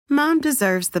Mom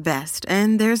deserves the best,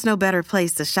 and there's no better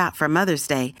place to shop for Mother's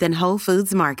Day than Whole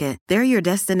Foods Market. They're your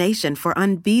destination for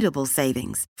unbeatable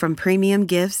savings, from premium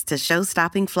gifts to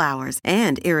show-stopping flowers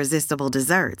and irresistible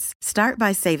desserts. Start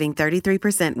by saving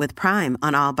 33% with Prime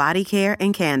on all body care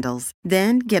and candles.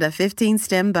 Then get a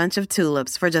 15-stem bunch of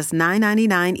tulips for just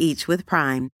 $9.99 each with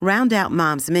Prime. Round out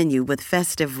Mom's menu with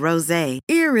festive rosé,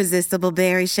 irresistible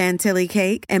berry chantilly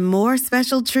cake, and more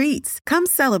special treats. Come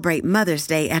celebrate Mother's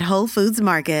Day at Whole Foods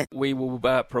Market. We will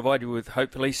provide you with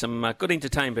hopefully some good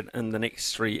entertainment in the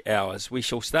next 3 hours. We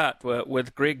shall start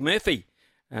with Greg Murphy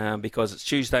because it's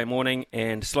Tuesday morning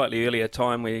and slightly earlier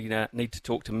time. We need to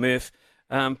talk to Murph.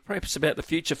 Perhaps about the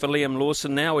future for Liam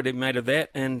Lawson now. We've made of that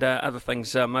and other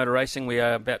things, motor racing. We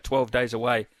are about 12 days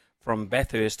away from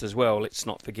Bathurst as well. Let's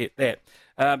not forget that.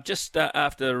 Just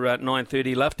after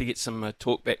 9:30, love to get some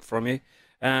talk back from you,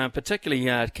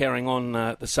 particularly carrying on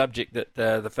the subject that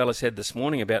the fellas had this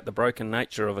morning about the broken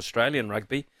nature of Australian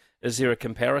rugby. Is there a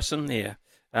comparison there?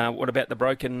 What about the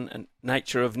broken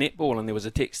nature of netball? And there was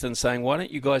a text in saying, why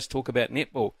don't you guys talk about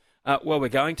netball? Well, we're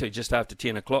going to just after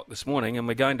 10 o'clock this morning, and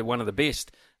we're going to one of the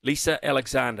best. Lisa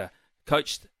Alexander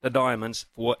coached the Diamonds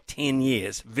for 10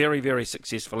 years, very, very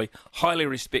successfully, highly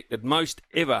respected, most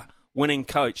ever winning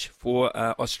coach for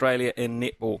Australia in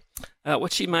netball.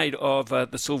 What's she made of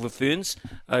the Silver Ferns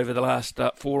over the last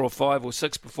 4 or 5 or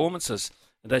 6 performances?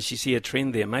 Does she see a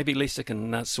trend there? Maybe Lisa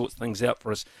can sort things out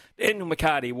for us. Daniel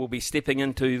McCarty will be stepping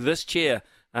into this chair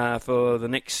for the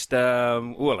next, I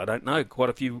don't know, quite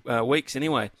a few weeks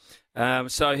anyway.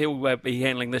 So he'll be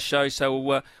handling this show. So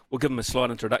we'll give him a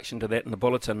slight introduction to that in the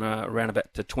bulletin around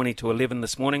about 20 to 11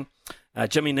 this morning.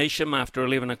 Jimmy Neesham after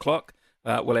 11 o'clock.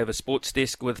 We'll have a sports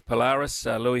desk with Polaris.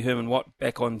 Louis Herman Watt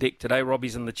back on deck today.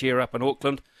 Robbie's in the chair up in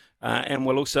Auckland. And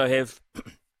we'll also have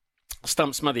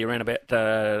Stump Smithy around about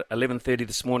 11:30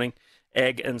 this morning.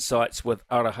 Ag Insights with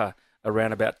Araha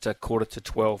around about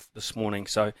 11:45 this morning.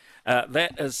 So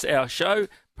that is our show.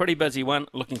 Pretty busy one.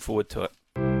 Looking forward to it.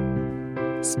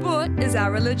 Sport is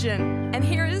our religion. And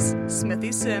here is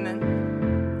Smithy's sermon.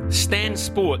 Stan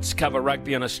Sports cover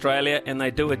rugby in Australia and they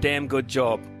do a damn good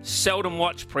job. Seldom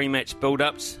watch pre-match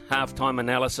build-ups, half-time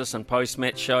analysis and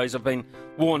post-match shows. I've been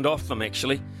warned off them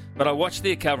actually. But I watched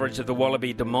their coverage of the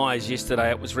Wallaby demise yesterday.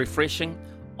 It was refreshing,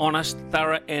 honest,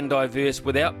 thorough and diverse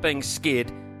without being scared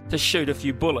to shoot a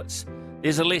few bullets.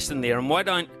 There's a lesson there, and why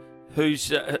don't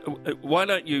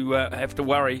you have to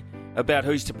worry about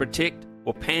who's to protect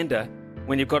or pander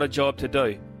when you've got a job to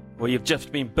do, or you've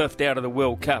just been biffed out of the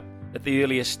World Cup at the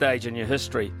earliest stage in your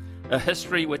history, a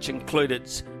history which included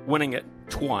winning it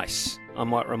twice, I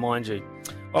might remind you.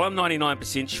 Well, I'm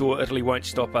 99% sure Italy won't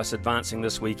stop us advancing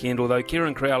this weekend, although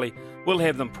Kieran Crowley will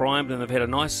have them primed and they've had a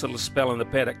nice little spell in the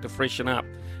paddock to freshen up.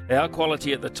 Our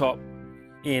quality at the top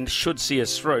end should see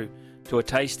us through to a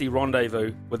tasty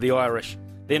rendezvous with the Irish.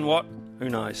 Then what? Who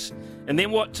knows? And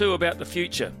then what too about the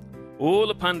future? All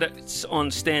the pundits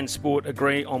on Stan Sport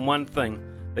agree on one thing.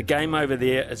 The game over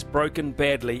there is broken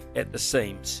badly at the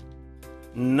seams.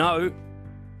 No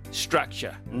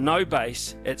structure, no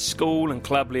base at school and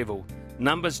club level.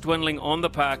 Numbers dwindling on the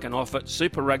park and off it.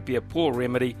 Super Rugby a poor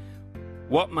remedy.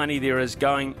 What money there is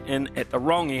going in at the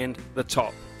wrong end, the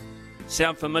top.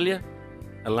 Sound familiar?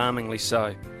 Alarmingly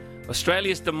so.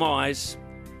 Australia's demise,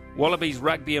 Wallabies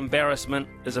rugby embarrassment,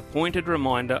 is a pointed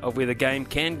reminder of where the game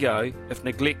can go if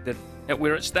neglected at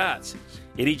where it starts.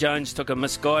 Eddie Jones took a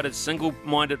misguided,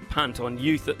 single-minded punt on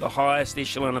youth at the highest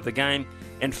echelon of the game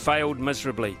and failed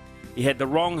miserably. He had the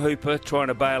wrong hooper trying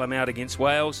to bail him out against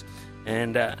Wales,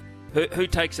 and who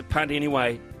takes a punt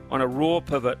anyway on a raw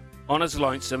pivot on his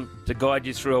lonesome to guide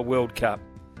you through a World Cup?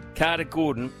 Carter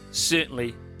Gordon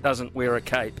certainly doesn't wear a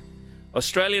cape.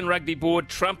 Australian Rugby Board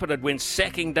trumpeted when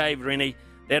sacking Dave Rennie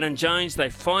that in Jones they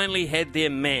finally had their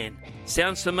man.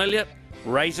 Sounds familiar?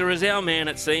 Razor is our man,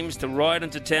 it seems, to ride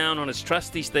into town on his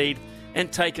trusty steed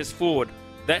and take us forward.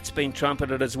 That's been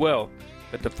trumpeted as well.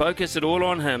 But to focus it all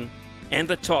on him and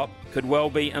the top could well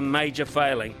be a major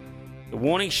failing. The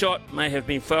warning shot may have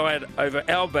been fired over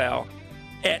our bow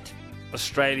at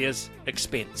Australia's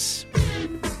expense.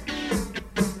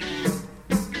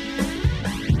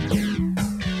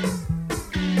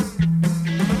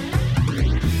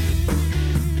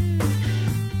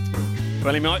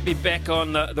 Well, he might be back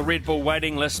on the Red Bull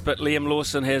waiting list, but Liam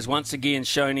Lawson has once again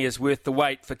shown he is worth the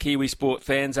wait for Kiwi sport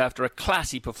fans after a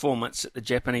classy performance at the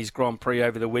Japanese Grand Prix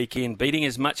over the weekend, beating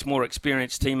his much more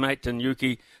experienced teammate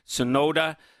Yuki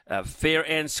Tsunoda. Fair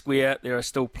and square, there are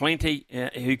still plenty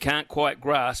who can't quite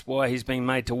grasp why he's been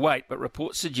made to wait, but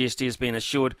reports suggest he has been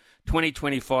assured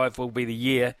 2025 will be the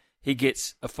year he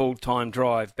gets a full-time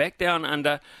drive. Back down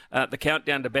under, the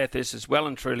countdown to Bathurst is well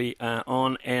and truly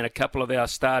on, and a couple of our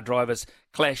star drivers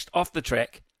clashed off the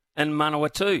track in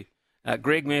Manawatu.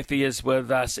 Greg Murphy is with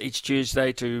us each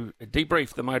Tuesday to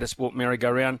debrief the motorsport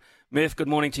merry-go-round. Murph, good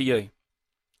morning to you.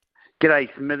 G'day,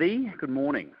 Smithy. Good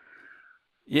morning.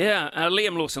 Yeah,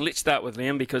 Liam Lawson. Let's start with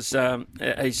Liam because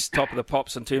he's top of the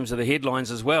pops in terms of the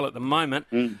headlines as well at the moment.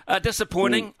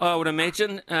 Disappointing, I would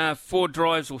imagine. 3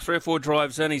 or 4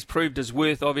 drives in, he's proved his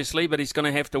worth, obviously, but he's going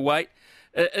to have to wait.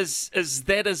 Is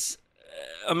that his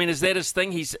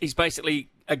thing? He's basically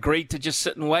agreed to just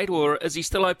sit and wait, or is he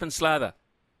still open slather?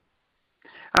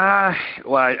 I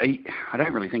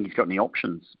don't really think he's got any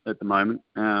options at the moment.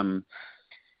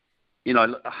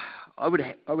 I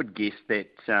would guess that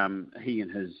he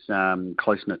and his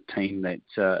close-knit team that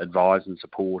advise and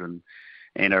support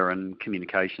and are in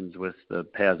communications with the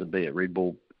powers that be at Red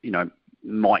Bull,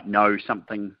 might know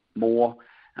something more.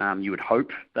 You would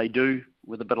hope they do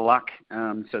with a bit of luck,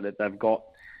 so that they've got,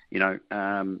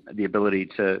 the ability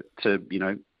to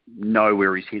know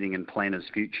where he's heading and plan his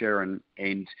future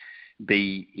and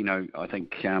be, I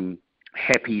think,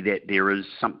 happy that there is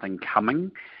something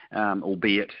coming.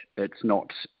 Albeit it's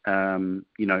not, at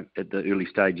the early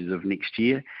stages of next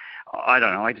year. I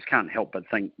don't know. I just can't help but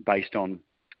think, based on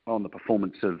the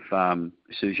performance of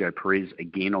Sergio Perez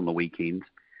again on the weekend,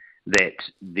 that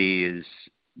there's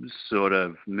sort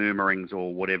of murmurings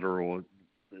or whatever, or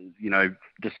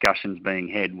discussions being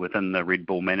had within the Red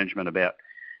Bull management about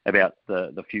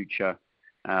the future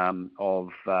of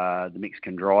the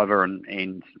Mexican driver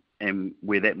and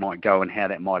where that might go and how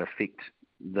that might affect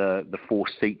the 4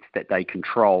 seats that they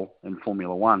control in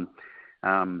Formula One.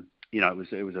 It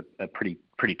was a pretty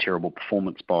terrible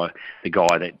performance by the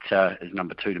guy that is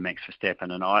number 2 to Max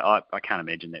Verstappen, and I can't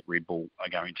imagine that Red Bull are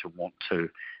going to want to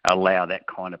allow that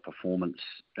kind of performance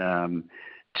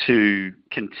to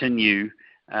continue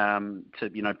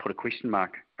to put a question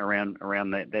mark around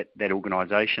that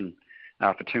organisation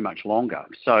for too much longer.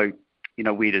 So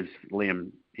where does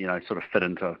Liam sort of fit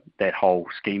into that whole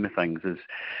scheme of things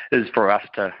is for us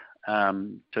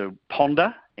to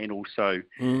ponder and also,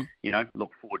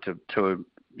 look forward to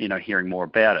hearing more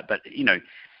about it. But,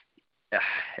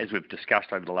 as we've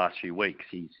discussed over the last few weeks,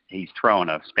 he's thrown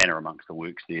a spanner amongst the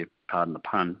works there, pardon the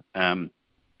pun,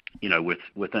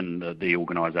 within the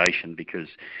organisation, because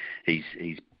he's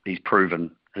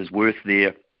proven his worth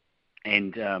there,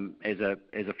 and as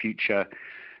a future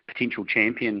potential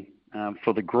champion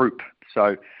for the group.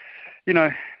 So,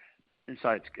 it's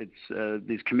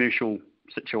there's commercial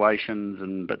situations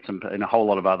and bits and a whole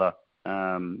lot of other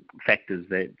factors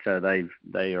that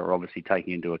they are obviously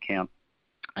taking into account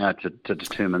to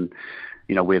determine,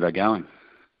 where they're going.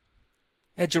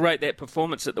 How'd you rate that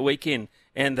performance at the weekend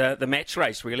and the match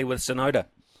race, really, with Tsunoda?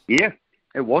 Yeah,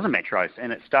 it was a match race,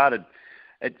 and it started,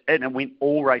 and it went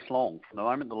all race long. From the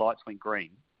moment the lights went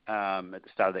green at the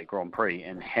start of that Grand Prix,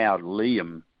 and how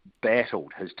Liam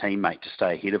battled his teammate to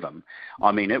stay ahead of him.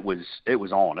 I mean, it was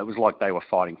on. It was like they were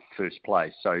fighting for first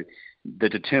place. So the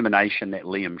determination that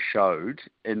Liam showed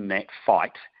in that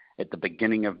fight at the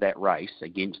beginning of that race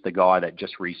against the guy that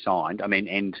just re-signed, I mean,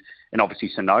 and obviously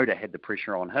Tsunoda had the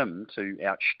pressure on him to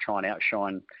try and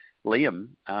outshine Liam,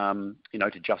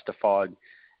 to justify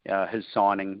his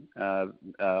signing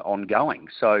ongoing.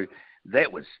 So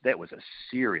that was a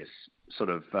serious sort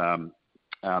of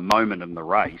moment in the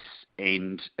race,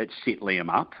 and it set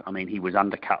Liam up. I mean, he was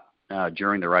undercut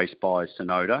during the race by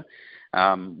Tsunoda,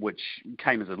 which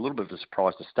came as a little bit of a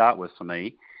surprise to start with for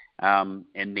me. And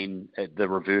then the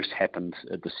reverse happened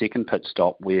at the second pit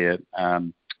stop, where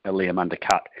Liam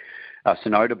undercut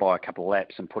Tsunoda by a couple of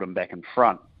laps and put him back in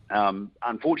front.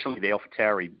 Unfortunately,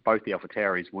 both the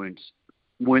AlphaTauris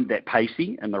weren't that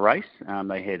pacey in the race.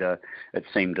 They had it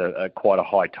seemed quite a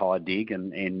high tyre dig,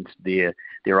 and their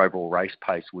overall race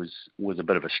pace was a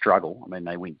bit of a struggle. I mean,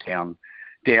 they went down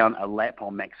a lap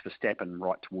on Max Verstappen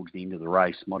right towards the end of the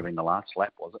race. Might have been the last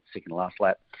lap, was it? Second to last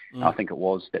lap. I think it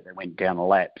was that they went down a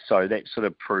lap. So that sort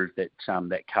of proved that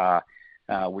that car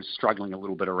was struggling a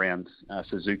little bit around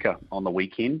Suzuka on the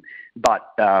weekend. But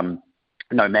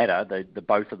no matter, the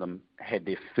both of them had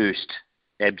their first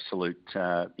absolute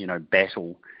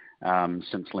battle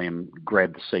since Liam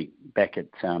grabbed the seat back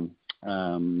at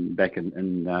back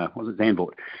in was it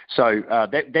Zandvoort. So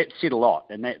that said a lot,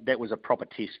 and that was a proper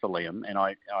test for Liam, and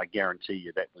I guarantee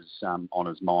you that was on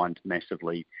his mind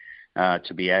massively,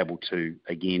 to be able to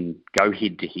again go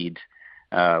head to head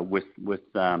with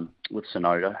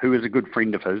Tsunoda, who is a good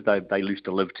friend of his. They used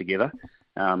to live together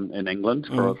in England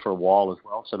for a while as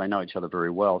well, so they know each other very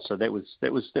well. So that was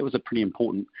a pretty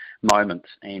important moment,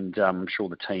 and I'm sure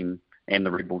the team and the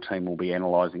Red Bull team will be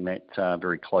analysing that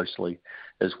very closely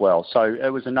as well. So it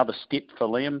was another step for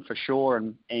Liam for sure,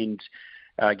 and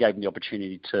gave him the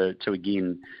opportunity to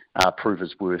again prove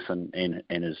his worth and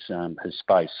his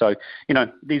space. So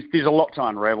there's a lot to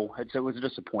unravel. It was a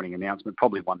disappointing announcement,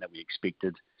 probably one that we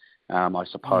expected, I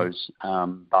suppose.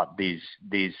 But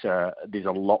there's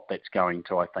a lot that's going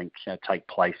to, I think, take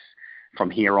place from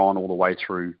here on all the way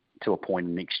through to a point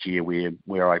next year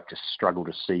where I just struggle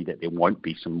to see that there won't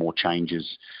be some more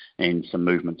changes and some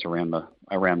movements around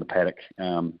the paddock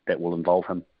that will involve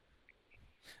him.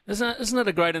 Isn't it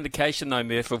a great indication, though,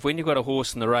 Murph, of when you've got a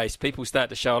horse in the race, people start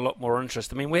to show a lot more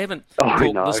interest? I mean, we haven't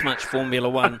talked this much Formula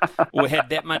One or had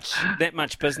that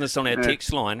much business on our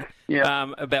text line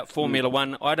about Formula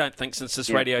One, I don't think, since this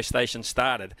radio station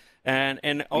started.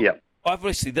 And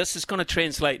obviously this is going to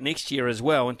translate next year as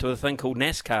well into a thing called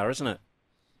NASCAR, isn't it?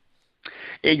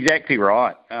 Exactly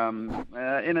right. And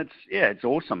it's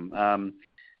awesome.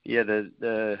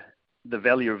 The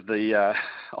value of the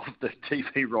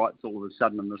TV rights all of a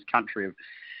sudden in this country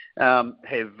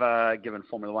have given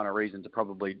Formula One a reason to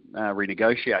probably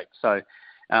renegotiate. So,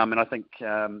 and I think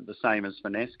the same as for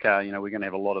NASCAR. We're going to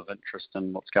have a lot of interest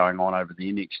in what's going on over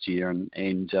the next year, and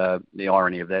the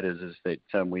irony of that is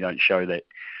that we don't show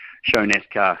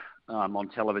NASCAR on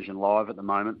television live at the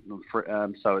moment.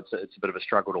 So it's a bit of a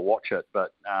struggle to watch it,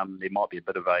 but there might be a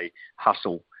bit of a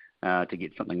hustle to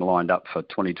get something lined up for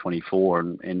 2024,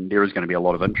 and there is going to be a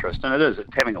lot of interest, and it's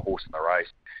having a horse in the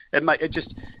race.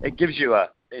 It gives you a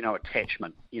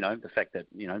attachment. The fact that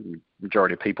the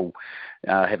majority of people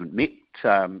haven't met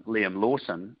Liam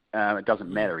Lawson. It doesn't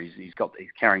matter. He's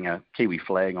carrying a Kiwi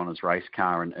flag on his race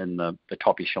car in the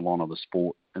top echelon of the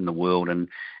sport in the world, and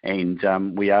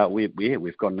we've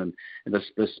gotten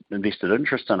this invested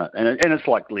interest in it, and it's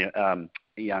like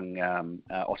young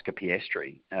Oscar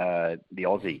Piastri, the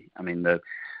Aussie. I mean,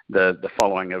 the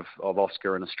following of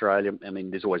Oscar in Australia. I mean,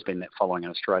 there's always been that following in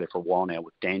Australia for a while now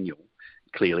with Daniel,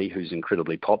 clearly, who's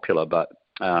incredibly popular. But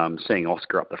seeing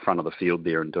Oscar up the front of the field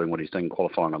there and doing what he's doing,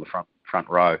 qualifying on the front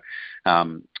row,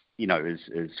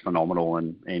 is phenomenal.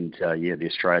 And the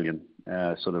Australian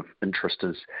sort of interest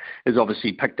is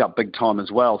obviously picked up big time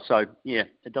as well. So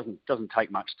it doesn't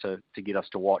take much to get us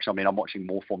to watch. I mean, I'm watching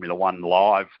more Formula One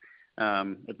live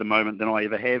at the moment than I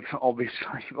ever have,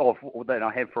 obviously, or than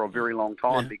I have for a very long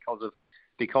time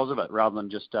because of it, rather than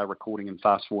just recording and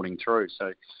fast forwarding through.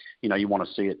 So, you want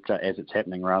to see it as it's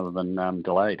happening rather than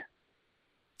delayed.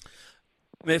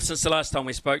 Murph, since the last time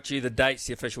we spoke to you,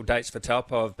 the official dates for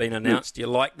Taupo have been announced. Do you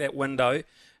like that window?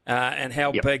 And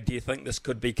how big do you think this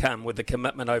could become with the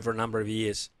commitment over a number of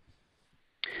years?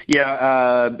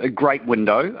 Yeah, a great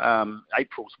window.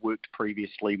 April's worked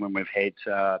previously when we've had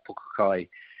Pukekohe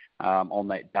on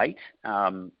that date.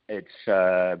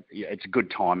 It's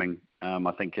good timing.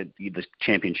 I think the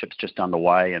championship's just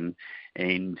underway, and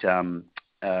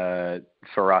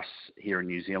for us here in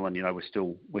New Zealand,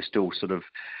 we're still sort of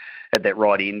at that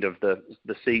right end of the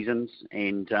seasons,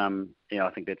 and I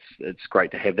think it's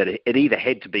great to have that. It either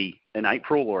had to be in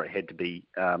April or it had to be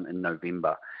in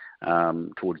November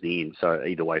towards the end. So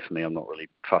either way, for me, I'm not really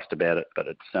fussed about it, but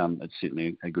it's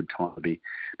certainly a good time to be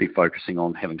focusing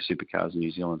on having supercars in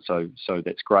New Zealand. So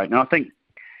that's great. And I think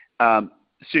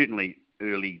certainly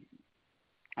early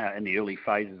in the early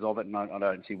phases of it, and I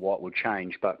don't see why it will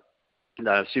change, but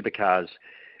the supercars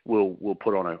will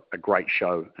put on a great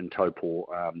show in Taupo.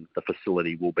 The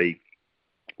facility will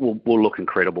look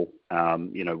incredible,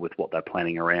 with what they're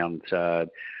planning around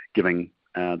giving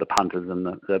the punters and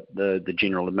the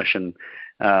general admission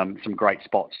some great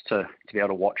spots to be able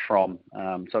to watch from.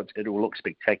 So it will look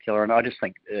spectacular, and I just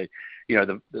think the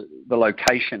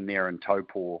location there in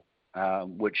Taupo,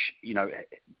 which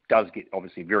does get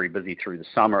obviously very busy through the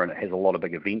summer, and it has a lot of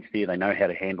big events there. They know how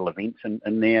to handle events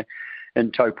in there in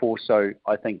Taupo. So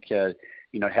I think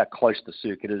how close the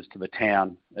circuit is to the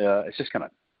town, it's just going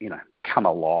to come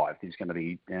alive. There's going to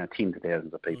be tens of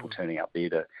thousands of people turning up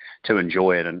there to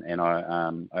enjoy it, and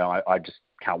I just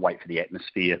can't wait for the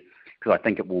atmosphere, because I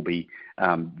think it will be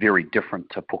very different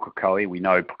to Pukekohe. We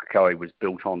know Pukekohe was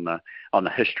built on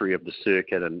the history of the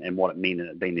circuit and what it meant, and it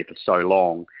had been there for so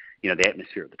long. The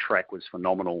atmosphere at the track was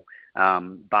phenomenal,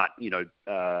 but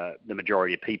the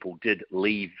majority of people did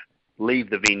leave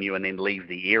the venue and then leave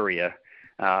the area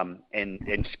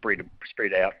and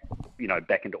spread out,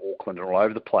 back into Auckland or all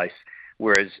over the place.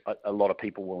 Whereas a lot of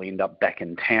people will end up back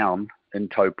in town in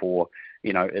Taupo,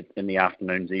 in the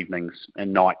afternoons, evenings,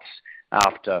 and nights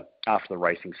after the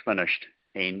racing's finished.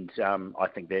 And I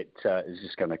think that is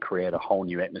just going to create a whole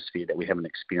new atmosphere that we haven't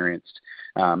experienced.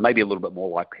 Maybe a little bit more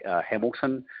like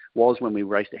Hamilton was when we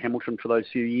raced at Hamilton for those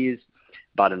few years.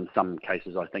 but in some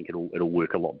cases, I think it'll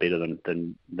work a lot better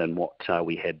than what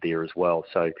we had there as well.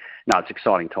 So, no, it's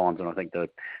exciting times, and I think the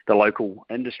local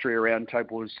industry around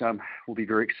Taupo will be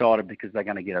very excited because they're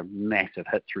going to get a massive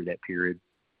hit through that period.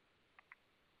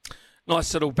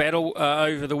 Nice little battle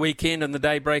over the weekend in the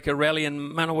Daybreaker Rally in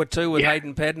Manawatu with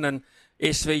Hayden Paddon and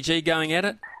SVG going at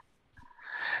it.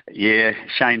 Yeah,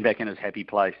 Shane back in his happy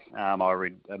place. I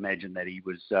would imagine that he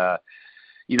was,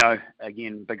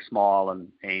 again, big smile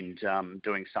and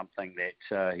doing something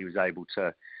that he was able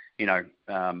to,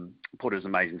 put his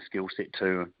amazing skill set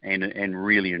to and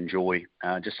really enjoy.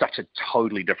 Just such a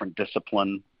totally different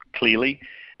discipline, clearly.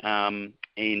 And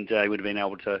he would have been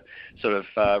able to sort of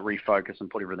refocus and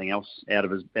put everything else out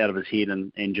of his head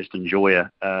and just enjoy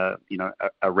a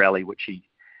rally which he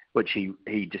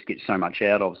just gets so much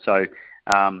out of. So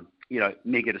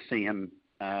mega to see him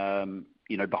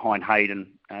behind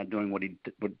Hayden doing what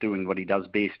he does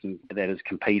best, and that is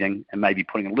competing and maybe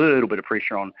putting a little bit of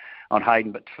pressure on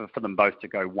Hayden, but for them both to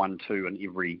go 1-2 in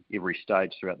every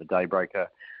stage throughout the Daybreaker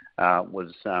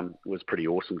was pretty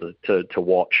awesome to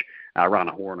watch.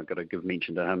 Rana Horan, I've got to give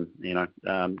mention to him,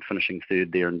 finishing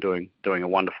third there and doing a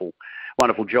wonderful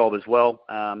job as well.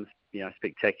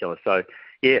 Spectacular. So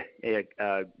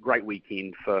great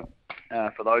weekend for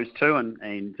those two,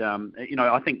 and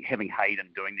I think having Hayden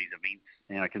doing these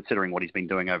events, considering what he's been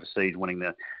doing overseas, winning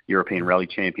the European Rally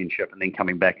Championship and then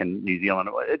coming back in New Zealand,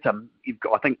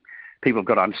 I think people have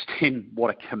got to understand what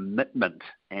a commitment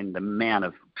and the amount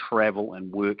of travel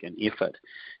and work and effort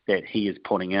that he is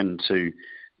putting in to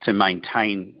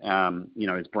maintain,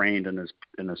 his brand and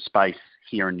his space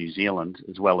here in New Zealand,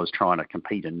 as well as trying to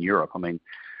compete in Europe. I mean,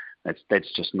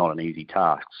 that's just not an easy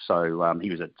task. So he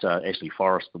was at Ashley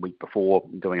Forest the week before,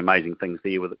 doing amazing things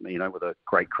there with a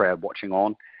great crowd watching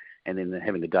on, and then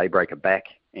having the Daybreaker back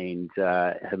and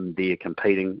him there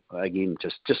competing again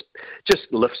just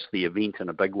lifts the event in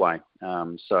a big way.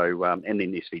 And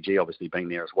then SVG obviously being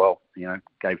there as well,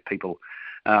 gave people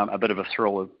a bit of a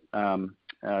thrill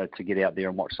to get out there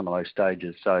and watch some of those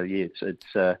stages. So yeah,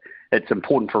 it's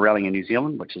important for rallying in New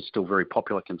Zealand, which is still very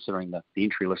popular considering the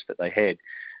entry list that they had.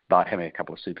 But having a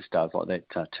couple of superstars like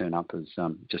that turn up is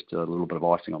just a little bit of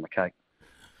icing on the cake.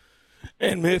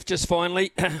 And Murph, just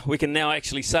finally, we can now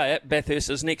actually say it, Bathurst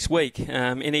is next week.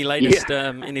 Any latest,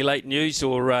 any late news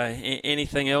or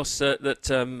anything else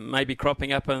that may be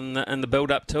cropping up in the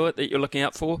build-up to it that you're looking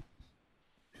out for?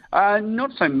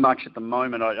 Not so much at the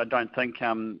moment, I don't think.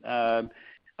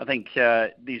 I think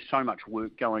there's so much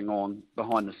work going on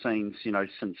behind the scenes,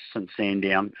 since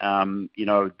Sandown.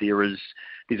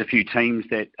 There's a few teams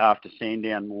that after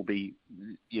Sandown will be,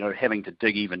 having to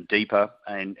dig even deeper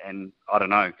and I don't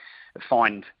know,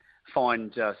 find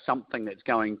something that's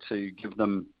going to give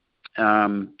them,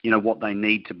 what they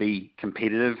need to be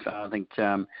competitive. I think,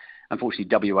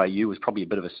 unfortunately, WAU was probably a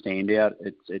bit of a standout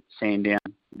at Sandown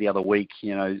the other week.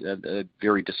 A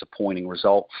very disappointing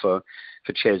result for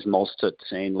Chaz Mostert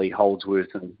and Lee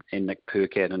Holdsworth and Nick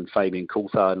Percat and Fabian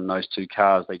Coulthard in those two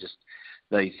cars.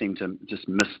 They seemed to just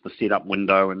miss the setup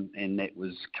window, and that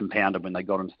was compounded when they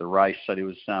got into the race. So there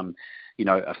was,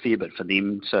 a fair bit for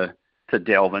them to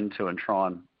delve into and try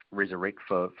and resurrect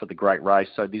for the great race.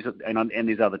 So there's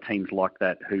other teams like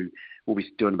that who will be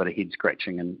doing a bit of head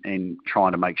scratching and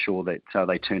trying to make sure that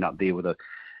they turn up there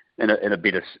in a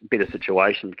better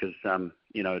situation because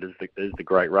it is the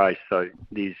great race. So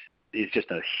there's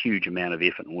just a huge amount of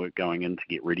effort and work going in to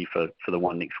get ready for the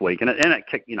one next week. And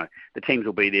the teams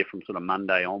will be there from sort of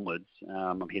Monday onwards.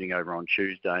 I'm heading over on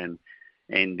Tuesday,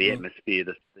 and the atmosphere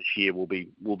this year will be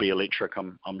electric.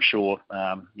 I'm sure.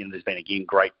 There's been again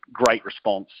great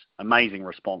response, amazing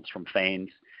response from fans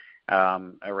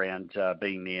around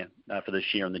being there for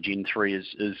this year. And the Gen 3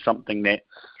 is something that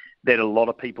a lot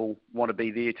of people want to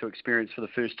be there to experience for the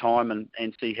first time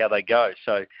and see how they go.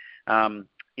 So.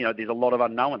 There's a lot of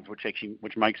unknowns,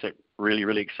 which makes it really,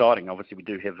 really exciting. Obviously, we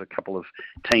do have a couple of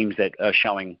teams that are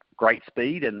showing great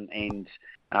speed and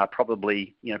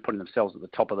probably putting themselves at the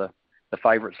top of the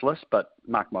favourites list. But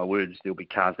mark my words, there'll be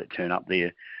cars that turn up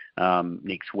there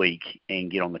next week and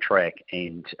get on the track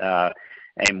and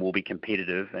will be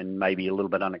competitive and maybe a little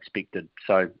bit unexpected.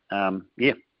 So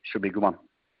should be a good one.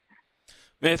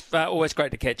 Murph, always great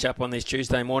to catch up on these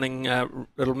Tuesday morning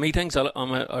little meetings. I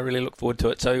really look forward to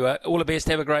it. So all the best,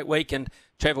 have a great week and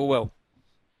travel well.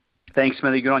 Thanks,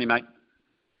 Smithy. Good on you, mate.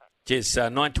 Cheers.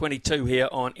 9:22 here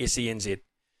on SENZ.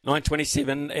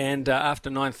 9:27 and after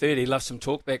 9:30, love some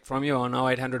talk back from you on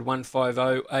 0800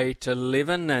 150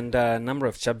 811 and a number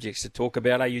of subjects to talk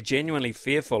about. Are you genuinely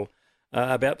fearful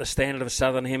about the standard of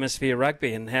Southern Hemisphere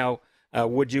rugby and how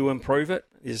would you improve it?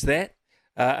 Is that?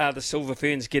 Are the Silver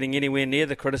Ferns getting anywhere near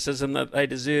the criticism that they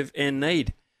deserve and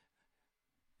need?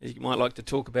 You might like to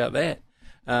talk about that.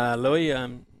 Louis,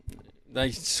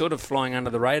 they're sort of flying under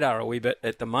the radar a wee bit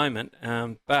at the moment,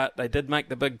 but they did make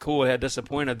the big call how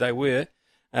disappointed they were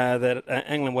that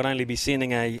England would only be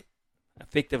sending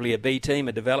effectively a B team,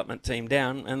 a development team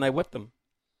down, and they whipped them.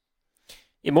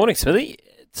 Yeah, morning, Smithy.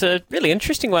 It's a really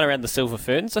interesting one around the Silver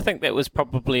Ferns. I think that was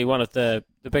probably one of the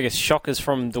biggest shockers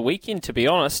from the weekend, to be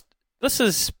honest. This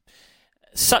is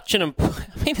such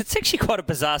it's actually quite a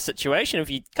bizarre situation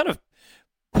if you kind of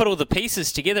put all the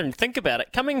pieces together and think about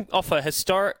it. Coming off a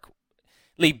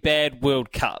historically bad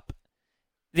World Cup,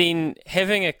 then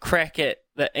having a crack at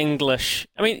the English...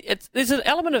 there's an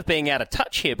element of being out of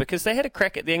touch here because they had a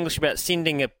crack at the English about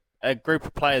sending a group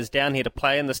of players down here to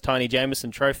play in this tiny Jameson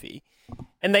Trophy,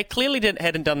 and they clearly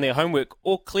hadn't done their homework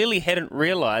or clearly hadn't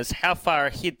realised how far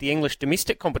ahead the English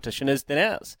domestic competition is than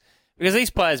ours. Because these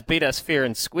players beat us fair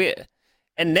and square.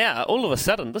 And now, all of a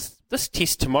sudden, this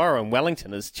test tomorrow in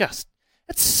Wellington is just...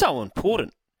 It's so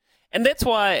important. And that's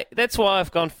why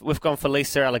we've gone for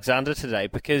Lisa Alexander today,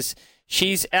 because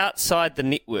she's outside the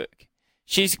network.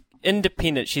 She's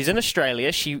independent. She's in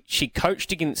Australia. She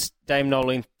coached against Dame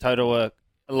Nolene Taurua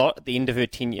a lot at the end of her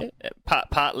tenure.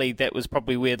 Partly that was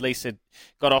probably where Lisa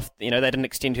got off. They didn't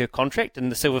extend her contract, and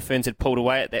the Silver Ferns had pulled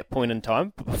away at that point in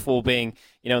time before being,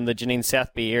 in the Janine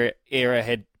Southby era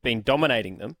had been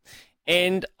dominating them.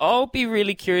 And I'll be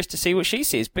really curious to see what she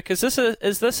says, because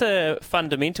is this a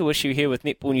fundamental issue here with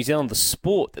Netball New Zealand, the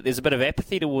sport, that there's a bit of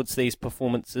apathy towards these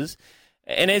performances?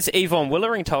 And as Yvonne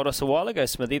Willering told us a while ago,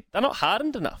 Smithy, they're not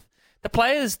hardened enough. The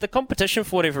players, the competition,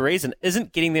 for whatever reason,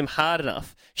 isn't getting them hard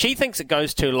enough. She thinks it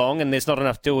goes too long and there's not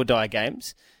enough do-or-die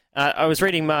games. I was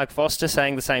reading Mark Foster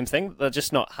saying the same thing, they're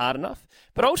just not hard enough.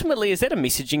 But ultimately, is that a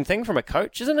messaging thing from a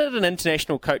coach? Isn't it an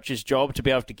international coach's job to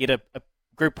be able to get a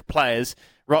group of players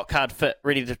rock hard fit,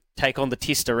 ready to take on the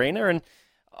test arena? And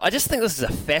I just think this is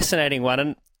a fascinating one.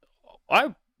 And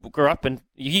I grew up, and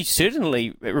you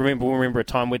certainly remember a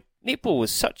time where netball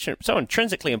was so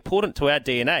intrinsically important to our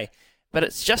DNA. But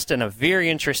it's just in a very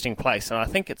interesting place, and I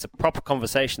think it's a proper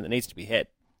conversation that needs to be had.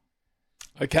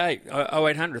 Okay,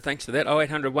 0800, thanks for that.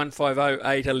 0800 150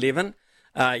 811.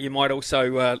 You might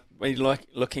also be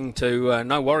looking to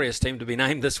no Warriors team to be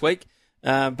named this week,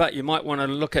 but you might want to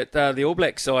look at the All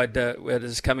Black side that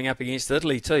is coming up against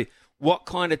Italy too. What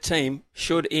kind of team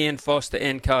should Ian Foster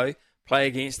and co play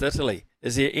against Italy?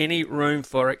 Is there any room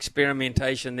for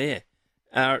experimentation there?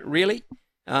 Really?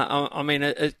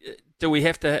 Do we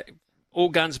have to... all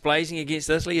guns blazing against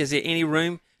Italy? Is there any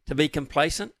room to be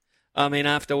complacent?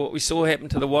 After what we saw happen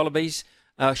to the Wallabies,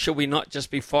 should we not just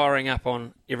be firing up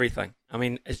on everything?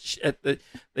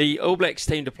 The All Blacks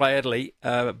team to play Italy,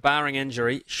 barring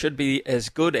injury, should be as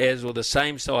good as or the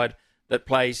same side that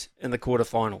plays in the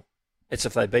quarterfinal. It's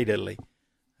if they beat Italy.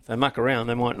 If they muck around,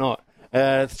 they might not.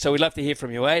 So we'd love to hear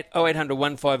from you. 0800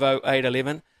 150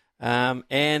 811.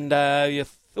 And your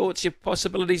thoughts, your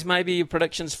possibilities, maybe your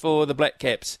predictions for the Black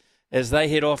Caps as they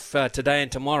head off today and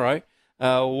tomorrow.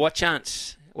 What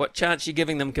chance are you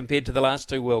giving them compared to the last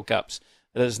two World Cups?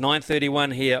 It is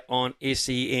 9:31 here on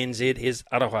SENZ. Here's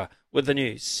Aroha with the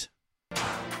news.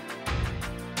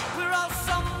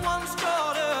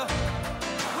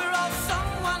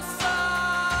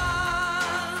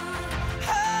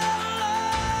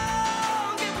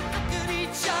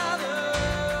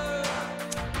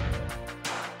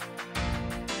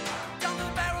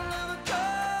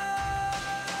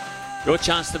 Your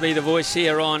chance to be the voice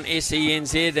here on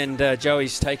SENZ, and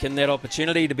Joey's taken that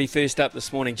opportunity to be first up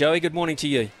this morning. Joey, good morning to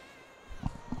you.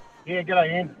 Yeah,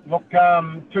 g'day, Ian. Look,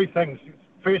 two things.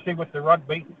 Firstly, with the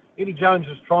rugby, Eddie Jones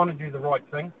is trying to do the right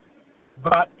thing,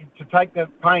 but to take the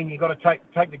pain, you've got to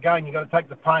take the gain, you've got to take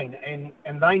the pain, and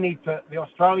the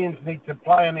Australians need to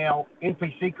play in our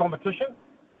NPC competition,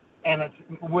 and it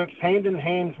works hand in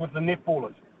hand with the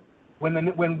netballers.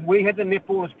 When we had the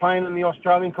netballers playing in the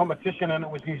Australian competition, and it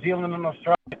was New Zealand and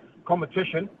Australia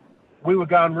competition, we were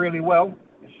going really well.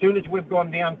 As soon as we've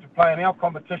gone down to play in our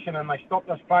competition and they stopped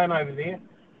us playing over there,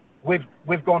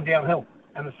 we've gone downhill.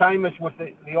 And the same is with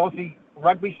the Aussie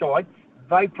rugby side.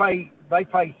 They play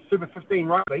Super 15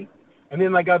 rugby, and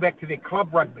then they go back to their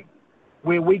club rugby,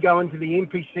 where we go into the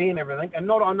NPC and everything.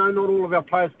 And I know not all of our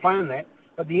players play in that,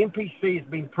 but the NPC has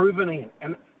been proven in,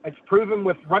 and it's proven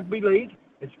with rugby league.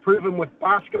 It's proven with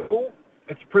basketball.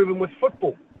 It's proven with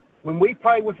football. When we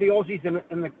play with the Aussies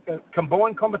in the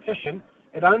combined competition,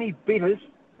 it only betters.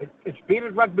 It's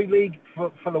bettered rugby league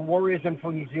for the Warriors and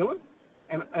for New Zealand,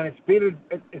 and it's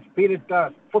bettered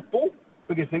football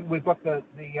because we've got the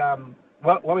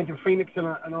Wellington Phoenix in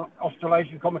an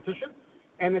Australasian competition,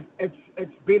 and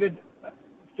it's bettered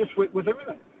just with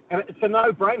everything. And it's a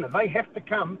no-brainer. They have to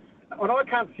come. And I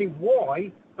can't see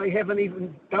why they haven't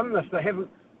even done this. They haven't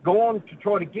gone to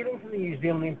try to get into the New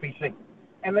Zealand NPC.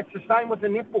 And that's the same with the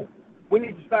netball. We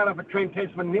need to start up a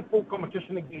Trans-Tasman netball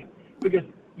competition again, because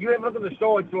you have a look at the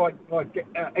sides like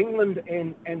England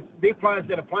and their players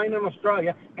that are playing in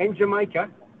Australia and Jamaica.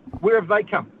 Where have they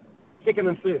come? Second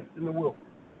and third in the world.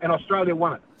 And Australia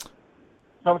won it.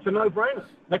 So it's a no-brainer.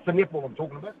 That's the netball I'm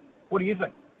talking about. What do you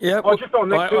think? Yeah, just on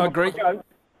that I agree.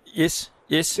 Yes.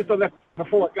 Just on that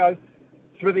before I go,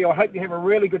 Smithy, I hope you have a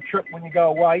really good trip when you go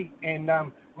away, and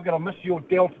we're going to miss your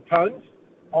Delta tones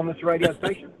on this radio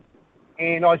station.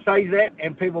 And I say that,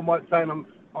 and people might say I'm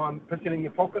pissing in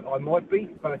your pocket. I might be,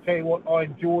 but I tell you what, I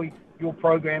enjoy your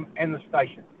program and the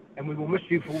station, and we will miss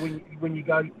you for when you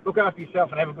go. Look after yourself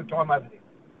and have a good time over there.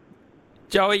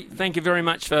 Joey, thank you very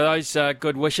much for those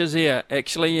good wishes here.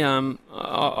 Actually,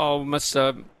 I'll miss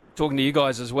talking to you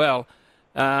guys as well.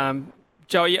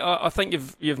 Joey, I think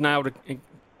you've nailed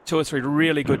 2 or 3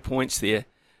 really good points there.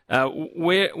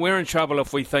 We're in trouble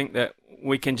if we think that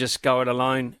we can just go it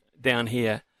alone down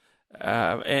here.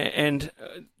 And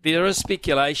there is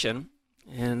speculation,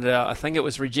 and I think it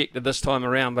was rejected this time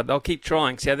around, but they'll keep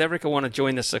trying. South Africa want to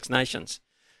join the Six Nations.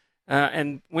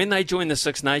 And when they join the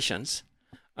Six Nations,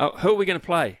 who are we going to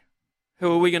play?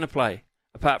 Who are we going to play,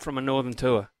 apart from a Northern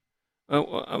Tour?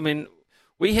 I mean,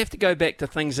 we have to go back to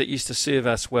things that used to serve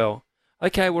us well.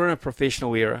 Okay, we're in a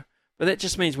professional era, but that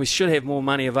just means we should have more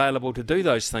money available to do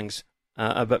those things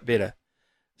a bit better.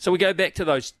 So we go back to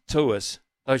those tours,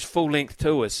 those full-length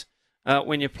tours,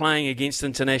 when you're playing against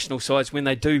international sides, when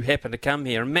they do happen to come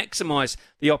here, and maximise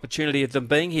the opportunity of them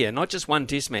being here, not just one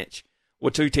test match or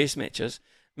 2 test matches.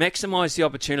 Maximise the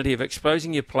opportunity of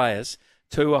exposing your players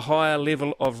to a higher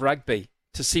level of rugby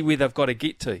to see where they've got to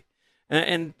get to.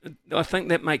 And I think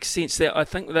that makes sense. I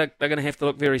think they're going to have to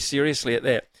look very seriously at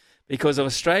that, because of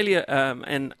Australia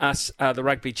and us are the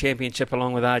rugby championship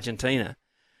along with Argentina.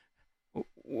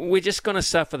 We're just going to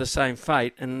suffer the same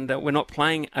fate, and we're not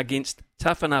playing against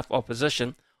tough enough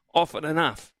opposition often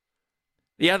enough.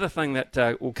 The other thing that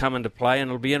will come into play, and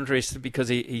it'll be interesting because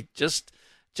he just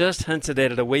hinted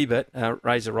at it a wee bit,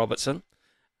 Razor Robertson,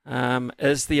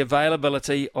 is the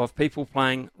availability of people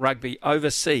playing rugby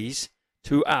overseas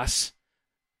to us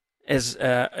as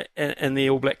in the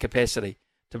All Black capacity,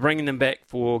 to bringing them back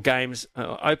for games,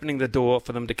 opening the door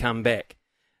for them to come back.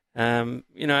 And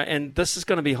this is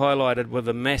going to be highlighted with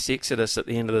a mass exodus at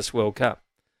the end of this World Cup,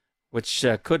 which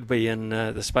could be in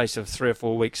the space of 3 or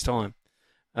 4 weeks' time.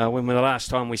 When the last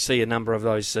time we see a number of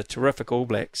those terrific All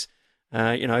Blacks,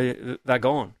 they're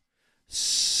gone.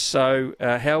 So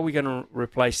how are we going to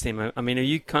replace them? I mean, are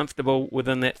you comfortable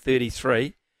within that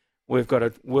 33? We've got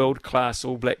a world-class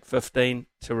All Black 15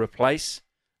 to replace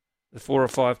the 4 or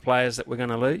 5 players that we're going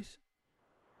to lose?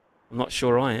 I'm not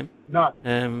sure I am.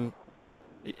 No.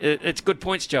 It's good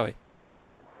points, Joey.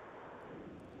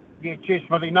 Yeah, cheers,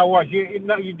 Smithy. No worries.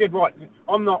 You did right.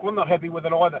 I'm not happy with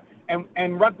it either.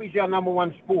 And rugby's our number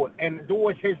 1 sport, and it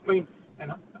always has been.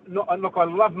 And look, I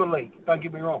love my league. Don't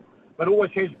get me wrong, but it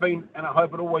always has been, and I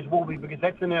hope it always will be, because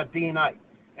that's in our DNA.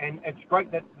 And it's great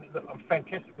that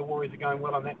fantastic the Warriors are going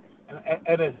well on that. And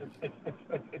it is.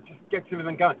 It just gets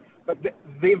everything going. But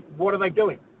what are they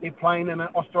doing? They're playing in an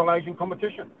Australasian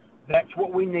competition. That's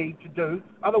what we need to do.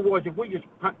 Otherwise, if we just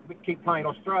keep playing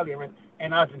Australia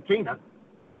and Argentina,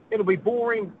 it'll be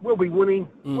boring. We'll be winning.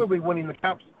 We'll be winning the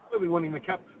cups.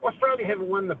 Australia haven't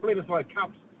won the Bledisloe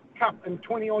Cup in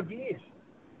 20-odd years.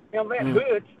 Now, that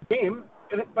hurts them,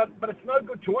 but it's no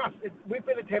good to us. We're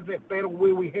better to have that battle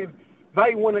where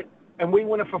they win it and we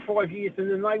win it for 5 years,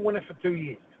 and then they win it for 2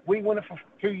 years. We win it for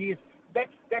 2 years.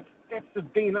 That's the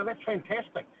DNA. That's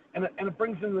fantastic. And it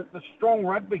brings in the strong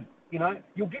rugby.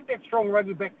 You'll get that strong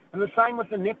rugby back. And the same with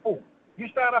the netball. You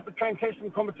start up a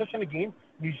Trans-Tasman competition again,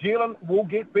 New Zealand will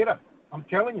get better. I'm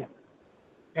telling you.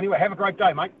 Anyway, have a great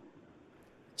day, mate.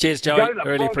 Cheers, Joey. I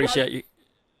really appreciate you.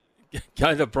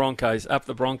 Go the Broncos. Up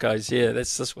the Broncos. Yeah,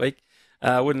 that's this week.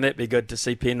 Wouldn't that be good to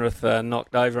see Penrith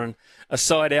knocked over, and a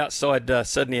side outside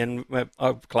Sydney, and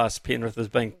I've classed Penrith as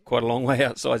being quite a long way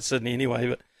outside Sydney anyway,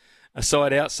 but a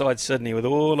side outside Sydney with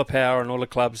all the power and all the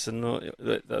clubs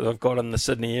that they've got in the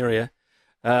Sydney area.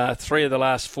 3 of the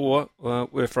last 4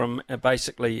 were from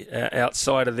basically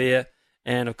outside of there,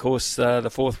 and of course the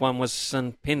 4th one was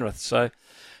in Penrith. So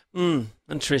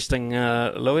interesting,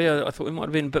 Louis. I thought we might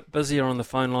have been a bit busier on the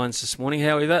phone lines this morning.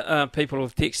 However, people are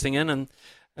texting in,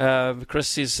 and Chris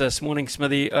says this morning,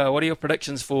 Smithy, what are your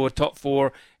predictions for top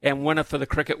 4 and winner for the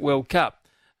Cricket World Cup?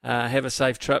 Have a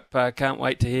safe trip. Can't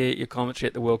wait to hear your commentary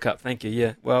at the World Cup. Thank you.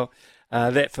 Yeah, well,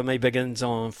 That for me begins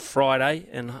on Friday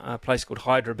in a place called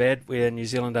Hyderabad, where New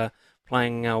Zealand are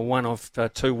playing one of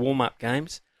 2 warm-up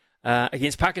games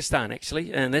against Pakistan,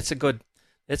 actually, and that's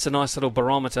a nice little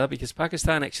barometer because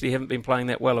Pakistan actually haven't been playing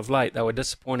that well of late. They were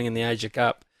disappointing in the Asia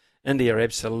Cup. India are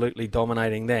absolutely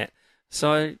dominating that.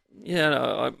 So,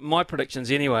 yeah, my predictions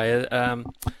anyway,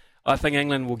 I think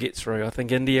England will get through. I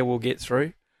think India will get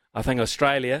through. I think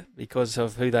Australia, because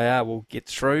of who they are, will get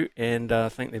through, and I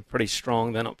think they're pretty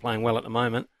strong. They're not playing well at the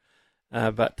moment,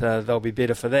 but they'll be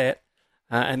better for that.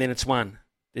 And then it's one.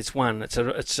 It's one. It's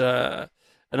an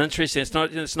interesting.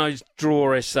 It's no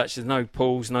draw as such. There's no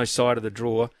pools, no side of the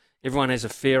draw. Everyone has a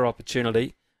fair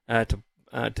opportunity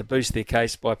to boost their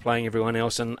case by playing everyone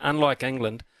else. And unlike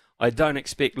England, I don't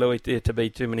expect, Louis, there to be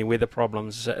too many weather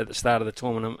problems at the start of the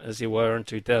tournament as there were in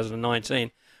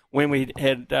 2019. When we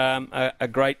had a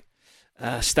great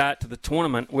start to the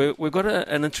tournament, we've got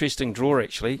an interesting draw,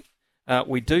 actually.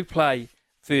 We do play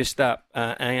first up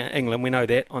England, we know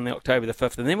that, on the October the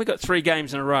 5th. And then we've got 3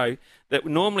 games in a row that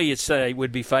normally you'd say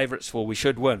would be favourites for, we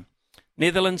should win.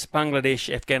 Netherlands,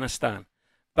 Bangladesh, Afghanistan.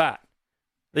 But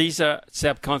these are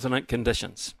subcontinent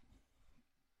conditions.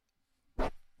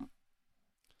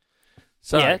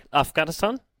 So, yeah,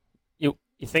 Afghanistan? You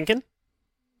thinking?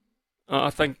 I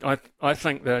think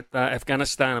that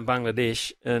Afghanistan and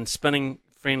Bangladesh in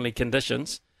spinning-friendly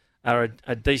conditions are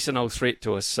a decent old threat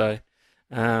to us. So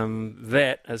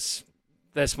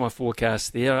that's my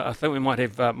forecast there. I think we might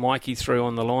have Mikey through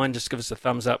on the line. Just give us a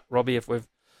thumbs up, Robbie, if we've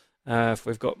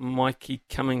got Mikey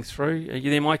coming through. Are you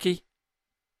there, Mikey?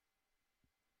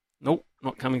 Nope,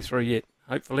 not coming through yet.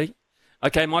 Hopefully.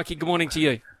 Okay, Mikey. Good morning to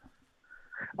you.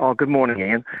 Oh, good morning,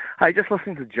 Ian. Hey, just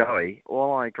listening to Joey,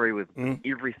 while I agree with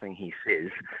everything he says,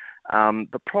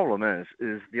 the problem is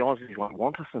the Aussies won't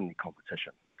want us in the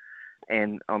competition.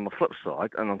 And on the flip side,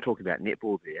 and I'm talking about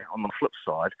netball there, on the flip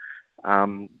side,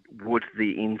 would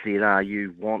the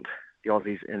NZRU want the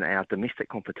Aussies in our domestic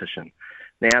competition?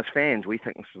 Now, as fans, we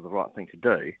think this is the right thing to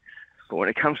do, but when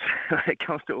it comes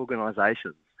to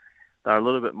organisations, they're a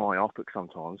little bit myopic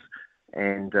sometimes.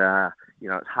 And,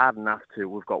 it's hard enough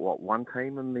we've got, one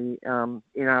team in the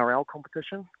NRL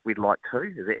competition? We'd like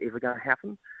 2. Is that ever going to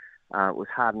happen? It was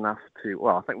hard enough I think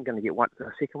we're going to get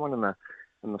a second one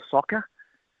in the soccer.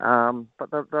 But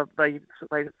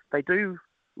they do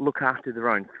look after their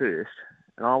own first.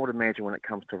 And I would imagine when it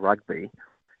comes to rugby,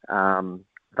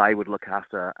 they would look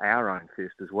after our own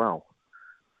first as well.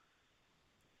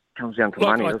 Comes down to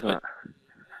money, doesn't it?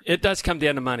 It does come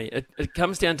down to money. It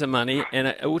comes down to money, and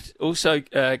it also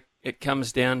it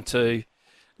comes down to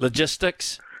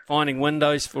logistics, finding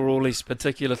windows for all these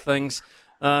particular things.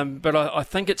 But I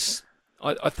think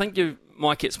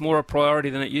Mike, it's more a priority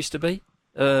than it used to be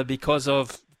because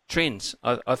of trends.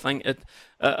 I think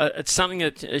it's something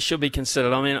that should be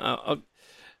considered. I mean,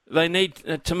 they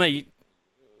need, to me,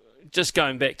 just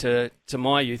going back to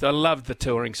my youth, I loved the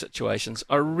touring situations.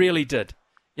 I really did.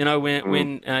 You know,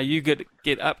 when you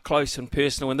get up close and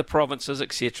personal in the provinces,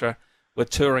 etc., with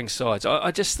touring sides,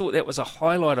 I just thought that was a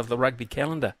highlight of the rugby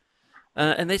calendar,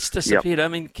 and that's disappeared. Yep. I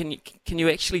mean, can you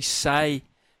actually say,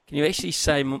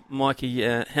 Mikey,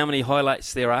 how many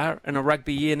highlights there are in a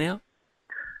rugby year now?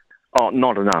 Oh,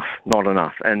 not enough.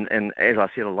 And as I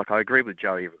said, I agree with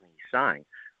Joey everything he's saying.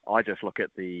 I just look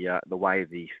at the way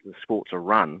the sports are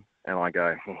run, and I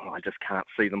go, I just can't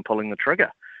see them pulling the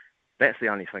trigger. That's the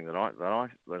only thing that I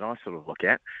sort of look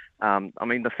at. I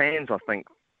mean, the fans, I think,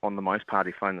 on the most part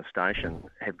who phone the station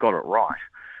have got it right.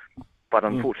 But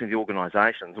unfortunately, the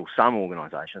organisations, or some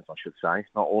organisations, I should say,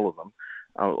 not all of them.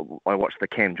 I watched the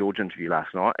Cam George interview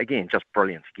last night. Again, just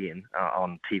brilliant again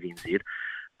on TVNZ.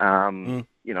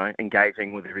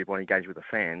 Engaging with everybody, engaging with the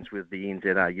fans, with the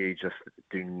NZRU just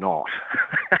do not.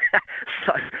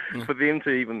 So for them to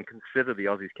even consider the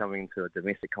Aussies coming into a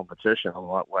domestic competition, I'm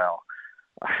like, well,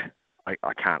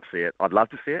 I can't see it. I'd love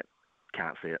to see it.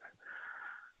 Can't see it.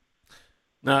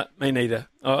 No, me neither.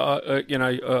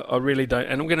 I really don't.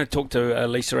 And I'm going to talk to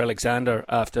Lisa Alexander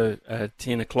after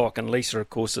 10 o'clock. And Lisa, of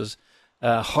course, is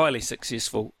a highly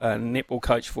successful netball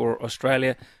coach for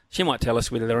Australia. She might tell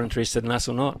us whether they're interested in us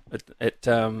or not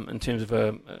in terms of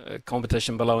a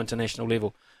competition below international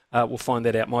level. We'll find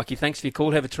that out, Mikey. Thanks for your call.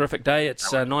 Have a terrific day.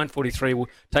 It's 9:43. We'll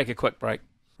take a quick break.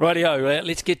 Rightio,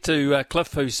 let's get to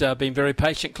Cliff, who's been very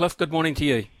patient. Cliff, good morning to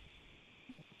you.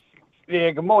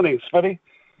 Yeah, good morning, Smitty.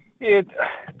 Yeah,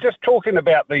 just talking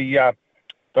about the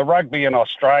rugby in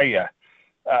Australia.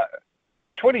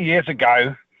 20 years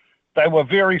ago, they were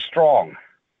very strong,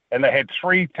 and they had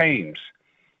 3 teams.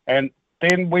 And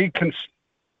then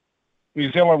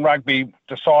New Zealand Rugby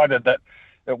decided that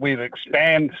we'd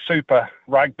expand Super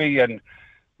Rugby, and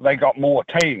they got more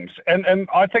teams. And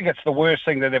I think it's the worst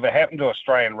thing that ever happened to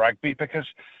Australian rugby because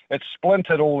it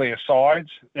splintered all their sides.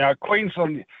 You know,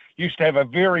 Queensland used to have a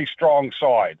very strong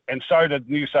side, and so did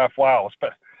New South Wales.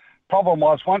 But problem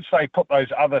was, once they put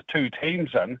those other two teams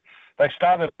in, they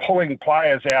started pulling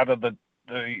players out of the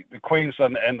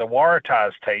Queensland and the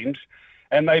Waratahs teams,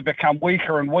 and they become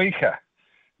weaker and weaker.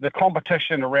 The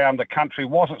competition around the country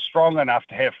wasn't strong enough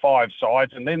to have 5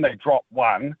 sides, and then they dropped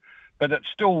one, but it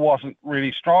still wasn't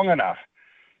really strong enough.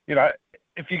 You know,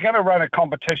 if you're going to run a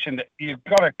competition, you've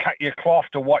got to cut your cloth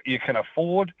to what you can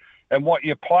afford and what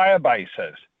your player base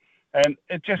is. And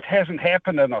it just hasn't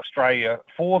happened in Australia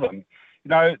for them. You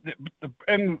know,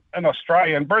 in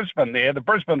Australia, in Brisbane there, the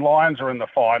Brisbane Lions are in the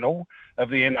final of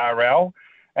the NRL,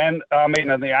 and in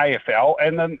the AFL,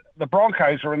 and then the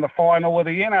Broncos are in the final of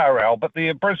the NRL. But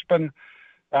the Brisbane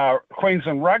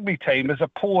Queensland rugby team is a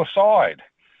poor side.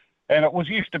 And it was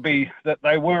used to be that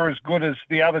they were as good as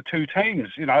the other two teams.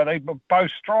 You know, they were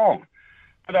both strong.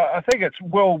 But I think it's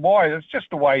worldwide. It's just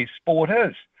the way sport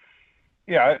is.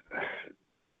 You know,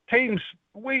 teams,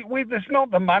 there's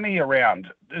not the money around.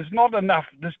 There's not enough.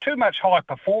 There's too much high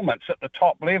performance at the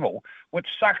top level, which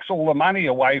sucks all the money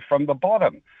away from the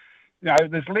bottom. You know,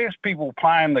 there's less people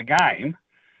playing the game,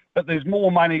 but there's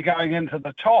more money going into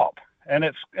the top. And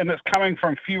it's coming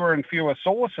from fewer and fewer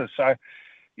sources. So,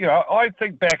 you know, I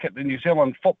think back at the New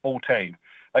Zealand football team.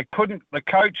 The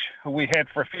coach who we had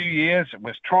for a few years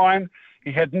was trying.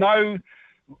 He had no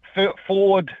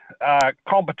forward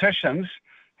competitions.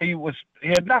 He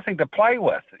had nothing to play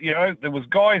with. You know, there was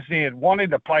guys there wanting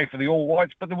to play for the All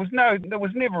Whites, but there was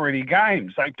never any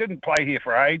games. They didn't play here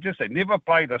for ages. They never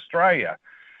played Australia.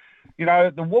 You know,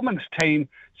 the women's team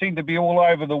seemed to be all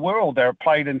over the world. They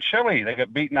played in Chile. They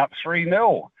got beaten up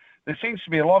 3-0. There seems to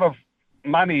be a lot of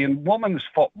money in women's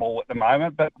football at the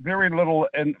moment, but very little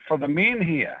for the men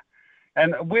here.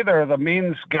 And whether the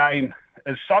men's game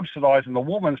is subsidising the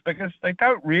women's, because they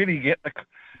don't really get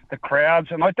the crowds,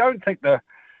 and I don't think the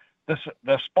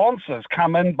sponsors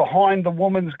come in behind the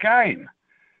women's game.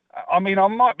 I mean, I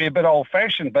might be a bit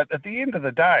old-fashioned, but at the end of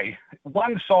the day,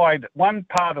 one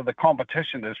part of the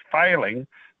competition is failing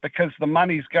because the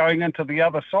money's going into the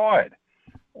other side.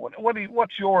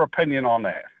 What's your opinion on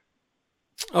that?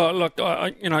 Oh, look,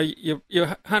 you're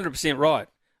 100% right.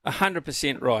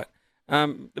 100% right.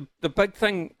 The big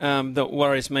thing that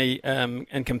worries me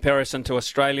in comparison to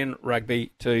Australian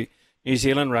rugby to New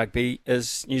Zealand rugby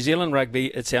is New Zealand rugby,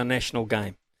 it's our national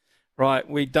game, right?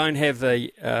 We don't have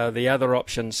the other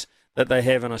options that they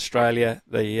have in Australia.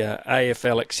 The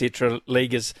AFL, etc.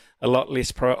 league is a lot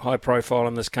less high profile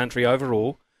in this country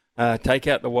overall. Take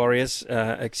out the Warriors,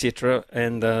 etc.,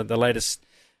 and the latest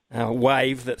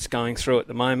wave that's going through at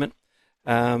the moment.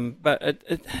 But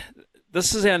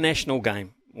this is our national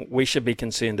game we should be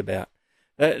concerned about.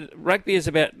 Rugby is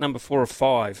about number 4 or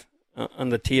 5 on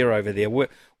the tier over there.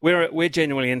 We're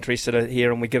genuinely interested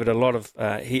here, and we give it a lot of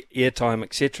airtime,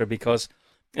 etc., because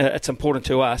it's important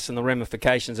to us, and the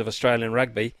ramifications of Australian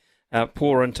rugby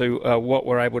pour into what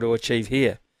we're able to achieve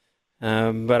here.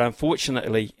 But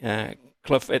unfortunately,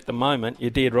 Cliff, at the moment,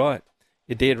 you're dead right.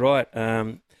 You're dead right.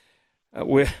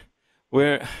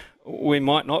 We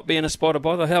might not be in a spot of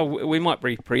bother. Hell, we might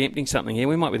be preempting something here.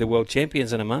 We might be the world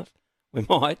champions in a month. We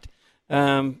might.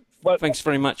 Thanks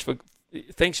very much for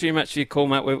your call,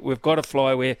 mate. We've got to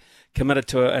fly. We're committed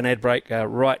to an ad break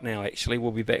right now. Actually,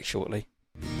 we'll be back shortly.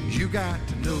 You got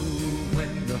to know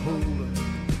when to hold up,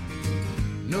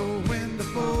 know when to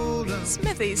fold up,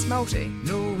 Smithy's Multi.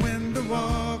 Know when to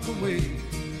walk away,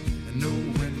 and know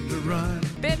when to run.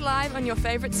 Bet live on your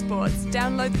favourite sports.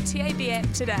 Download the TAB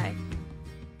app today.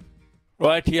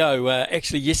 Rightio.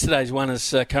 Actually, yesterday's one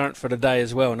is current for today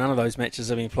as well. None of those matches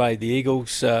have been played. The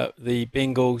Eagles, the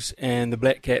Bengals and the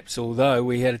Black Caps, although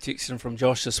we had a text in from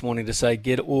Josh this morning to say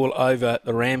get all over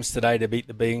the Rams today to beat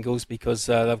the Bengals because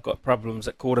they've got problems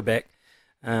at quarterback.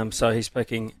 So he's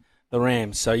picking the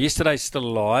Rams. So yesterday's still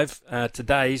alive.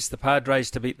 Today's the Padres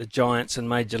to beat the Giants in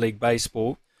Major League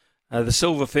Baseball. The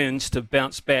Silver Ferns to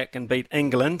bounce back and beat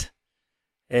England.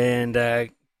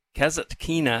 And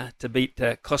Kazatkina to beat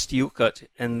Kostyukot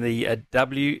in the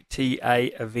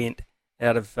WTA event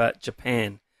out of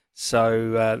Japan.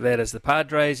 So that is the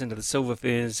Padres into the Silver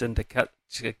Ferns into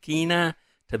Kazatkina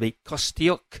to beat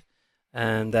Kostyuk.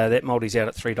 And that multi's out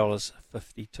at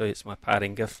 $3.52. It's my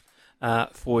parting gift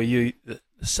for you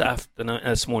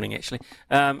this morning, actually.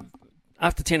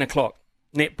 After 10 o'clock,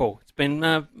 netball. It's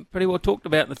been pretty well talked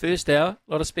about in the first hour.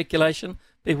 A lot of speculation.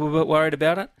 People were a bit worried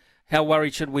about it. How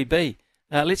worried should we be?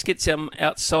 Let's get some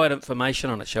outside information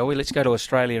on it, shall we? Let's go to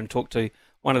Australia and talk to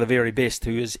one of the very best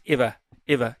who has ever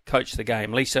coached the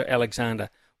game, Lisa Alexander.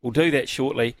 We'll do that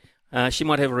shortly. She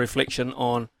might have a reflection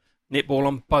on netball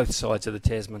on both sides of the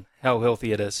Tasman, how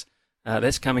healthy it is.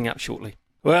 That's coming up shortly.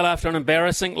 Well, after an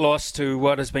embarrassing loss to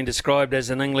what has been described as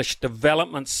an English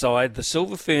development side, the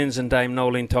Silver Ferns and Dame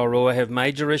Nolene Tauroa have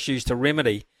major issues to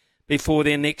remedy before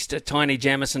their next Tiny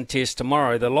Jamison test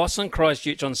tomorrow. The loss in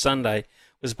Christchurch on Sunday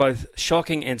was both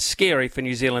shocking and scary for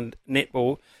New Zealand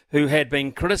netball, who had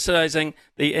been criticising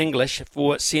the English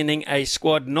for sending a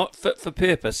squad not fit for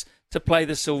purpose to play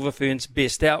the Silver Ferns'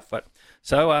 best outfit.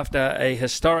 So after a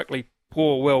historically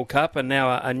poor World Cup and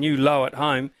now a new low at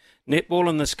home, netball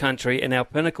in this country and our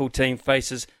pinnacle team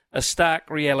faces a stark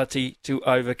reality to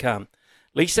overcome.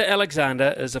 Lisa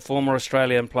Alexander is a former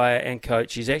Australian player and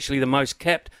coach. She's actually the most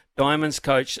capped Diamonds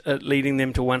coach, leading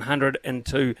them to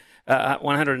 102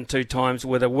 times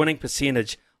with a winning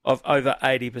percentage of over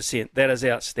 80%. That is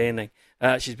outstanding.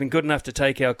 She's been good enough to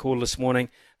take our call this morning.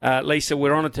 Lisa,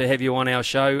 we're honoured to have you on our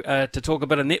show to talk a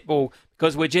bit of netball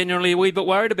because we're genuinely a wee bit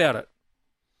worried about it.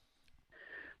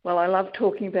 Well, I love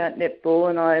talking about netball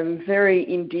and I'm very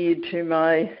endeared to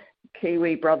my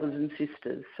Kiwi brothers and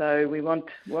sisters. So we want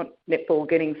netball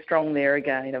getting strong there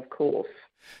again, of course.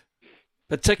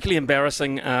 Particularly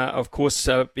embarrassing, of course,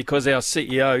 because our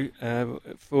CEO,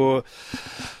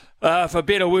 for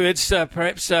better words,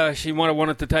 perhaps she might have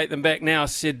wanted to take them back now,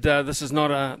 said this is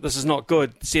not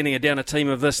good, sending down a team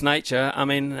of this nature. I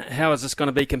mean, how is this going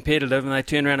to be competitive? And they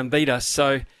turn around and beat us.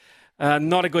 So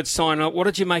not a good sign. What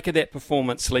did you make of that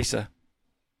performance, Lisa?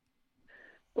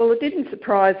 Well, it didn't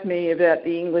surprise me about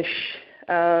the English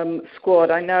squad.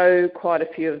 I know quite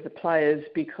a few of the players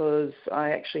because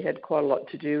I actually had quite a lot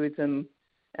to do with them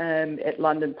at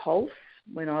London Pulse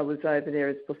when I was over there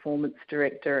as performance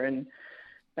director,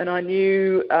 and I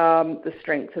knew the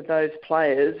strength of those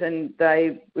players, and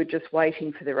they were just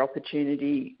waiting for their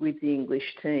opportunity with the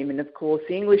English team. And of course,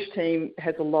 the English team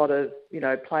has a lot of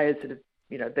players that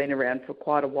have been around for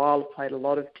quite a while, have played a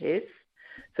lot of tests,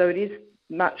 so it is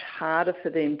much harder for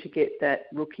them to get that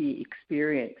rookie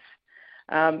experience.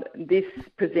 This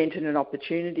presented an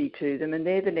opportunity to them, and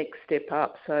they're the next step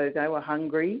up. So they were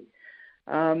hungry.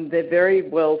 They're very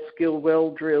well skilled,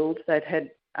 well drilled. They've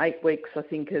had 8 weeks, I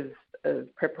think, of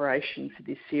preparation for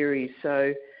this series.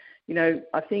 So,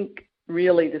 I think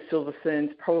really the Silver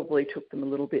Ferns probably took them a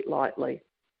little bit lightly.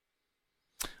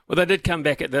 Well, they did come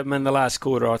back at them in the last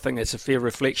quarter. I think that's a fair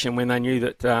reflection when they knew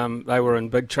that they were in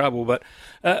big trouble. But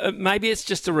maybe it's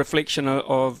just a reflection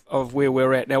of where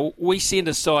we're at. Now, we sent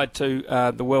a side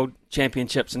to the World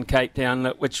Championships in Cape Town,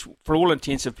 which, for all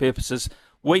intensive purposes,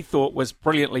 we thought was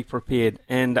brilliantly prepared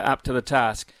and up to the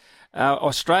task.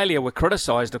 Australia were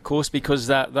criticised, of course, because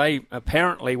they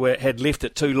apparently had left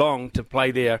it too long to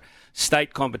play their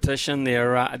state competition,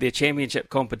 their championship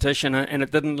competition, and it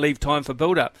didn't leave time for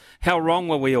build-up. How wrong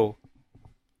were we all?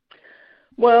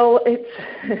 Well,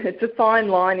 it's a fine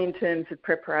line in terms of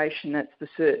preparation, that's for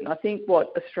certain. I think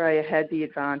what Australia had the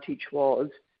advantage was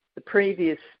the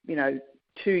previous,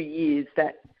 2 years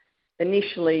that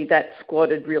initially that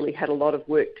squad had really had a lot of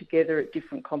work together at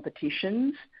different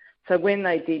competitions. So when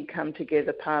they did come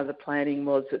together, part of the planning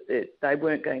was that they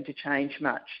weren't going to change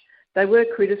much. They were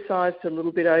criticised a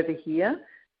little bit over here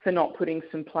for not putting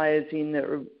some players in that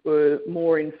were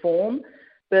more in form.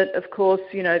 But of course,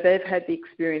 they've had the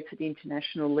experience at the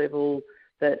international level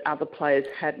that other players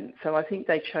hadn't. So I think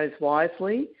they chose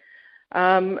wisely.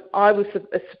 I was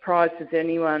as surprised as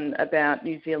anyone about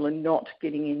New Zealand not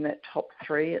getting in that top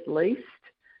 3 at least.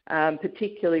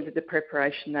 Particularly with the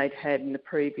preparation they'd had in the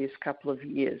previous couple of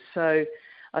years. So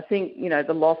I think,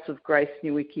 the loss of Grace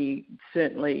Nowicki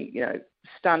certainly,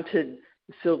 stunted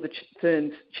the Silver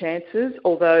Ferns' chances,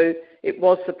 although it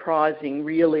was surprising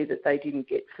really that they didn't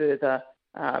get further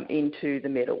into the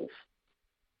medals.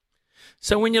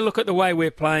 So when you look at the way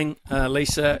we're playing,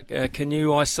 Lisa, can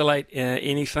you isolate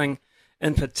anything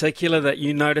in particular that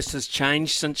you noticed has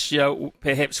changed since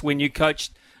perhaps when you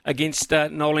coached against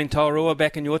Nolene Tauroa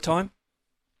back in your time?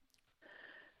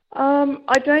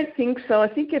 I don't think so. I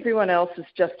think everyone else has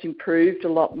just improved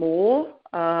a lot more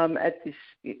at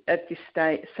this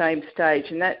same stage,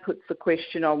 and that puts the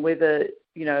question on whether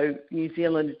New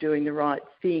Zealand are doing the right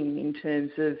thing in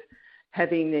terms of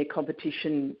having their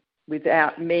competition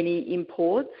without many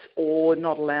imports or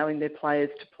not allowing their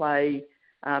players to play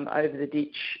over the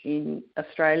ditch in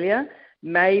Australia.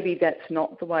 Maybe that's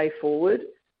not the way forward.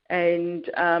 And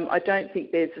I don't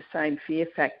think there's the same fear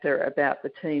factor about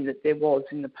the team that there was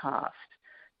in the past.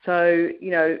 So,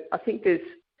 I think there's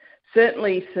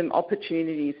certainly some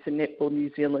opportunities for Netball New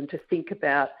Zealand to think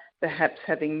about perhaps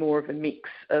having more of a mix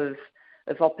of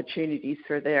opportunities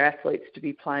for their athletes to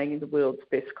be playing in the world's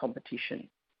best competition.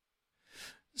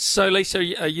 So, Lisa,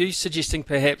 are you suggesting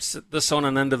perhaps this on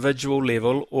an individual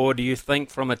level, or do you think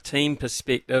from a team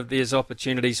perspective there's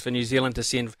opportunities for New Zealand to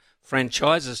send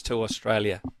franchises to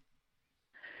Australia?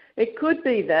 It could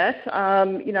be that.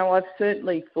 I've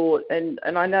certainly thought, and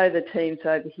I know the teams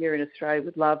over here in Australia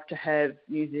would love to have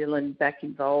New Zealand back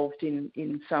involved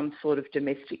in some sort of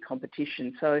domestic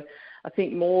competition. So I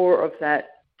think more of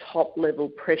that top-level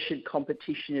pressured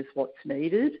competition is what's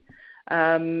needed.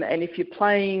 And if you're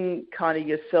playing kind of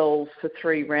yourselves for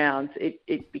 3 rounds,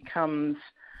 it becomes,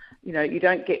 you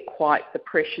don't get quite the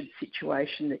pressured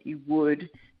situation that you would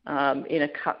in a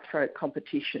cutthroat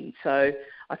competition. So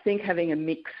I think having a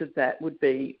mix of that would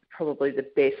be probably the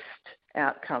best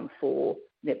outcome for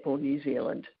Netball New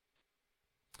Zealand.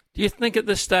 Do you think at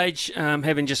this stage,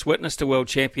 having just witnessed a World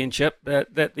Championship,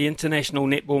 that the international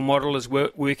netball model is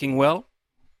working well?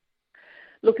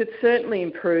 Look, it's certainly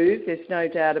improved. There's no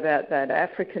doubt about that.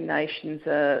 African nations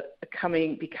are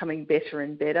becoming better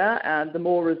and better. The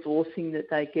more resourcing that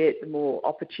they get, the more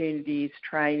opportunities,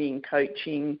 training,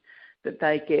 coaching that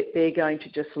they get, they're going to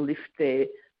just lift their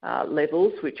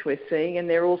levels, which we're seeing. And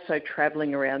they're also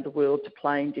travelling around the world to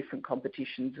play in different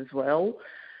competitions as well.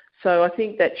 So I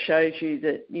think that shows you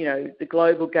that, the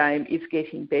global game is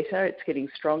getting better. It's getting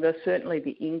stronger. Certainly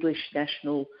the English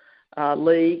National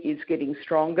League is getting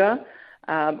stronger.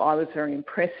 I was very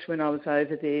impressed when I was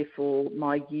over there for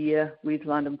my year with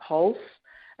London Pulse.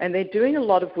 And they're doing a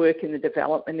lot of work in the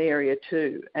development area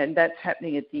too, and that's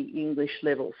happening at the English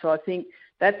level. So I think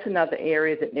that's another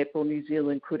area that Netball New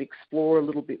Zealand could explore a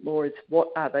little bit more, is what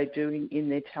are they doing in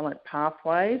their talent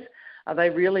pathways? Are they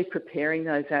really preparing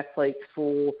those athletes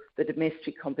for the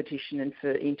domestic competition and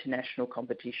for international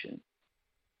competition?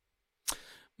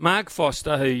 Mark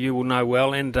Foster, who you will know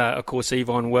well, and of course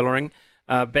Yvonne Willering,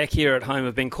 back here at home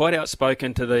have been quite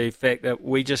outspoken to the fact that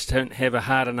we just don't have a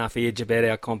hard enough edge about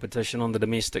our competition on the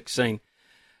domestic scene.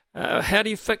 How do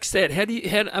you fix that?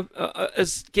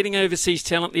 Is getting overseas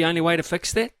talent the only way to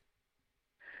fix that?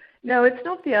 No, it's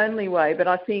not the only way, but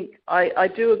I think I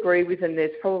do agree with them.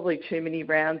 There's probably too many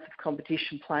rounds of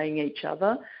competition playing each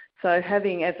other. So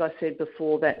having, as I said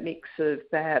before, that mix of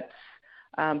perhaps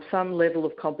some level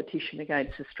of competition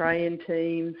against Australian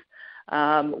teams,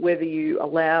 whether you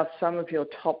allow some of your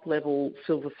top-level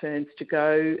Silver Ferns to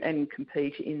go and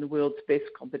compete in the world's best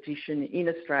competition in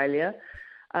Australia,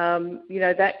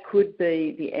 that could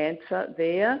be the answer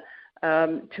there,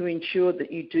 to ensure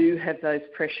that you do have those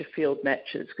pressure field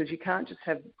matches, because you can't just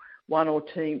have one or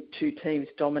two teams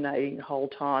dominating the whole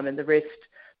time and the rest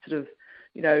sort of,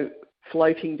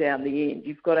 floating down the end.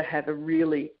 You've got to have a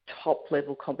really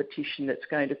top-level competition that's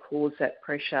going to cause that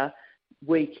pressure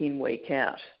week in, week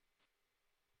out.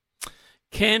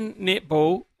 Can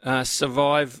netball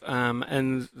survive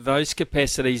in those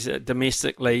capacities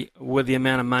domestically with the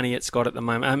amount of money it's got at the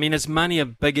moment? I mean, is money a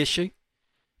big issue?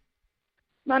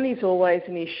 Money's always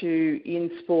an issue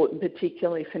in sport, and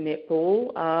particularly for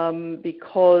netball,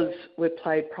 because we're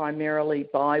played primarily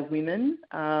by women.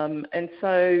 And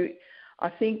so I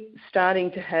think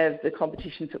starting to have the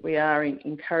competitions that we are in,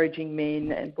 encouraging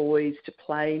men and boys to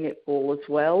play netball as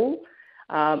well,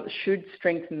 should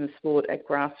strengthen the sport at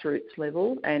grassroots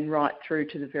level and right through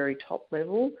to the very top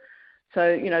level.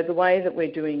 So, the way that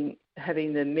we're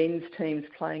having the men's teams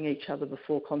playing each other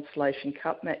before Constellation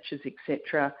Cup matches,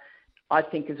 etc., I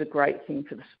think is a great thing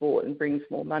for the sport and brings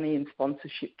more money and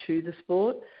sponsorship to the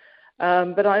sport.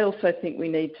 But I also think we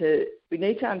need to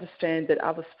understand that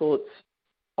other sports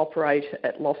operate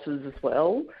at losses as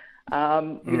well.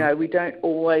 We don't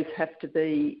always have to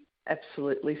be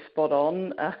absolutely spot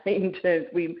on in terms.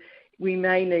 We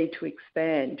may need to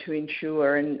expand to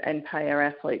ensure and pay our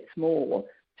athletes more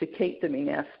to keep them in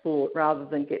our sport, rather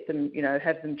than get them,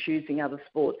 have them choosing other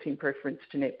sports in preference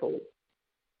to netball.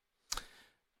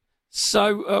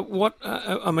 So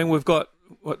we've got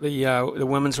the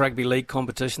Women's Rugby League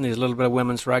competition. There's a little bit of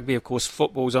women's rugby. Of course,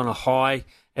 football's on a high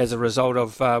as a result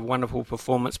of wonderful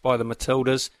performance by the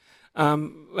Matildas.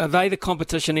 Are they the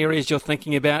competition areas you're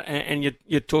thinking about? And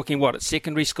you're talking, at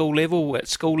secondary school level, at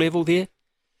school level there?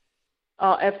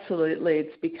 Oh, absolutely.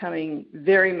 It's becoming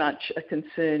very much a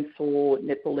concern for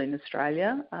netball in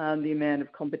Australia, the amount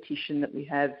of competition that we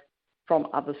have from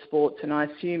other sports. And I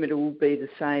assume it will be the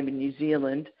same in New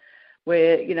Zealand,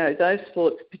 where, those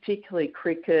sports, particularly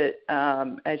cricket,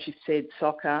 as you said,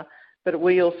 soccer, but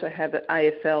we also have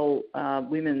AFL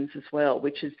women's as well,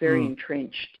 which is very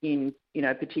entrenched in,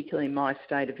 particularly in my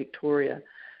state of Victoria.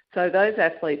 So those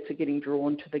athletes are getting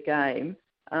drawn to the game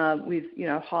with,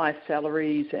 higher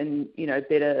salaries and,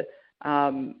 better,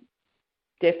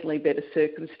 definitely better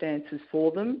circumstances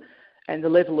for them. And the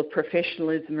level of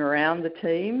professionalism around the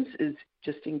teams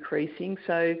just increasing.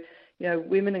 So,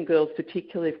 women and girls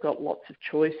particularly have got lots of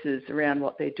choices around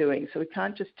what they're doing. So we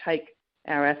can't just take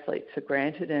our athletes for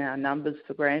granted and our numbers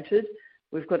for granted.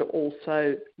 We've got to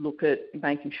also look at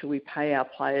making sure we pay our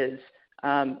players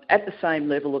at the same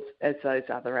level as those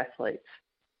other athletes.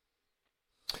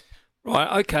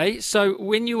 Right, okay. So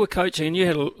when you were coaching, and you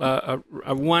had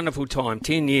a wonderful time,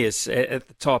 10 years at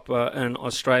the top in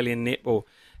Australian netball,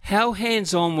 how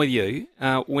hands-on were you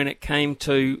when it came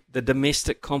to the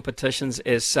domestic competitions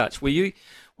as such? Were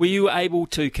you able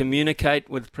to communicate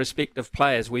with prospective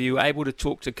players? Were you able to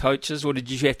talk to coaches, or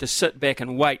did you have to sit back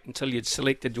and wait until you'd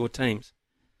selected your teams?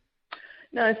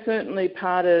 No, certainly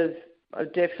part of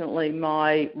definitely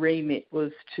my remit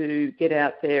was to get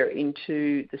out there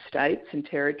into the states and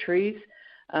territories,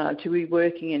 to be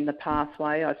working in the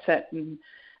pathway. I sat and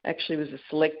actually was a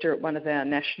selector at one of our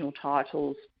national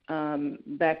titles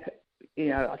back,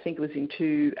 I think it was in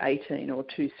 2018 or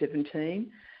 2017.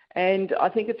 And I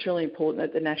think it's really important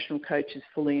that the national coach is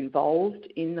fully involved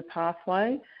in the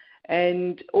pathway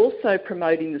and also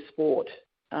promoting the sport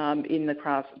in the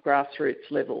grassroots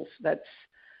levels.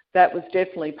 That was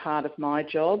definitely part of my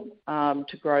job,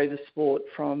 to grow the sport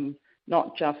from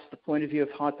not just the point of view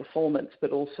of high performance,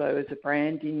 but also as a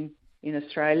brand in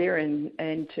Australia,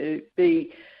 and to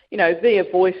be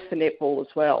a voice for netball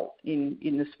as well in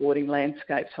the sporting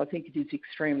landscape. So I think it is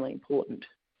extremely important.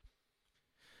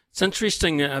 It's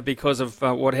interesting because of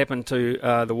what happened to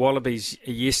the Wallabies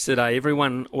yesterday.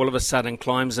 Everyone all of a sudden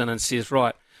climbs in and says,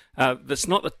 right, it's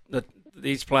not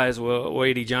these players or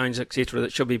Eddie Jones, etc.,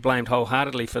 that should be blamed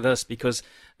wholeheartedly for this, because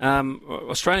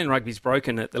Australian rugby's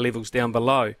broken at the levels down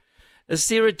below. Is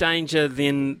there a danger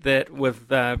then that with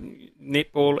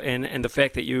netball and the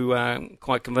fact that you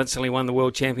quite convincingly won the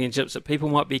World Championships, that people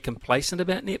might be complacent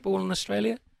about netball in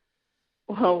Australia?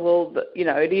 Well,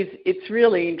 it's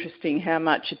really interesting how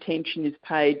much attention is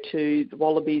paid to the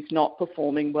Wallabies not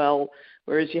performing well,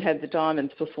 whereas you had the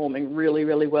Diamonds performing really,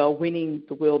 really well, winning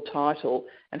the world title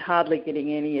and hardly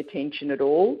getting any attention at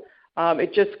all.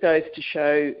 It just goes to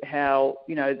show how,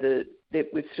 that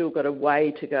we've still got a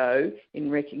way to go in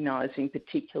recognising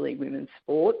particularly women's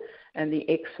sport and the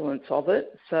excellence of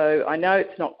it. So I know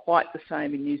it's not quite the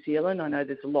same in New Zealand. I know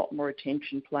there's a lot more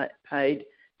attention paid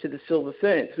to the Silver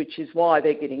Ferns, which is why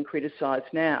they're getting criticised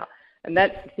now. And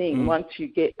that's the thing. Once you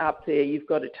get up there, you've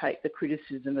got to take the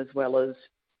criticism as well as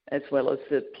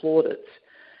the plaudits.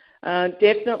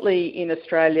 Definitely in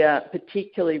Australia,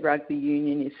 particularly rugby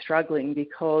union is struggling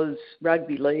because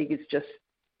rugby league is just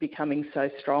becoming so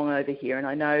strong over here. And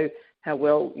I know how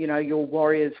well, your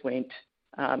Warriors went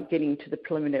getting to the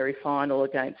preliminary final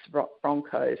against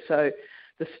Broncos. So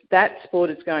that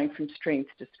sport is going from strength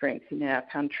to strength in our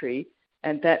country,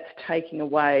 and that's taking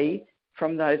away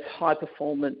from those high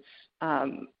performance,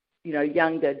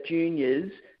 younger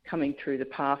juniors coming through the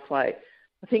pathway.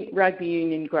 I think rugby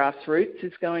union grassroots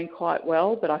is going quite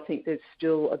well, but I think there's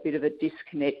still a bit of a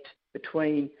disconnect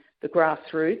between the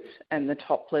grassroots and the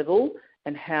top level,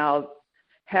 and how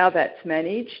that's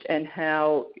managed and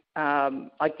how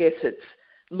I guess it's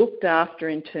looked after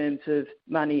in terms of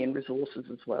money and resources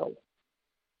as well.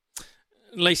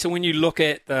 Lisa, when you look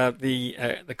at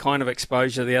the kind of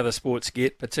exposure the other sports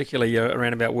get, particularly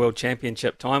around about World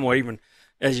Championship time, or even,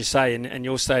 as you say, in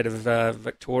your state of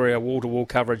Victoria, wall-to-wall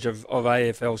coverage of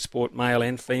AFL sport, male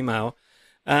and female,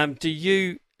 do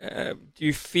you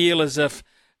feel as if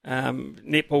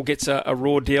netball gets a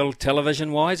raw deal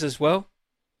television-wise as well?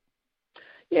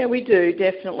 Yeah, we do,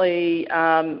 definitely.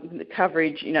 The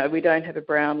coverage, we don't have a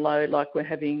brown load like we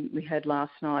had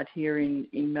last night here in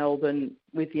Melbourne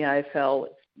with the AFL.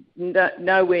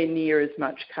 Nowhere near as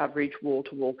much coverage,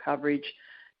 wall-to-wall coverage.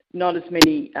 Not as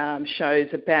many shows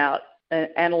about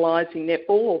analysing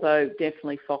netball, although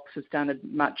definitely Fox has done a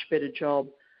much better job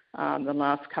the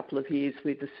last couple of years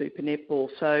with the Super Netball.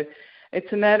 So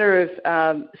it's a matter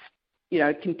of,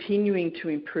 continuing to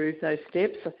improve those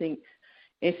steps. I think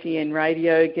SEN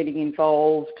Radio getting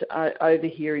involved over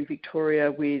here in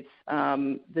Victoria with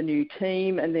the new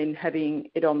team, and then having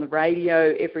it on the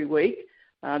radio every week,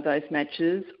 those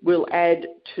matches, will add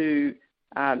to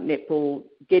netball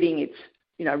getting its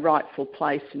rightful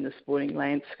place in the sporting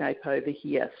landscape over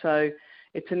here. So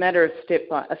it's a matter of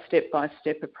a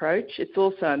step-by-step approach. It's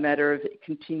also a matter of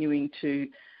continuing to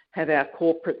have our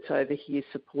corporates over here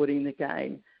supporting the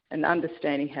game and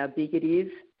understanding how big it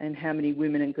is and how many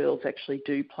women and girls actually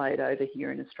do play it over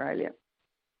here in Australia.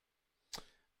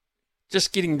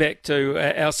 Just getting back to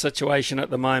our situation at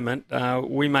the moment,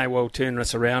 we may well turn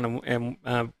this around and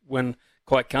win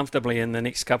quite comfortably in the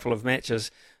next couple of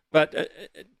matches. But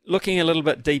looking a little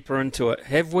bit deeper into it,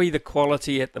 have we the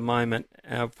quality at the moment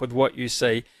with what you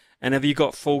see And have you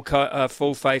got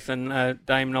full faith in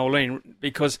Dame Noeline?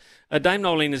 Because Dame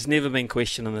Noeline has never been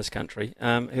questioned in this country.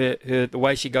 The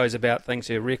way she goes about things,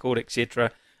 her record,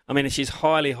 etc. I mean, she's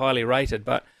highly, highly rated.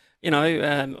 But,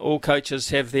 all coaches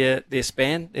have their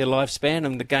lifespan,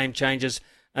 and the game changes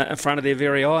in front of their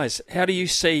very eyes. How do you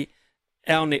see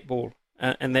our netball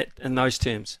in those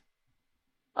terms?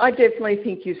 I definitely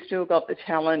think you've still got the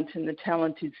talent, and the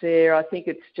talent is there. I think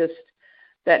it's just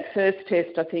that first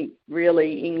test, I think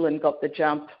really England got the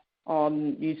jump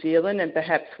on New Zealand and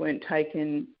perhaps weren't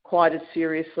taken quite as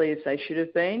seriously as they should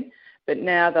have been. But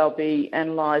now they'll be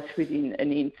analysed within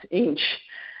an inch.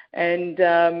 And,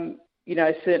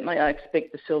 certainly I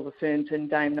expect the Silver Ferns and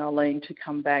Dame Noeline to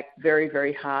come back very,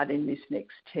 very hard in this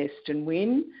next test and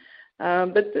win.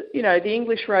 But the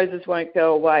English Roses won't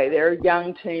go away. They're a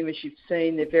young team, as you've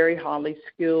seen. They're very highly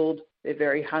skilled. They're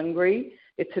very hungry.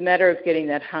 It's a matter of getting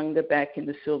that hunger back in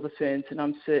the Silver Ferns, and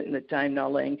I'm certain that Dame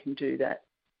Noeline can do that.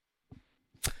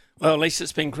 Well, Lisa,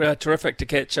 it's been terrific to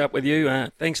catch up with you.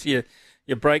 Thanks for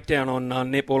your breakdown on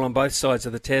netball on both sides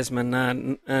of the Tasman.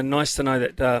 Nice to know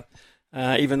that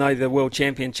even though the World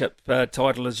Championship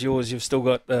title is yours, you've still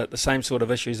got the same sort of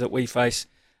issues that we face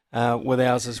with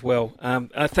ours as well.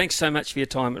 Thanks so much for your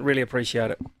time. I really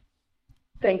appreciate it.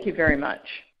 Thank you very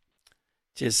much.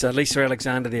 Cheers. Lisa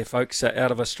Alexander there, folks,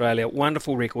 out of Australia.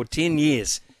 Wonderful record, 10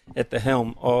 years at the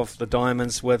helm of the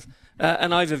Diamonds with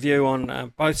an overview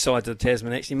on both sides of the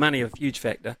Tasman. Actually, money a huge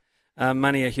factor,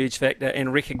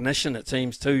 and recognition, it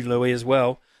seems, too, Louis, as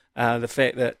well. The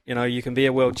fact that, you can be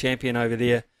a world champion over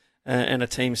there in a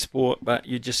team sport, but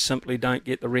you just simply don't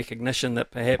get the recognition that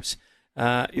perhaps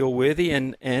you're worthy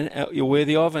and you're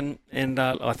worthy of. And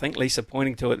I think Lisa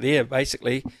pointing to it there,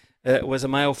 basically, it was a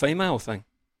male-female thing.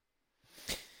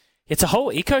 It's a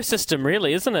whole ecosystem,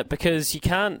 really, isn't it? Because you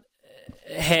can't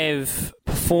have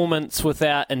performance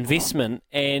without investment,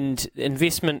 and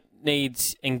investment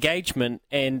needs engagement,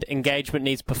 and engagement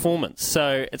needs performance.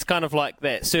 So it's kind of like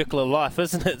that circle of life,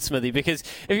 isn't it, Smithy? Because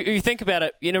if you think about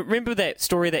it, remember that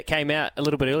story that came out a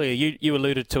little bit earlier? You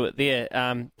alluded to it there.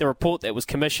 The report that was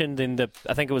commissioned, and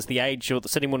I think it was The Age or the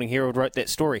Sydney Morning Herald wrote that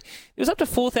story. There was up to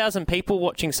 4,000 people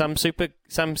watching some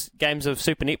games of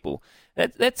Super Netball.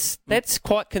 That's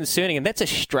quite concerning, and that's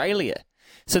Australia.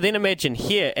 So then imagine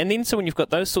here, and then so when you've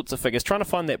got those sorts of figures, trying to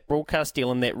find that broadcast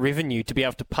deal and that revenue to be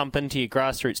able to pump into your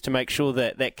grassroots to make sure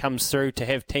that that comes through, to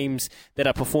have teams that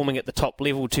are performing at the top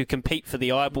level to compete for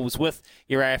the eyeballs with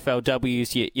your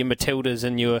AFLWs, your Matildas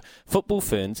and your football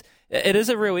Ferns. It is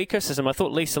a real ecosystem. I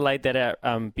thought Lisa laid that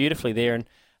out beautifully there. And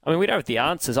I mean, we don't have the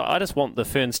answers. I just want the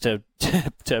Ferns to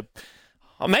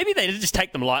or maybe they did just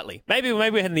take them lightly. Maybe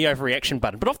we're hitting the overreaction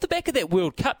button. But off the back of that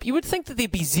World Cup, you would think that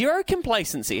there'd be zero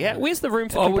complacency. Where's the room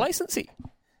for complacency?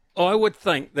 I would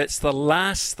think that's the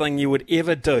last thing you would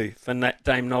ever do for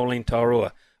Dame Noeline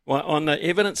Taurua. Well, on the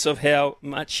evidence of how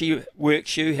much she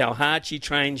works you, how hard she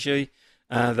trains you,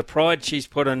 the pride she's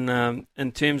put in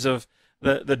terms of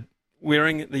the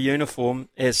wearing the uniform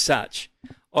as such,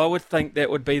 I would think that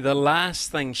would be the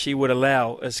last thing she would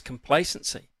allow is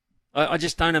complacency. I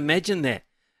just don't imagine that.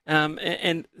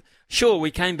 And sure,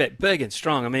 we came back big and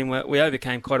strong. I mean, we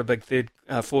overcame quite a big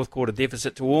fourth quarter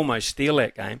deficit to almost steal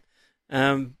that game,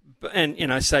 and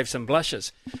save some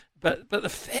blushes. But the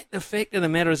fact of the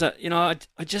matter is that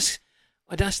I just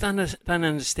don't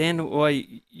understand why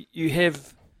you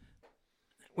have,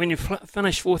 when you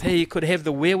finish fourth, how you could have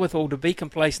the wherewithal to be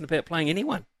complacent about playing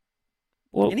anyone.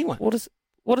 Anyone.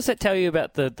 What does that tell you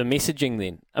about the messaging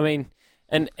then? I mean,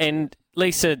 and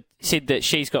Lisa said that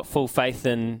she's got full faith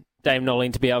in Dame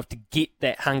Noeline to be able to get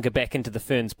that hunger back into the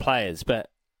Ferns players,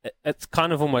 but it's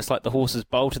kind of almost like the horse has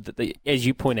bolted, that as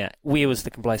you point out, where was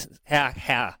the complacency? How?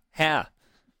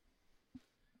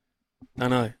 I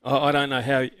know. I don't know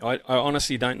how. I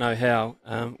honestly don't know how.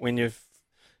 When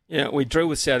we drew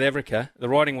with South Africa, the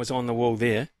writing was on the wall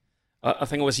there. I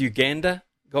think it was Uganda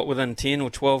got within 10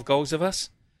 or 12 goals of us.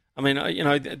 I mean,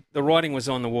 the writing was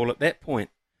on the wall at that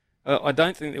point. I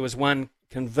don't think there was one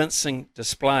convincing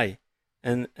display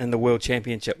in the World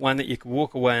Championship, one that you could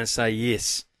walk away and say,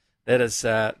 yes, that's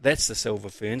the Silver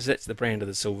Ferns, that's the brand of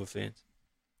the Silver Ferns.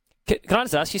 Can I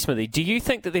just ask you, Smithy, do you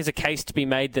think that there's a case to be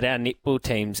made that our netball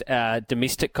teams, our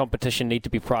domestic competition, need to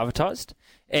be privatised?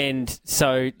 And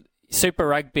so Super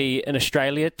Rugby in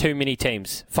Australia, too many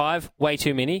teams. 5, way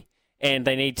too many, and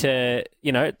they need to,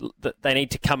 they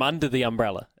need to come under the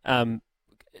umbrella.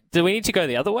 Do we need to go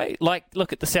the other way? Like,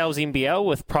 look at the Sal's NBL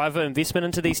with private investment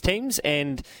into these teams,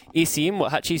 and SEM,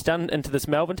 what Hutchie's done into this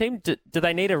Melbourne team. Do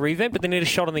they need a revamp? Do they need a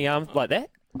shot on the arm like that?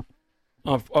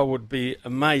 I would be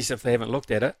amazed if they haven't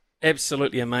looked at it.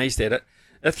 Absolutely amazed at it.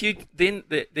 if you then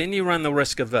you run the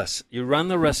risk of this. You run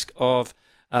the risk of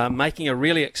making a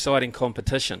really exciting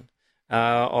competition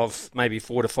of maybe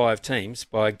 4 to 5 teams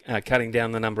by cutting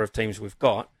down the number of teams we've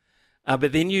got,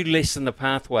 but then you lessen the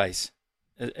pathways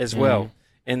as well,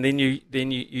 and then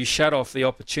you shut off the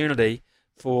opportunity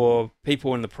for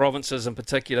people in the provinces in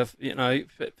particular. You know,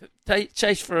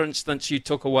 Chase, for instance, you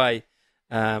took away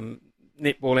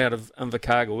netball out of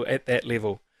Invercargill at that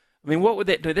level. I mean, what would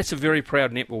that do? That's a very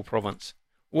proud netball province.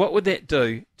 What would that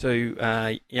do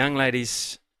to young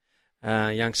ladies,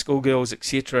 young schoolgirls,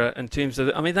 etc., in terms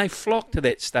of, I mean, they flock to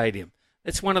that stadium.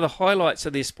 That's one of the highlights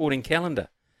of their sporting calendar.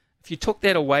 If you took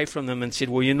that away from them and said,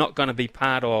 well, you're not going to be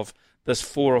part of this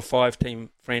 4 or 5 team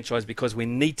franchise because we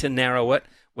need to narrow it,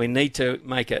 we need to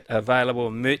make it available,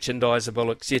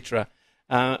 merchandisable, etc.,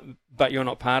 but you're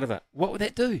not part of it, what would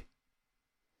that do?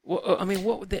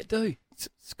 What would that do? It's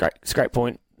a great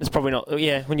point. It's probably not,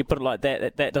 when you put it like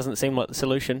that doesn't seem like the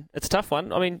solution. It's a tough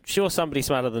one. I mean, sure, somebody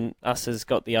smarter than us has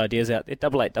got the ideas out there.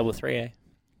 8833, eh?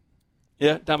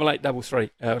 Yeah, 8833.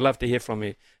 I'd love to hear from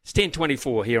you. It's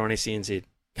 10:24 here on SENZ.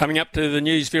 Coming up to the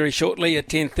news very shortly at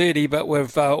 10:30, but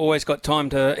we've always got time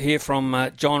to hear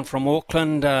from John from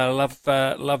Auckland.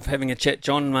 Love having a chat,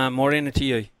 John. Morena to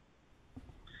you.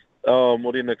 Oh,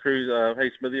 Morena Cruz.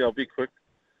 Hey, Smithy, I'll be quick.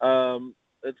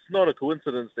 It's not a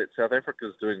coincidence that South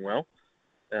Africa's doing well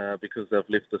because they've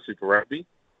left the Super Rugby,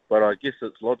 but I guess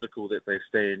it's logical that they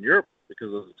stay in Europe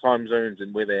because of the time zones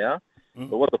and where they are.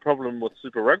 But what the problem with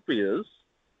Super Rugby is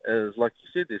like you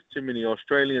said, there's too many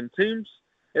Australian teams,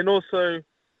 and also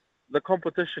the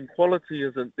competition quality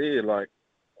isn't there. Like,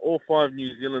 all 5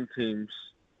 New Zealand teams,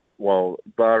 well,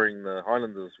 barring the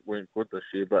Highlanders, weren't good this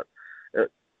year, but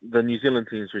the New Zealand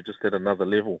teams were just at another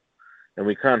level. And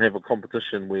we can't have a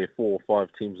competition where 4 or 5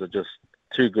 teams are just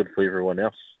too good for everyone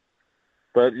else.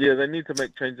 But, yeah, they need to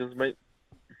make changes, mate.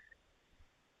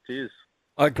 Cheers.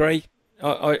 I agree.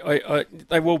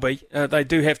 They will be. They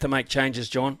do have to make changes,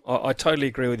 John. I totally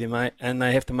agree with you, mate. And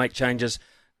they have to make changes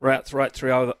right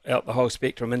throughout the whole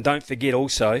spectrum. And don't forget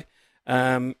also,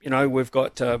 we've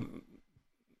got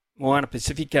Moana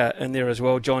Pacifica in there as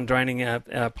well, John draining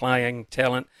our playing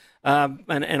talent. And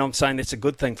I'm saying that's a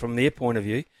good thing from their point of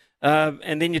view.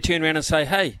 And then you turn around and say,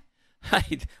 hey,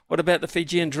 what about the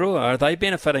Fijian Drua? Are they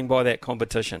benefiting by that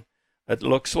competition? It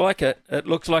looks like it.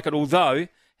 Although,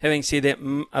 having said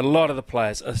that, a lot of the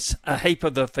players, a heap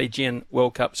of the Fijian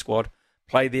World Cup squad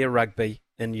play their rugby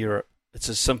in Europe. It's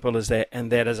as simple as that,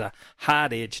 and that is a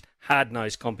hard-edged,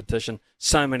 hard-nosed competition.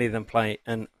 So many of them play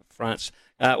in France.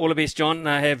 All the best, John.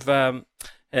 Have a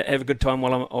good time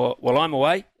while I'm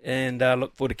away, and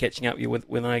look forward to catching up with you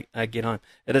when I get home.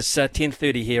 It is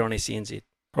 10:30 here on SENZ.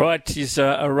 Right, it's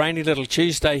a rainy little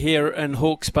Tuesday here in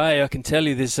Hawke's Bay. I can tell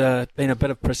you there's been a bit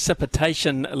of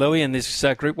precipitation, Louis, and there's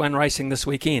Group 1 racing this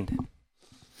weekend.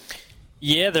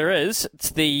 Yeah, there is. It's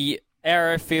the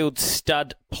Arrowfield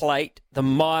Stud Plate, the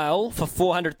mile for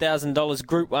 $400,000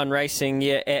 Group 1 racing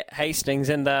at Hastings.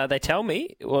 And they tell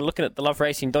me, well, looking at the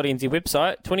loveracing.nz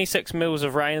website, 26 mils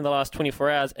of rain in the last 24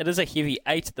 hours. It is a heavy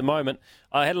 8 at the moment.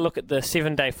 I had a look at the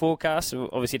 7-day forecast.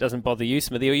 Obviously, it doesn't bother you,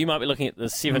 Smithy, or you might be looking at the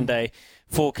 7-day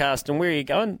forecast. And where are you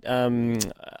going?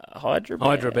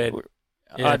 Hyderabad.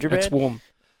 Yeah, Hyderabad? It's warm.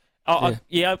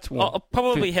 It's warm. I'll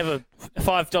probably have a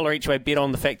 $5 each way bet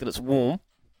on the fact that it's warm.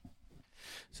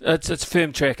 It's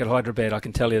firm track at Hyderabad, I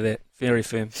can tell you that. Very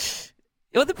firm.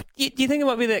 Do you think it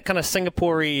might be that kind of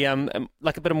Singapore-y,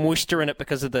 like a bit of moisture in it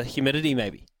because of the humidity,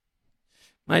 maybe?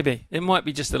 Maybe. It might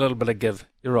be just a little bit of give.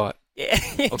 You're right. Yeah,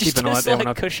 I'll keep an eye out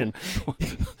there cushion.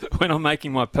 When I'm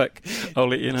making my pick, I'll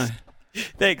let you know.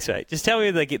 Thanks, mate. Just tell me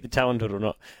if they get the talented or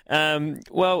not.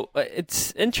 Well,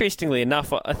 it's interestingly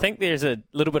enough, I think there's a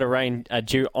little bit of rain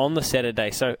due on the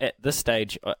Saturday. So at this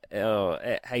stage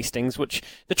at Hastings, which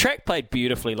the track played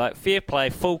beautifully, like fair play,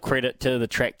 full credit to the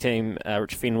track team,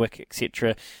 Rich Fenwick,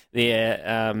 etc.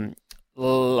 There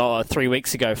 3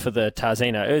 weeks ago for the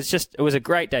Tarzino. It was a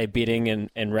great day betting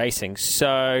and racing.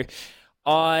 So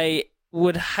I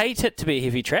would hate it to be a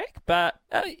heavy track, but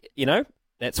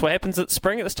that's what happens at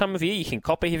spring at this time of year. You can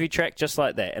cop a heavy track just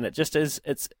like that, and it just is.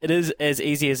 It is as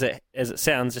easy as it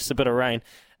sounds. Just a bit of rain.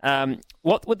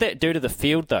 What would that do to the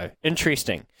field, though?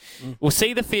 Interesting. We'll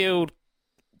see the field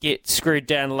get screwed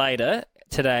down later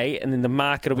today, and then the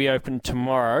market will be open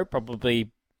tomorrow, probably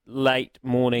late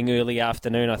morning, early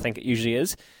afternoon. I think it usually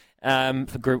is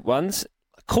for Group 1s.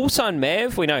 Call Sign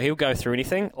Mav, we know he'll go through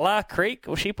anything. La Creek,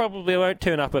 well, she probably won't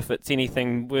turn up if it's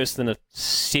anything worse than a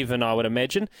 7, I would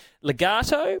imagine.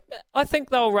 Legato, I think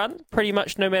they'll run pretty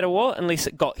much no matter what, unless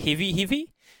it got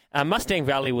heavy. Mustang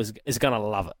Valley is going to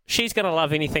love it. She's going to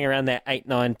love anything around that 8,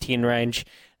 9, 10 range.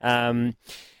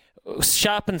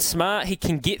 sharp and smart. He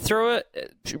can get through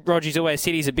it. Roger's always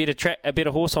said he's a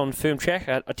better horse on firm track.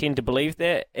 I tend to believe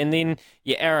that. And then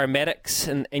your aromatics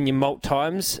and your malt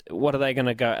times, what are they going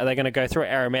to go? Are they going to go through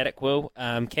aromatic, Will?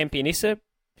 Campionessa?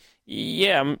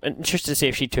 Yeah, I'm interested to see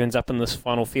if she turns up in this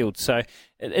final field. So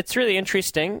it's really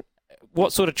interesting.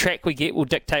 What sort of track we get will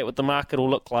dictate what the market will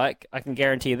look like. I can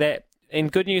guarantee that. And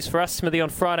good news for us, Smithy, on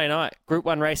Friday night, Group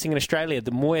 1 racing in Australia,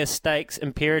 the Moir Stakes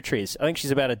Imperatriz. I think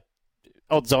she's about a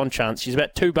odds-on chance. She's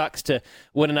about $2 to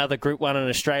win another Group 1 in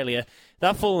Australia.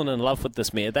 They're falling in love with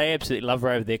this mare. They absolutely love her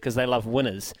over there because they love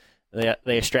winners. The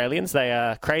Australians, they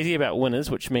are crazy about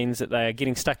winners, which means that they are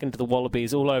getting stuck into the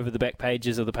Wallabies all over the back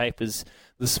pages of the papers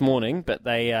this morning, but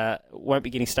they won't be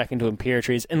getting stuck into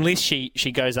Imperatriz unless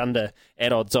she goes under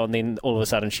at odds-on. Then all of a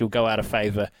sudden she'll go out of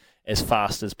favour as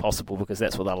fast as possible because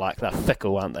that's what they like. They're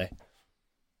fickle, aren't they?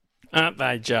 Aren't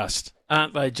they just,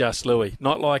 Louis?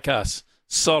 Not like us.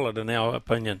 Solid in our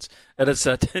opinions. It is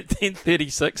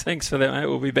 10:36. Thanks for that, mate.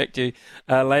 We'll be back to you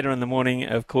later in the morning.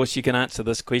 Of course, you can answer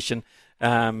this question.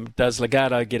 Does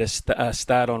Legato get a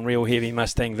start on Real Heavy?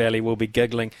 Mustang Valley will be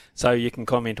giggling, so you can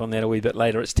comment on that a wee bit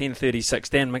later. It's 10:36.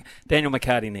 Daniel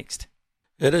McCarty next.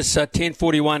 It is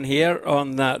 10:41 here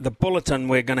on the bulletin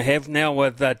we're going to have now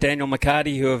with Daniel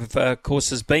McCarty, who of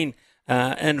course has been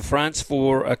in France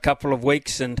for a couple of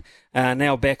weeks and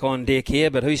now back on deck here.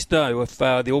 But who's to know if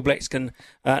the All Blacks can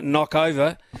knock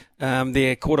over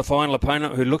their quarter-final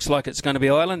opponent, who looks like it's going to be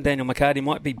Ireland. Daniel McCarty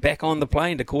might be back on the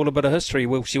plane to call a bit of history.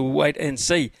 She'll wait and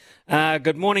see.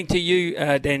 Good morning to you,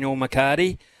 Daniel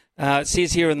McCarty. It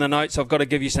says here in the notes, I've got to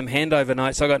give you some handover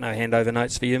notes. I've got no handover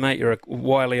notes for you, mate. You're a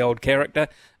wily old character.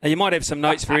 You might have some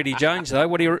notes for Eddie Jones, though.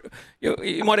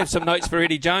 You might have some notes for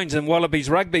Eddie Jones and Wallabies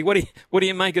rugby. What do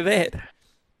you make of that?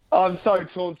 I'm so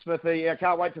torn, Smithy. I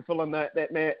can't wait to fill in that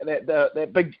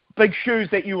big shoes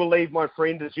that you will leave, my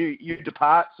friend, as you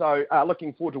depart. So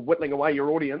looking forward to whittling away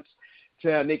your audience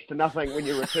to next to nothing when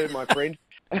you return, my friend.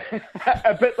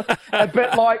 a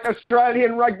bit like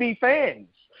Australian rugby fans.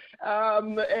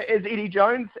 As Eddie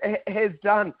Jones has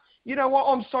done. You know what?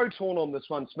 I'm so torn on this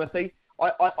one, Smithy.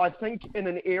 I think in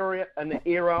an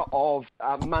era of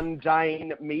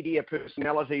mundane media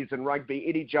personalities in rugby,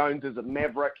 Eddie Jones is a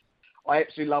maverick. I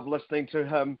absolutely love listening to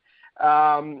him.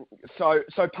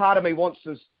 So part of me wants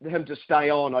him to stay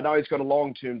on. I know he's got a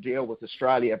long-term deal with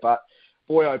Australia, but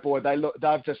boy, oh boy,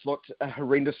 they've just looked a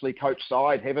horrendously coached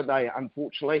side, haven't they,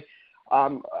 unfortunately?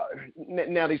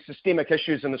 Now, these systemic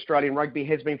issues in Australian rugby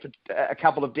has been for a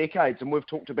couple of decades, and we've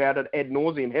talked about it ad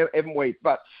nauseum, haven't we?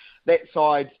 But that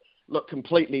side looked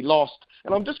completely lost.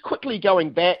 And I'm just quickly going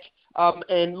back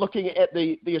and looking at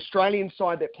the Australian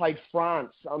side that played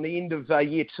France on the end of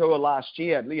year tour last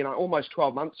year, almost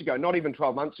 12 months ago, not even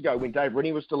 12 months ago when Dave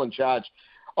Rennie was still in charge.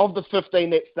 Of the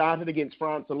 15 that started against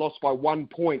France and lost by 1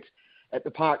 point at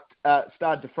the Parc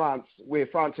Stade de France, where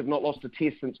France have not lost a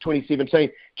test since 2017.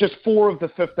 Just 4 of the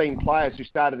 15 players who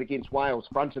started against Wales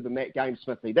fronted in that game,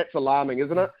 Smithy. That's alarming,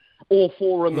 isn't it? All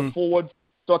 4 in the forward,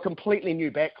 so a completely new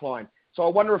backline. So I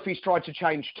wonder if he's tried to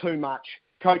change too much.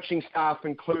 Coaching staff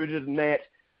included in that,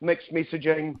 mixed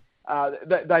messaging.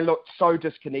 They looked so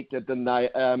disconnected, didn't they?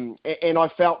 And I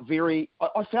felt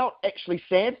actually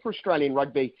sad for Australian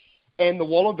rugby and the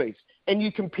Wallabies. And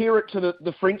you compare it to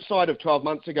the French side of 12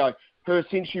 months ago, who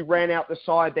essentially ran out the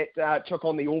side that took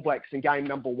on the All Blacks in game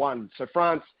number 1. So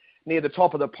France, near the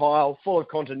top of the pile, full of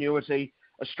continuity.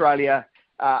 Australia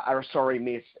are a sorry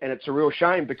mess. And it's a real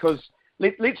shame because,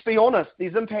 let's be honest,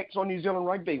 there's impacts on New Zealand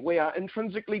rugby. We are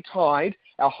intrinsically tied,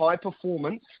 our high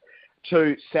performance,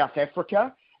 to South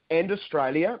Africa and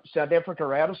Australia. South Africa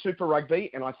are out of Super Rugby,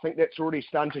 and I think that's already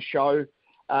starting to show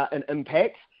an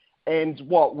impact. And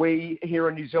what we here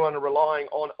in New Zealand are relying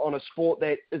on a sport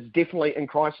that is definitely in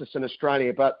crisis in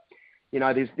Australia. But,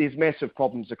 there's massive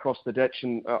problems across the ditch,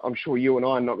 and I'm sure you and I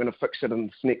are not going to fix it in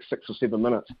the next 6 or 7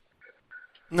 minutes.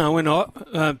 No, we're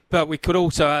not. But we could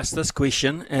also ask this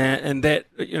question, and that,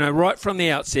 right from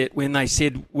the outset when they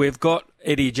said, we've got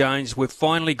Eddie Jones, we've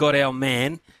finally got our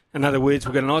man. In other words,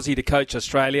 we've got an Aussie to coach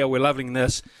Australia. We're loving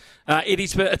this.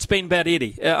 It's been about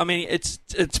Eddie.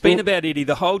 It's been about Eddie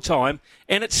the whole time,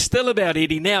 and it's still about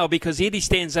Eddie now because Eddie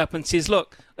stands up and says,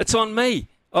 look, it's on me.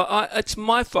 It's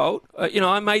my fault.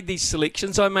 I made these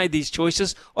selections. I made these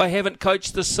choices. I haven't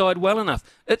coached this side well enough.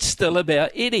 It's still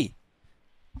about Eddie.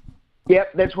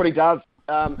 Yep, that's what he does.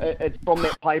 It's from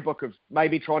that playbook of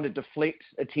maybe trying to deflect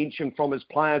attention from his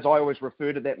players. I always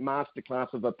refer to that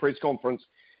masterclass of a press conference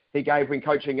he gave when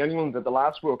coaching England at the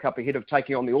last World Cup ahead of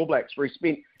taking on the All Blacks, where he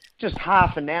spent just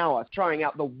half an hour throwing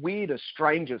out the weirdest,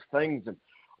 strangest things. And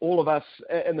all of us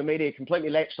in the media completely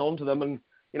latched onto them. And,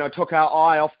 took our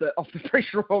eye off the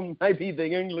pressure on maybe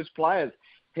the English players.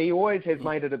 He always has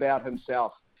made it about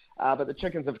himself. But the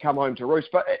chickens have come home to roost.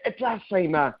 But it does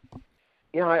seem a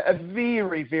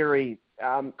very, very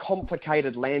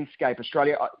complicated landscape,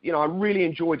 Australia. I really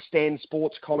enjoyed Stan's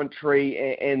sports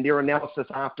commentary and their analysis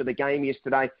after the game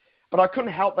yesterday. But I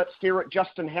couldn't help but stare at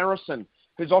Justin Harrison,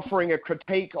 who's offering a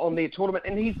critique on their tournament,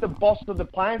 and he's the boss of the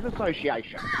Players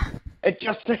Association. It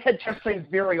just seems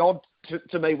very odd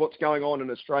to me what's going on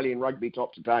in Australian rugby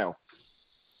top to tail.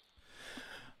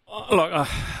 Look,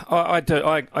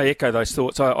 I echo those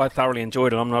thoughts. I thoroughly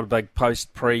enjoyed it. I'm not a big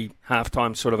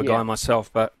post-pre-halftime sort of a guy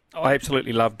myself, but I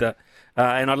absolutely loved it.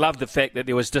 And I loved the fact that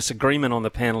there was disagreement on the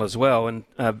panel as well. And,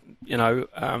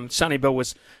 Sonny Bill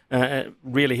was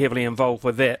really heavily involved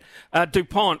with that.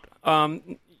 DuPont,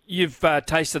 you've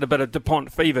tasted a bit of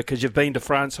DuPont fever because you've been to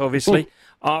France, obviously.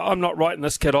 I'm not writing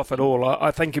this kid off at all.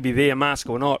 I think he'll be there, mask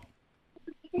or not.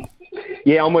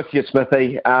 Yeah, I'm with you,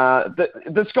 Smithy.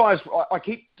 This guy's, I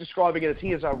keep describing it as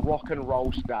he is a rock and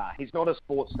roll star. He's not a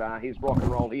sports star. He's rock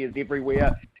and roll. He is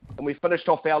everywhere. And we finished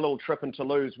off our little trip in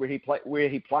Toulouse where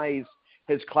he plays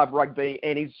his club rugby,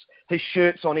 and his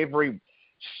shirt's on every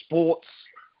sports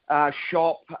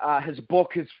shop. His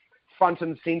book is front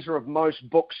and centre of most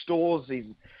bookstores. He's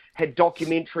had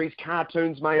documentaries,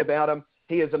 cartoons made about him.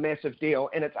 He is a massive deal,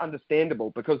 and it's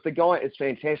understandable because the guy is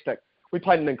fantastic. We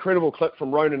played an incredible clip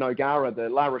from Ronan O'Gara, the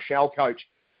La Rochelle coach,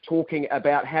 talking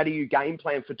about how do you game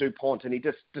plan for DuPont, and he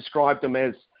just described him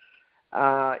as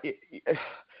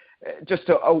just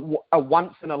a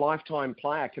once-in-a-lifetime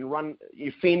player. Can run,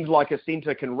 you fend like a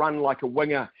centre, can run like a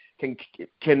winger, can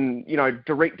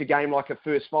direct a game like a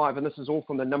first five, and this is all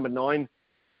from the number 9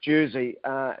 jersey.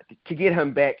 To get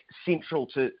him back central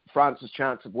to France's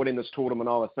chance of winning this tournament,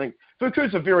 I would think.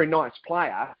 Foucault's a very nice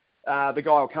player. The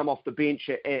guy will come off the bench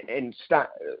and start,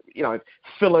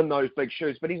 fill in those big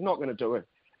shoes, but he's not going to do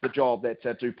the job that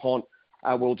DuPont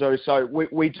will do. So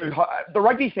we do. The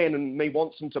rugby fan in me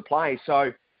wants him to play.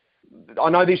 So I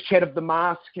know there's chat of the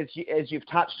mask, as you've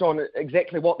touched on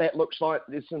exactly what that looks like.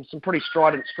 There's some pretty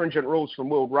stringent rules from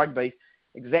World Rugby,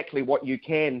 exactly what you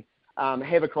can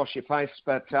have across your face.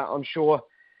 But I'm sure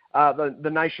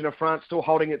the nation of France still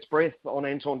holding its breath on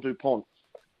Antoine Dupont.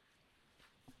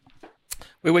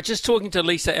 We were just talking to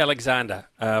Lisa Alexander,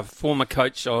 former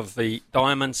coach of the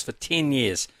Diamonds for 10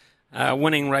 years,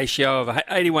 winning ratio of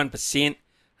 81%,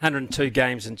 102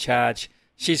 games in charge.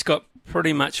 She's got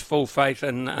pretty much full faith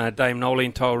in Dame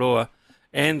Nolene Tauroa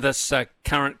and this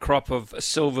current crop of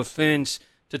Silver Ferns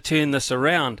to turn this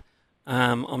around.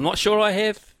 I'm not sure I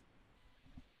have.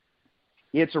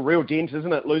 Yeah, it's a real dent,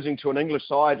 isn't it? Losing to an English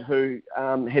side who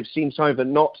have sent over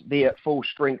not their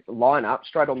full-strength lineup,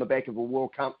 straight on the back of a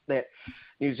World Cup that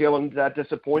New Zealand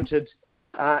disappointed.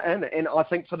 And I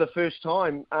think for the first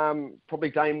time, probably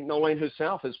Dame Nolene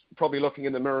herself is probably looking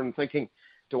in the mirror and thinking,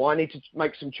 do I need to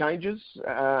make some changes?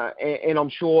 And I'm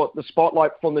sure the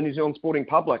spotlight from the New Zealand sporting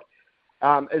public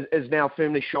is now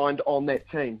firmly shining on that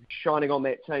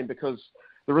team because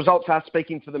the results are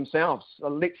speaking for themselves.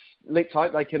 Let's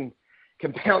hope they can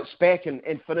bounce back and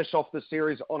finish off the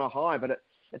series on a high, but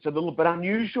it's a little bit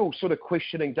unusual sort of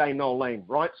questioning Dame Nolene,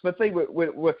 right, Smithy?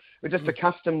 We're just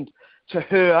accustomed to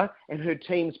her and her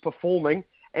teams performing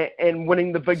and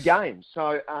winning the big games.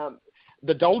 So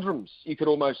the doldrums, you could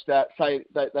almost say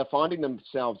that they're finding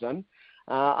themselves in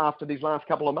after these last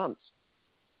couple of months.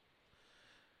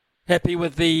 Happy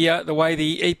with the way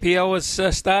the EPL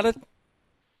has started?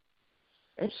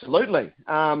 Absolutely.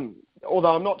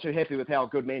 Although I'm not too happy with how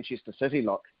good Manchester City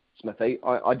look, Smithy.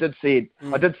 I did say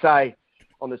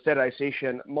on the Saturday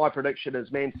session, my prediction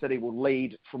is Man City will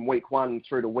lead from week 1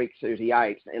 through to week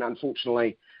 38. And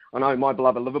unfortunately, I know my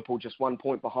beloved Liverpool just 1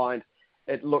 point behind.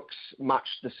 It looks much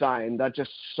the same. They're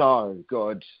just so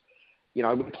good.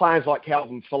 With players like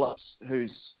Calvin Phillips,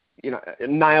 who's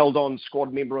nailed on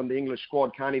squad member on the English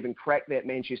squad, can't even crack that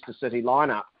Manchester City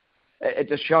lineup. It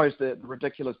just shows the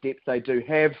ridiculous depth they do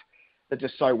have. They're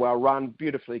just so well run,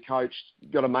 beautifully coached,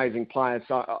 got amazing players.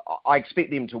 So I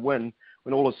expect them to win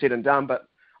when all is said and done. But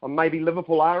maybe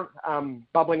Liverpool are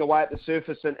bubbling away at the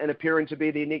surface and appearing to be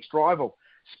their next rival.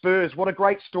 Spurs, what a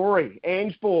great story.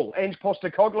 Ange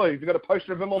Postecoglou, you've got a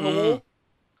poster of him on the wall.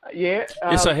 Yeah.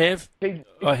 Yes, I have.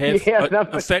 I have. Yeah,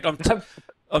 in fact,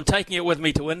 I'm taking it with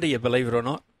me to India, believe it or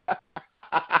not.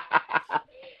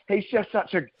 He's just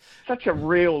such a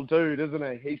real dude,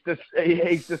 isn't he?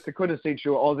 He's just a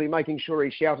quintessential Aussie, making sure he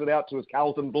shouted out to his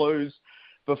Carlton Blues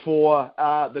before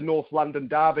the North London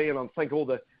derby, and I think all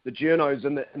the journos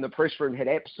in the press room had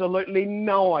absolutely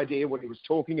no idea what he was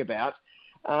talking about.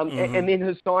 And then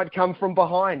his side come from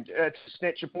behind to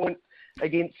snatch a point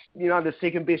against, the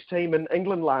second best team in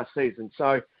England last season.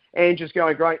 So Ange is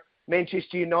going great.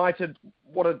 Manchester United,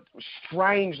 what a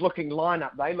strange-looking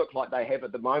lineup they look like they have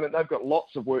at the moment. They've got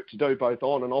lots of work to do, both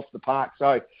on and off the park.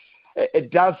 So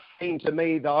it does seem to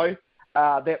me, though,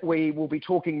 that we will be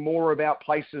talking more about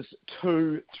places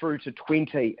 2 through to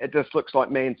 20. It just looks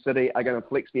like Man City are going to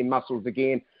flex their muscles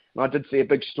again. And I did see a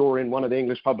big story in one of the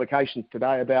English publications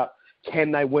today about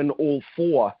can they win all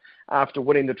 4 after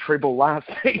winning the treble last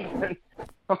season.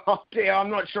 Oh, dear, I'm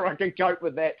not sure I can cope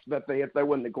with that, Smithy, if they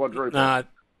win the quadruple. No,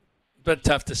 bit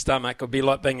tough to stomach. It'd be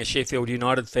like being a Sheffield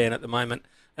United fan at the moment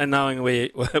and knowing we're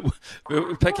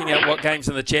picking out what games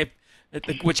in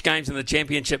which games in the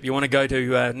championship you want to go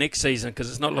to next season, because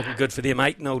it's not looking good for them.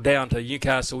 8-0 down to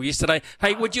Newcastle yesterday.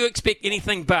 Hey, would you expect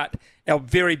anything but our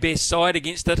very best side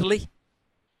against Italy?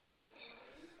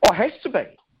 Oh, it has to be.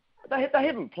 They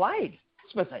haven't played,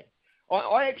 Smithy.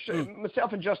 I actually,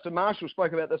 myself and Justin Marshall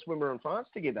spoke about this when we were in France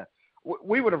together.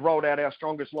 We would have rolled out our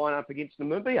strongest lineup against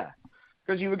Namibia,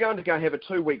 because you were going to go and have a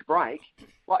 2-week break.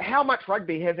 Like, how much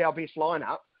rugby has our best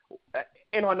lineup?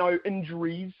 And I know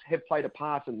injuries have played a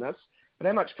part in this, but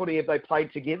how much footy have they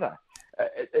played together?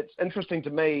 It's interesting to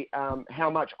me how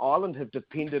much Ireland have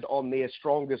depended on their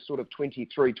strongest sort of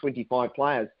 23, 25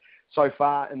 players so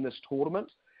far in this tournament.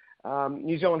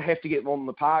 New Zealand have to get them on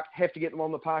the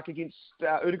park against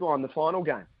Uruguay in the final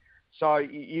game. So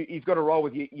you've got to roll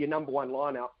with your number one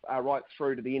lineup right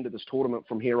through to the end of this tournament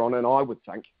from here on in, I would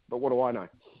think. But what do I know?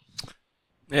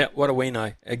 Yeah, what do we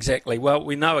know? Exactly. Well,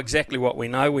 we know exactly what we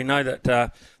know. We know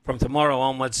that from tomorrow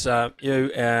onwards,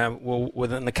 you will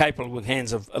within the capable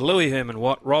hands of Louis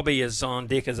Herman-Watt. Robbie is on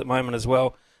deck at the moment as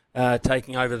well,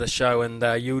 taking over the show, and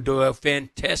you'll do a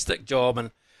fantastic job.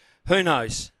 And who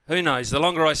knows? Who knows? The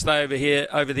longer I stay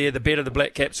over there, the better the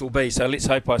Black Caps will be. So let's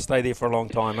hope I stay there for a long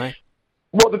time, eh?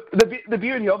 Well, the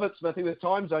beauty of it, Smithy, with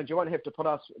time zones, you won't have to put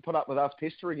up with us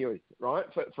pestering you, right,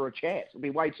 for a chat. It'll be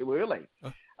way too early.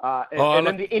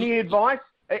 Any advice?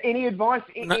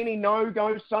 Any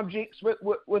no-go subjects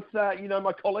with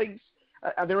my colleagues?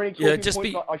 Are there any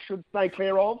talking points I should stay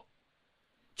clear of?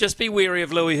 Just be wary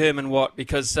of Louis Herman-Watt,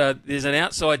 because there's an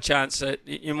outside chance that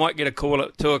you might get a call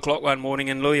at 2 o'clock one morning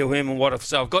and Louis Herman-Watt will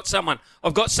say, I've got someone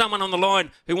on the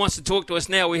line who wants to talk to us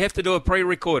now. We have to do a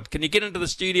pre-record. Can you get into the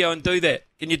studio and do that?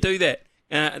 Can you do that?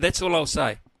 That's all I'll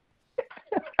say.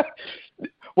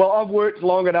 Well, I've worked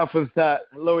long enough with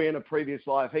Louis in a previous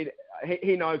life.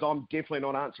 He knows I'm definitely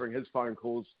not answering his phone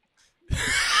calls.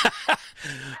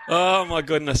 Oh, my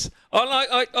goodness.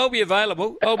 I'll be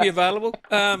available.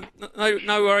 No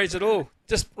worries at all.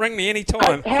 Just ring me any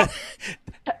time.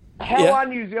 How are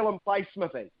New Zealand placed,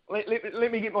 Smithy?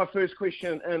 Let me get my first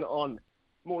question in on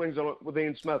Mornings with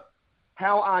Ian Smith.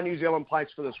 How are New Zealand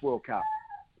placed for this World Cup?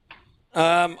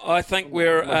 I think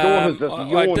we're... My daughter's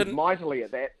just mightily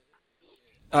at that.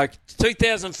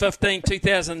 2015,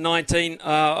 2019,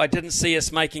 I didn't see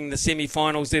us making the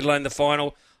semi-finals, let alone the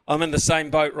final. I'm in the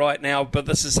same boat right now, but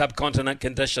this is subcontinent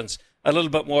conditions. A little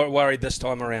bit more worried this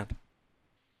time around.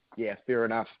 Yeah, fair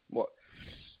enough.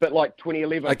 Bit like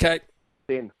 2011. Okay.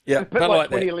 Then. Yeah, bit like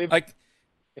 2011.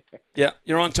 Yeah,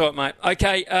 you're on to it, mate.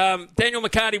 Okay, Daniel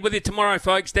McCarty with you tomorrow,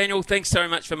 folks. Daniel, thanks very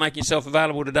much for making yourself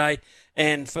available today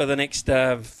and for the next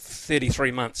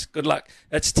 33 months. Good luck.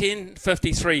 It's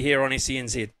 10:53 here on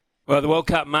SENZ. Well, the World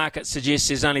Cup market suggests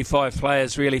there's only 5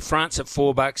 players, really. France at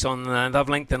 $4 they've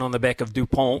linked in on the back of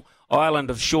Dupont. Ireland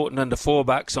have shortened into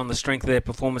 $4 on the strength of their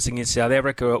performance against South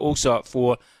Africa, are also at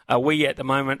 4. We at the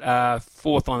moment are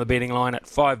 4th on the betting line at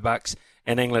 $5,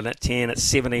 and England at 10 at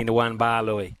 17-1 bar,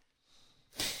 Louis.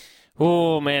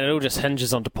 Oh, man, it all just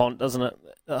hinges on Dupont, doesn't it?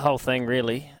 The whole thing,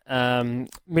 really.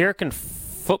 American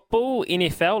football,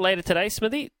 NFL, later today,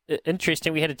 Smithy.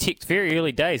 Interesting, we had a text very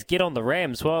early days. Get on the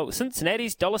Rams. Well,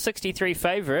 Cincinnati's $1.63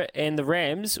 favourite, and the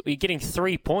Rams, you're getting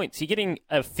 3 points. You're getting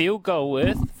a field goal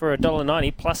worth for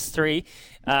 $1.90 plus 3,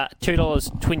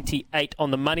 $2.28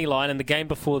 on the money line. And the game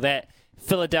before that,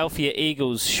 Philadelphia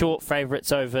Eagles, short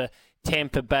favourites over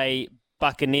Tampa Bay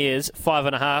Buccaneers,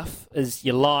 5.5 is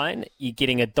your line. You're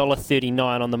getting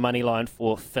 $1.39 on the money line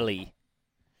for Philly.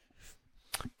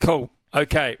 Cool.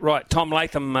 Okay, right. Tom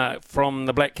Latham from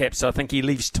the Black Caps. I think he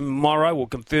leaves tomorrow. We'll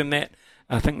confirm that.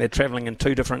 I think they're travelling in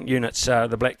 2 different units,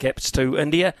 the Black Caps to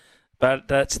India.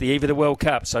 But it's the eve of the World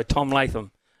Cup, so Tom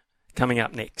Latham coming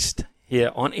up next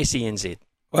here on SENZ.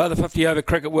 Well, the 50-over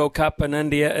Cricket World Cup in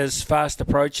India is fast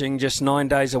approaching, just 9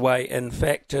 days away. In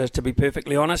fact, to be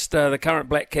perfectly honest, the current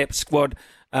Black Cap squad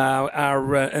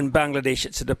are in Bangladesh.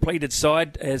 It's a depleted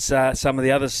side, as some of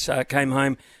the others came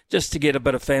home just to get a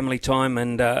bit of family time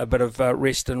and a bit of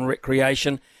rest and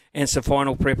recreation. and some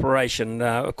final preparation,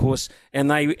 of course, and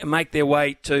they make their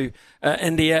way to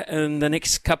India in the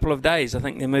next couple of days. I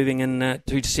think they're moving in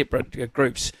two separate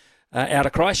groups out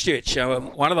of Christchurch.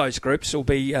 One of those groups will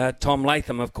be Tom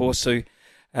Latham, of course, who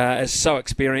is so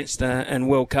experienced in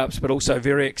World Cups, but also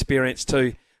very experienced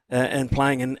too in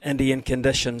playing in Indian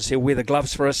conditions. He'll wear the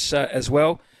gloves for us as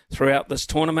well throughout this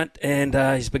tournament, and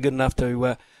he's been good enough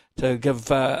to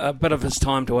give a bit of his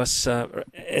time to us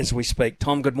as we speak.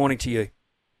 Tom, good morning to you.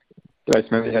 G'day,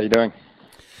 Smithy. How you doing?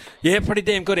 Yeah, pretty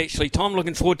damn good, actually, Tom.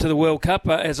 Looking forward to the World Cup,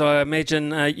 as I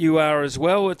imagine you are as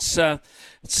well. It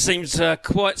seems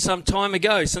quite some time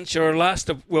ago since your last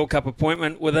World Cup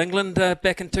appointment with England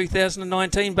back in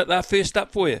 2019, but they're first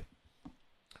up for you.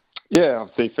 Yeah,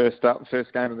 obviously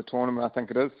first game of the tournament, I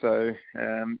think it is. So,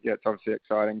 it's obviously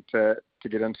exciting to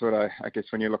get into it. I guess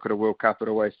when you look at a World Cup, it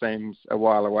always seems a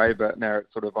while away, but now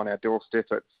it's sort of on our doorstep.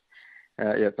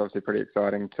 It's obviously pretty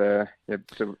exciting to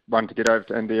get over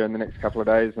to India in the next couple of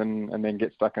days and then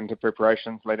get stuck into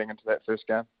preparations leading into that first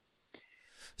game.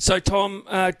 So, Tom,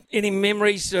 any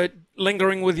memories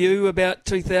lingering with you about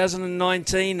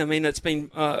 2019? I mean, it's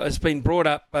been brought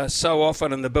up so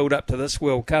often in the build-up to this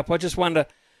World Cup. I just wonder,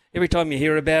 every time you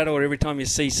hear about it or every time you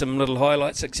see some little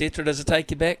highlights, etc., does it take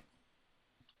you back?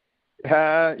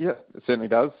 Yeah, it certainly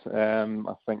does.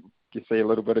 I think you see a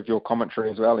little bit of your commentary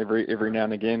as well every now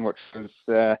and again, which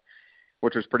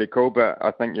was pretty cool. But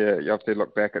I think you obviously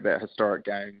look back at that historic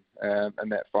game,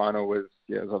 and that final was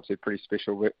obviously pretty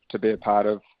special to be a part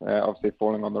of. Obviously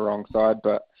falling on the wrong side,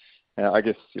 but I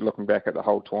guess looking back at the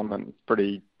whole tournament,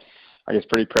 pretty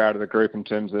proud of the group in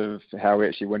terms of how we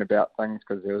actually went about things,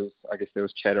 because there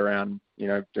was chat around,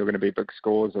 there were going to be big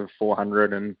scores of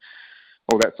 400 and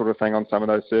all that sort of thing on some of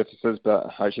those surfaces, but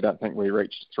I actually don't think we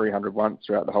reached 300 once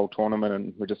throughout the whole tournament,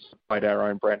 and we just played our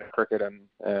own brand of cricket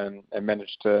and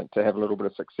managed to have a little bit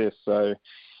of success. So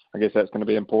I guess that's going to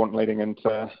be important leading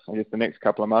into, the next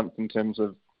couple of months in terms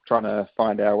of trying to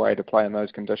find our way to play in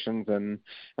those conditions and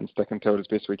sticking to it as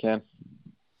best we can.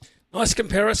 Nice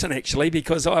comparison, actually,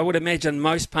 because I would imagine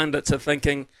most pundits are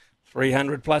thinking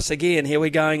 300 plus again. Here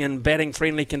we're going in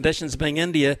batting-friendly conditions, being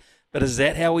India. But is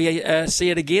that how we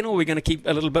see it again, or are we going to keep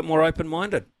a little bit more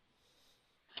open-minded?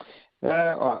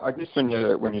 I guess when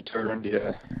you tour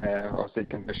India, obviously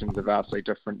conditions are vastly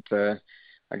different to,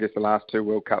 the last two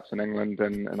World Cups in England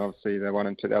and obviously the one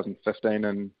in 2015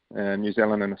 in New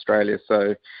Zealand and Australia.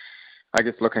 So I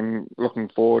guess looking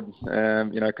forward,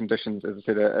 conditions, as I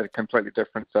said, are completely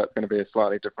different. So it's going to be a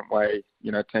slightly different way,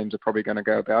 teams are probably going to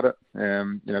go about it.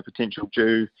 Potential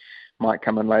dew might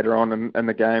come in later on in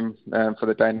the game for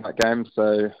the day-night game.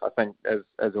 So I think,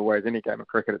 as always, any game of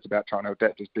cricket, it's about trying to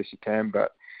adapt as best you can,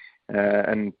 but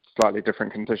in slightly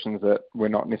different conditions that we're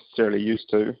not necessarily used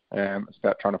to. It's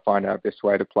about trying to find our best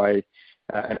way to play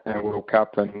in a World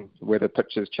Cup, and whether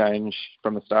pitches change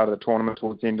from the start of the tournament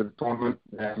towards the end of the tournament,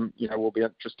 will be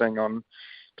interesting on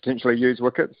potentially used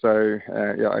wickets. So,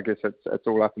 I guess it's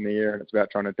all up in the air, and it's about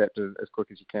trying to adapt as quick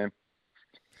as you can.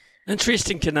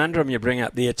 Interesting conundrum you bring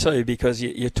up there too, because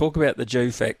you talk about the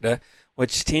dew factor,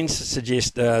 which tends to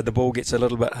suggest the ball gets a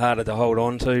little bit harder to hold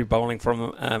on to, bowling from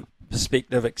a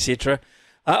perspective, etc.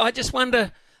 I just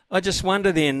wonder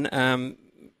then,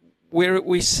 where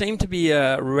we seem to be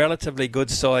a relatively good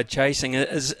side chasing,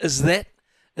 is that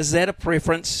a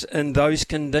preference in those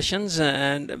conditions?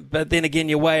 But then again,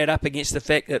 you weigh it up against the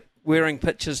fact that wearing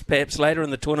pitches perhaps later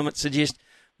in the tournament suggest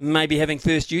maybe having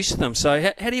first use of them.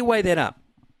 So how do you weigh that up?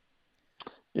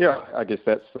 Yeah, I guess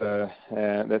that's a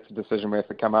decision we have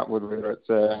to come up with, whether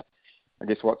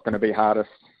it's what's going to be hardest,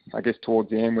 towards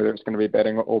the end, whether it's going to be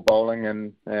batting or bowling.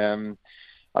 And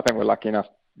I think we're lucky enough,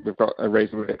 we've got a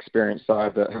reasonably experienced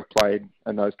side that have played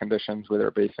in those conditions, whether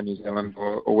it be for New Zealand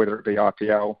or whether it be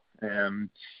IPL.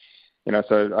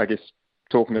 So I guess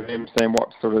talking to them, seeing what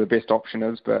sort of the best option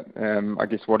is. But I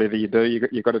guess whatever you do,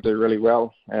 you've got to do really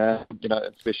well,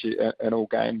 especially in all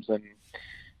games. And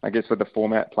I guess with the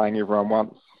format, playing everyone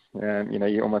once,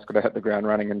 you almost got to hit the ground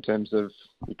running in terms of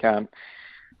you can't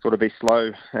sort of be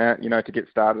slow, to get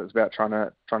started. It's about trying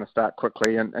to start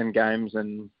quickly in games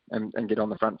and get on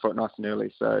the front foot nice and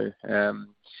early. So,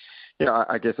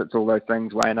 I guess it's all those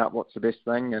things, weighing up what's the best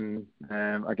thing. And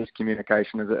I guess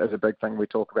communication is a big thing we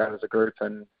talk about as a group,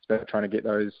 and it's about trying to get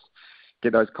those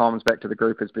comms back to the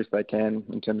group as best they can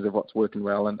in terms of what's working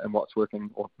well and what's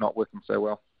working or not working so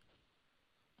well.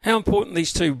 How important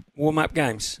these two warm-up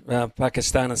games,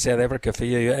 Pakistan and South Africa, for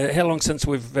you? How long since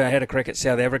we've had a cricket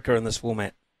South Africa in this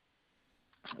format?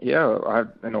 Yeah,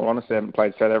 in all honesty, I haven't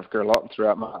played South Africa a lot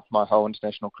throughout my whole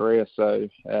international career. So,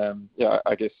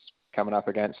 I guess coming up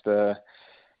against a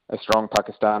strong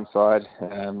Pakistan side.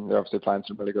 They're obviously playing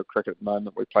some really good cricket at the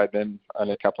moment. We played them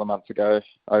only a couple of months ago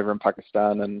over in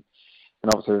Pakistan, and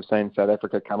obviously we've seen South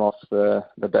Africa come off the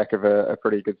back of a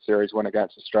pretty good series win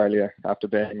against Australia after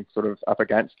being sort of up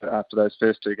against it after those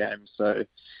first two games. So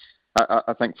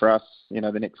I think for us, the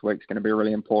next week's going to be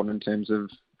really important in terms of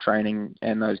training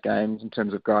and those games, in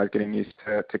terms of guys getting used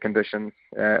to conditions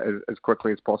as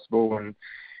quickly as possible. And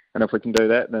if we can do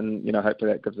that, then,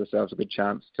 hopefully that gives ourselves a good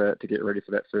chance to get ready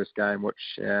for that first game, which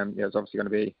is obviously going to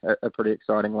be a pretty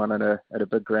exciting one at a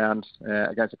big ground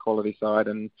against a quality side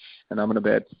and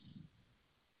Ahmedabad.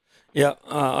 Yeah,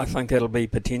 I think that'll be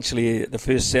potentially the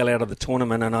first sellout of the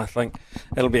tournament, and I think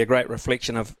it'll be a great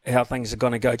reflection of how things are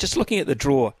going to go. Just looking at the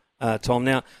draw, Tom,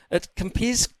 now, it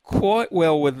compares quite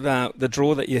well with the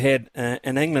draw that you had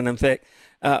in England. In fact,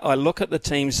 I look at the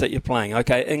teams that you're playing.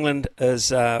 Okay, England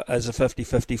is a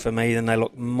 50-50 for me, and they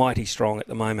look mighty strong at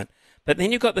the moment. But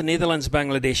then you've got the Netherlands,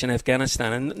 Bangladesh and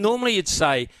Afghanistan. And normally you'd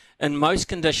say, in most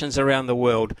conditions around the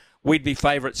world, we'd be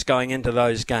favourites going into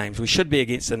those games. We should be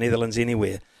against the Netherlands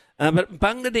anywhere. But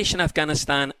Bangladesh and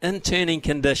Afghanistan in turning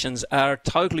conditions are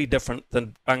totally different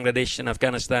than Bangladesh and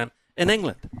Afghanistan in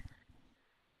England.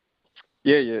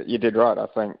 Yeah, you did right. I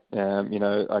think,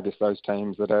 I guess those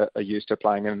teams that are used to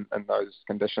playing in those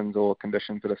conditions or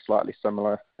conditions that are slightly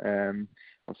similar,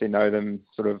 obviously know them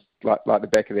sort of like the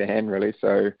back of their hand, really.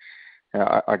 So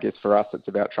I guess for us, it's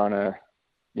about trying to,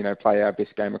 play our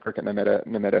best game of cricket no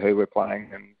matter who we're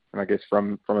playing. And I guess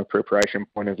from a preparation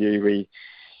point of view,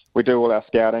 we do all our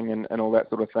scouting and all that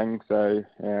sort of thing. So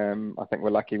I think we're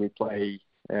lucky we play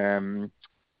Bangladesh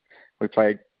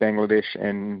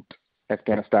and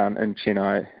Afghanistan in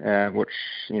Chennai, which,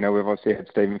 we've obviously had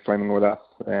Stephen Fleming with us.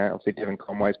 Obviously, Devon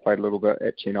Conway's played a little bit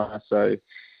at Chennai. So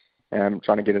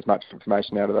trying to get as much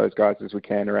information out of those guys as we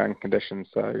can around conditions.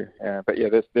 So, but yeah,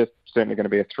 there's certainly going to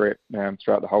be a threat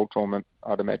throughout the whole tournament,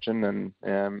 I'd imagine. And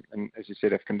as you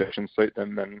said, if conditions suit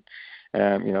them, then,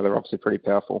 they're obviously pretty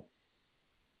powerful.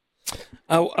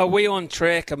 Are we on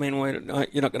track? I mean,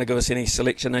 you're not going to give us any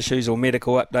selection issues or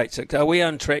medical updates. Are we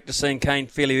on track to seeing Kane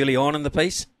fairly early on in the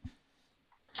piece?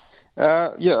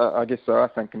 Yeah, I guess so. I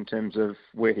think in terms of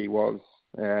where he was,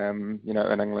 in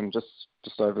England just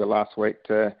over the last week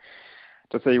to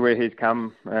see where he's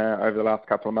come over the last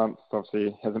couple of months.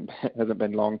 Obviously, hasn't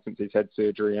been long since he's had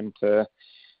surgery, and to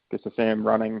see him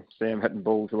running, see him hitting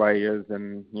balls the way he is,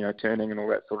 and turning and all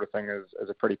that sort of thing is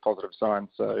a pretty positive sign.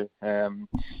 So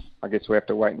I guess we have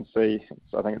to wait and see.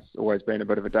 I think it's always been a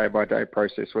bit of a day-by-day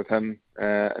process with him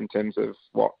in terms of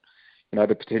what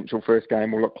the potential first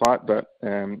game will look like. But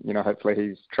hopefully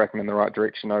he's tracking in the right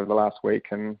direction over the last week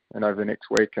and over the next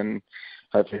week, and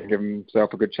hopefully give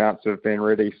himself a good chance of being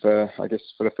ready for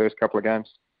the first couple of games.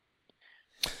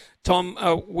 Tom,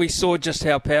 we saw just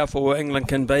how powerful England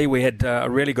can be. We had a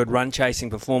really good run-chasing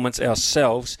performance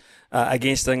ourselves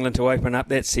against England to open up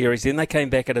that series. Then they came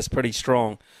back at us pretty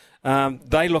strong.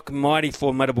 They look mighty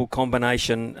formidable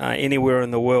combination anywhere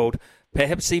in the world,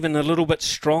 perhaps even a little bit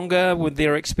stronger with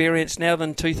their experience now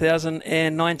than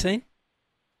 2019?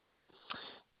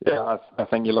 Yeah, I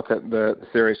think you look at the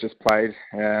series just played.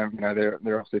 They're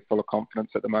obviously full of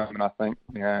confidence at the moment, I think,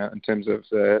 in terms of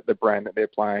the brand that they're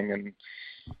playing and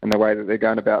the way that they're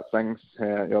going about things.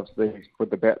 Obviously, with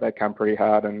the bat, they come pretty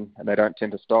hard and they don't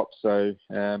tend to stop. So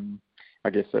I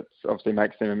guess it obviously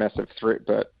makes them a massive threat,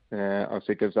 but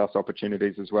obviously gives us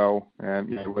opportunities as well.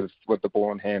 With the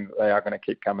ball in hand, they are going to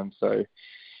keep coming. So,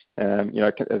 as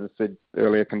I said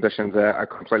earlier, conditions are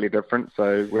completely different.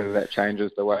 So whether that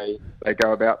changes the way they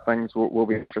go about things will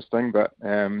be interesting. But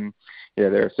they're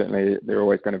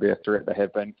always going to be a threat. They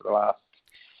have been for the last,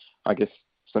 I guess,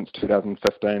 since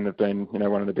 2015. They've been,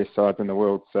 one of the best sides in the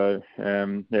world. So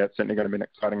it's certainly going to be an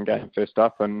exciting game first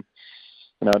up, and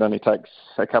it only takes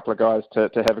a couple of guys to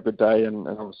have a good day, and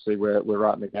obviously we're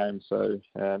right in the game. So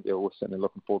we're certainly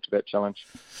looking forward to that challenge.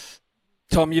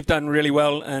 Tom, you've done really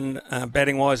well in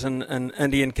batting-wise in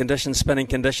Indian conditions, spinning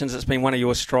conditions. It's been one of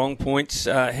your strong points.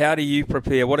 How do you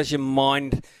prepare? What is your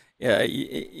mind,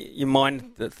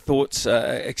 thoughts,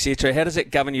 etc.? How does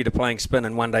it govern you to playing spin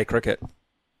in one-day cricket?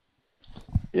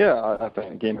 Yeah, I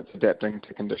think, again, it's adapting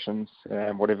to conditions,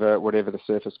 whatever the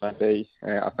surface may be.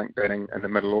 I think batting in the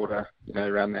middle order,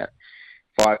 around that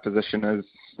 5 position is,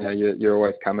 you're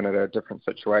always coming at a different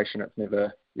situation.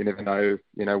 You never know,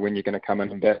 when you're going to come in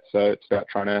and bat. So it's about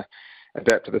trying to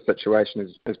adapt to the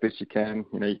situation as best you can.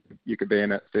 You could be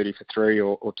in at 30 for 3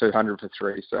 or 200 for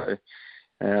 3. So,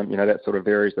 that sort of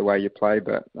varies the way you play.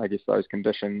 But I guess those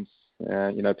conditions,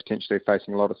 potentially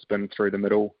facing a lot of spin through the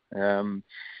middle,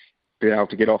 being able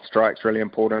to get off strike's really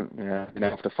important. Being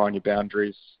able to find your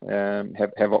boundaries,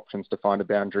 have options to find a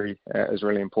boundary is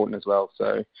really important as well.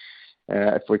 So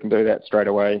if we can do that straight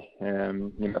away,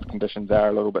 if conditions are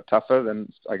a little bit tougher, then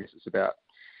I guess it's about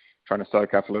trying to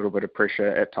soak up a little bit of pressure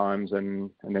at times and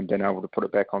then being able to put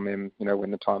it back on them,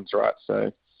 when the time's right.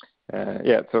 So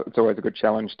it's always a good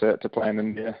challenge to play in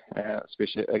India,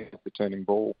 especially against the turning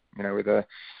ball, with the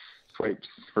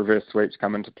reverse sweeps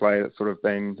come into play. That's sort of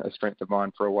been a strength of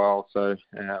mine for a while. So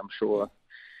I'm sure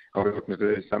I'll be looking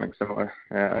to do something similar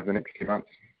over the next few months.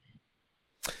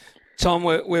 Tom,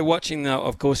 we're watching,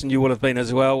 of course, and you will have been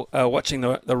as well, watching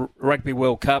the Rugby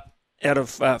World Cup out of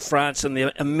France and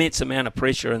the immense amount of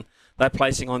pressure, and they're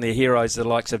placing on their heroes, the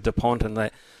likes of Dupont and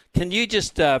that. Can you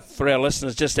just, for our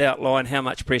listeners, just outline how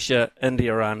much pressure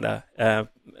India are under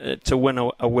to win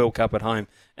a World Cup at home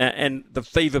and the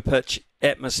fever pitch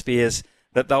atmospheres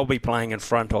that they'll be playing in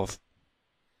front of?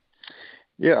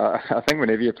 Yeah, I think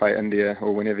whenever you play India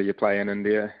or whenever you play in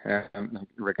India,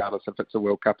 regardless if it's a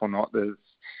World Cup or not, there's,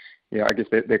 I guess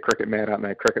they're cricket mad, aren't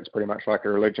they? Cricket's pretty much like a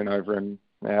religion over in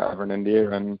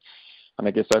India, and I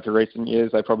guess over recent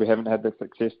years they probably haven't had the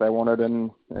success they wanted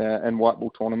in white ball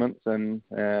tournaments, and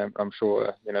I'm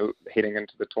sure heading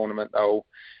into the tournament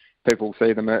people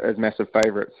see them as massive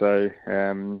favourites. So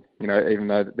even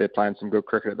though they're playing some good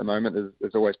cricket at the moment,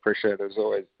 there's always pressure. There's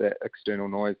always that external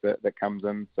noise that comes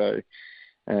in. So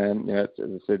as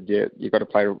I said, you got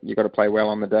to play well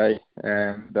on the day.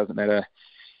 It doesn't matter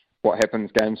what happens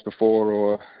games before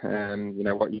or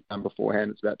what you've done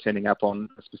beforehand. It's about turning up on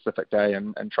a specific day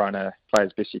and trying to play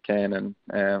as best you can, and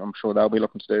I'm sure they'll be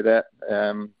looking to do that.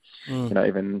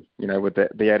 Even with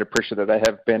the added pressure that they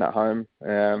have been at home.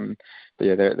 But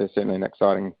yeah, they're certainly an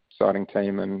exciting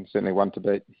team and certainly one to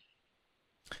beat.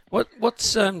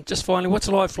 What's just finally, what's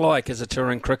life like as a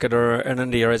touring cricketer in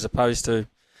India as opposed to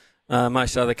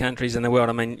most other countries in the world?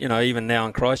 I mean, even now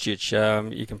in Christchurch,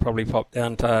 you can probably pop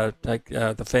down to take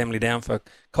the family down for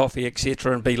coffee,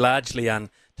 etc., and be largely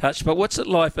untouched. But what's it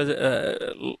life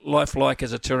like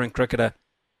as a touring cricketer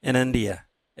in India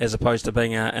as opposed to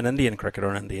being an Indian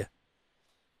cricketer in India?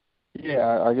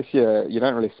 Yeah, I guess you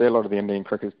don't really see a lot of the Indian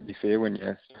cricketers, to be fair, when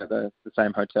you're at the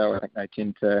same hotel. I think they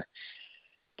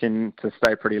tend to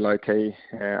stay pretty low key.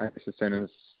 I guess as soon as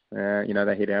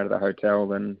they head out of the hotel,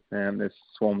 then there's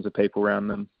swarms of people around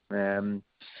them.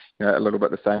 A little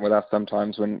bit the same with us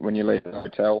sometimes when you leave the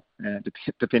hotel,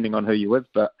 depending on who you're with.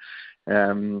 But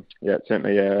it's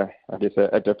certainly I guess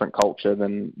a different culture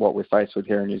than what we're faced with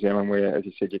here in New Zealand, where, as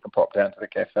you said, you can pop down to the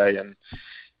cafe and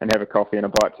have a coffee and a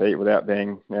bite to eat without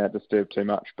being disturbed too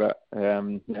much. But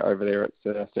over there, it's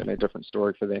certainly a different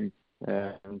story for them.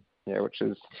 Which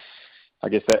is, I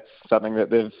guess that's something that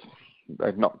they've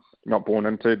not born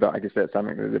into, but I guess that's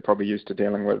something that they're probably used to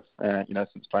dealing with,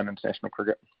 since playing international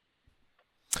cricket.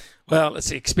 Well, it's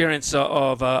the experience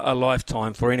of a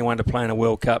lifetime for anyone to play in a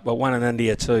World Cup, but one in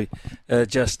India too.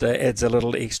 Just adds a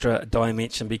little extra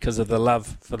dimension because of the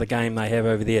love for the game they have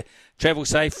over there. Travel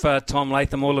safe, Tom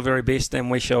Latham, all the very best,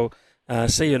 and we shall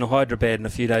see you in Hyderabad in a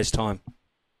few days' time.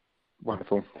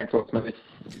 Wonderful. Thanks a lot, Smithy.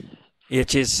 Yeah,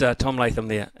 cheers, Tom Latham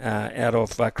there, out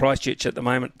of Christchurch at the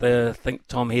moment. I think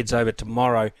Tom heads over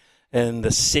tomorrow in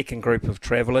the second group of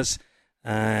travellers,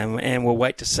 and we'll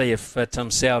wait to see if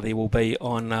Tim Southey will be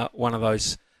on one of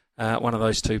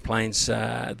those two planes.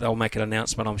 They'll make an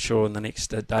announcement, I'm sure, in the next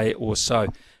day or so.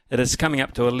 It is coming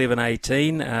up to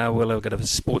 11:18. We'll have got a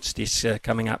sports desk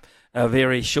coming up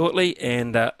very shortly,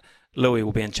 and Louis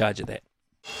will be in charge of that.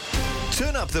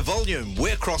 Turn up the volume.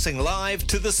 We're crossing live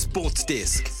to the sports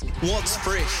desk. What's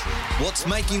fresh? What's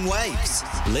making waves?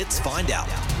 Let's find out.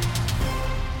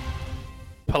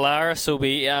 Polaris will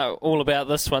be all about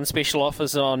this one. Special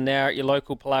offers on now at your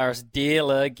local Polaris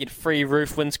dealer. Get free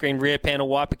roof, windscreen, rear panel,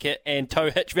 wiper kit and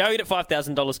tow hitch valued at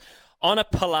 $5,000 on a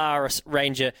Polaris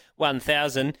Ranger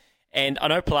 1000. And I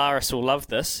know Polaris will love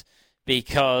this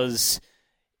because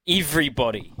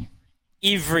everybody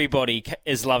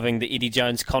is loving the Eddie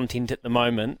Jones content at the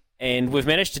moment. And we've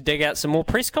managed to dig out some more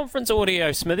press conference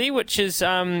audio, Smithy, which is,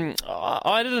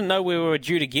 I didn't know we were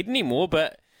due to get any more,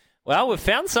 but, well, we've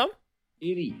found some.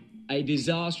 Eddie, a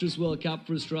disastrous World Cup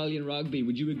for Australian rugby.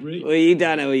 Would you agree? Well, you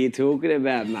don't know what you're talking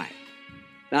about, mate.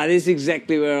 No, this is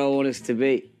exactly where I want us to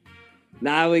be.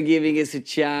 No one giving us a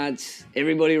chance.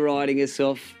 Everybody writing us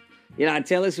off.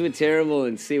 Tell us we're terrible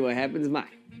and see what happens, mate.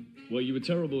 Well, you were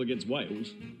terrible against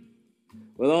Wales.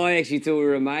 Well, I actually thought we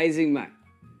were amazing, mate.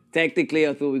 Tactically,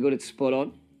 I thought we got it spot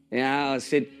on. I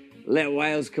said, let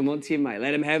Wales come on to you, mate.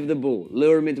 Let them have the ball.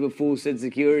 Lure them into a full set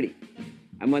security.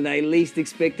 And when they least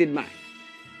expected, mate,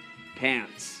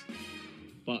 pounce.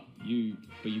 But you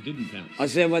But you didn't pounce. I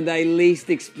said when they least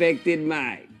expected,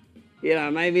 mate. You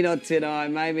know, maybe not tonight,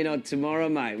 maybe not tomorrow,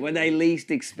 mate. When they least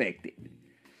expected.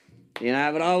 You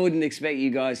know, but I wouldn't expect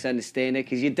you guys to understand it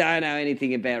because you don't know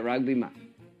anything about rugby, mate.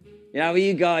 You know,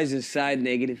 you guys are so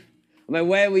negative. I mean,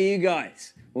 where were you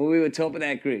guys when we were top of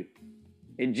that group?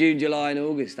 In June, July and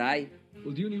August, eh?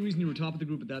 Well, the only reason you were top of the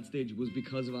group at that stage was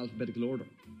because of alphabetical order.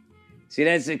 See,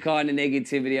 that's the kind of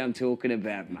negativity I'm talking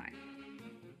about, mate.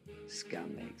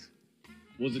 Scumbags.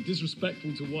 Was it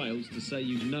disrespectful to Wales to say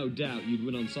you'd no doubt you'd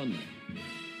win on Sunday?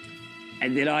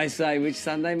 And did I say which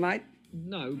Sunday, mate?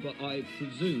 No, but I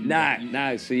presume...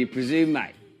 No, so you presume,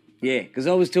 mate. Yeah, because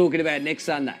I was talking about next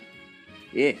Sunday.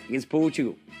 Yeah, against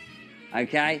Portugal.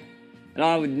 Okay? And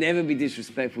I would never be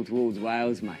disrespectful towards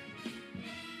Wales, mate.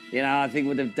 You know, I think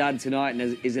what they've done tonight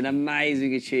is an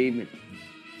amazing achievement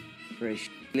for a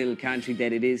little country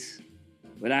that it is,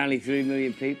 with only 3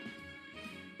 million people.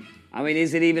 I mean,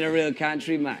 is it even a real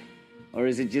country, mate? Or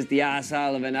is it just the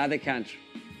arsehole of another country?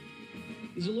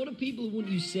 There's a lot of people who want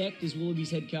you sacked as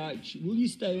Wallabies head coach. Will you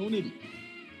stay on, Eddie?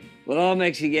 Well, I'm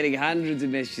actually getting hundreds of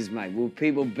messages, mate, with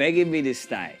people begging me to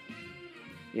stay.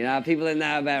 You know, people that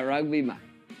know about rugby, mate.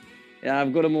 Yeah,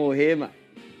 I've got them all here, mate.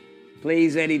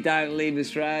 Please, Eddie, don't leave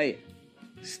Australia.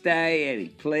 Stay, Eddie,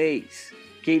 please.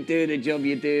 Keep doing the job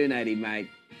you're doing, Eddie, mate.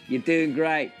 You're doing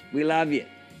great. We love you.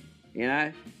 You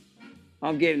know?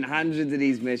 I'm getting hundreds of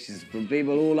these messages from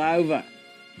people all over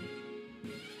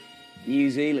New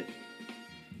Zealand.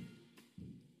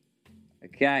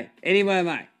 Okay. Anyway,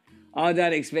 mate, I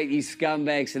don't expect you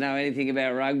scumbags to know anything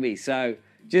about rugby, so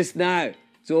just know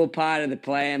it's all part of the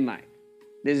plan, mate.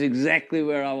 This is exactly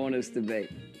where I want us to be.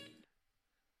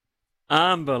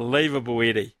 Unbelievable,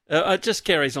 Eddie. It just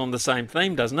carries on the same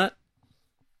theme, doesn't it?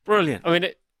 Brilliant. I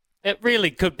mean, it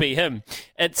really could be him.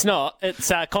 It's not.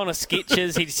 It's Connor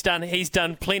Sketches. He's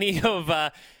done plenty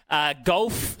of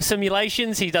golf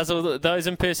simulations. He does all those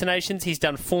impersonations. He's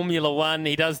done Formula One.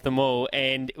 He does them all.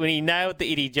 And when he nailed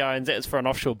the Eddie Jones, that was for an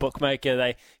offshore bookmaker.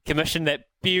 They commissioned that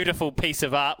beautiful piece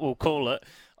of art, we'll call it.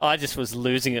 I just was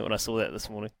losing it when I saw that this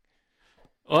morning.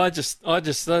 I've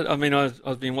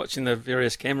been watching the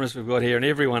various cameras we've got here, and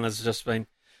everyone has just been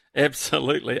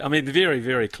absolutely, very,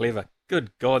 very clever.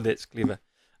 Good God, that's clever.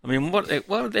 I mean, what did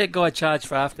that guy charge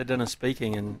for after dinner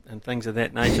speaking and things of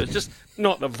that nature? It's just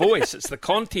not the voice, it's the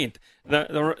content,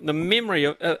 the memory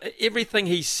of everything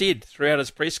he said throughout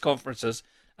his press conferences,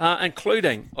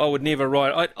 including, I would never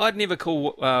write, I'd never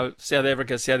call South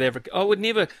Africa. I would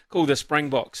never call the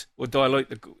Springboks or dilute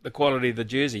the quality of the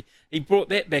jersey. He brought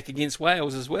that back against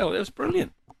Wales as well. That was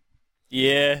brilliant.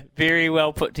 Yeah, very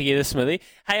well put together, Smithy.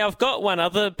 Hey, I've got one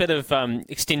other bit of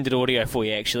extended audio for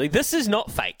you, actually. This is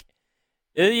not fake.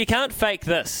 You can't fake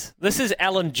this. This is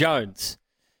Alan Jones.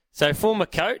 So, former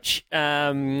coach,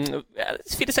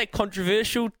 it's fair to say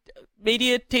controversial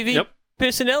media TV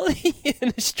personality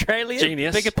in Australia.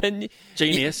 Genius. Big opinion.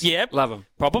 Genius. Yeah. Love him.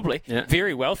 Probably. Yeah.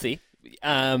 Very wealthy.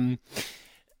 And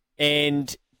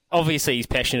obviously he's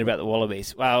passionate about the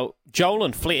Wallabies. Well, Joel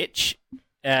and Fletch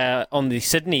on the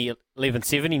Sydney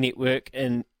 1170 network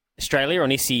in Australia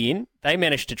on SEN, they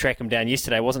managed to track him down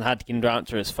yesterday. It wasn't hard to get him to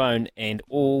answer his phone, and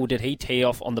did he tee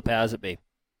off on the powers that be.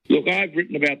 Look, I've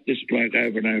written about this bloke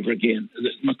over and over again.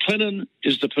 McLennan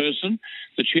is the person,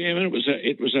 the chairman.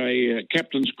 It was a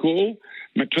captain's call.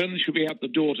 McLennan should be out the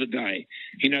door today.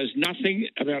 He knows nothing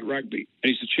about rugby,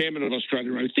 and he's the chairman of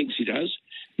Australian Rugby. Thinks he does.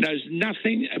 Knows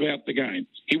nothing about the game.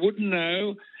 He wouldn't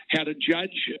know how to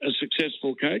judge a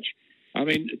successful coach. I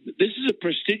mean, this is a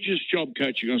prestigious job,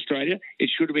 coaching Australia. It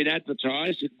should have been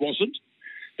advertised. It wasn't.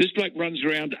 This bloke runs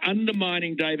around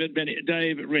undermining Dave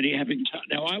Rennie.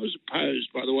 Now, I was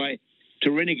opposed, by the way,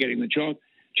 to Rennie getting the job,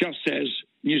 just as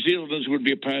New Zealanders would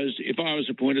be opposed if I was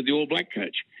appointed the All Black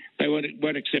coach. They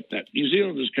won't accept that. New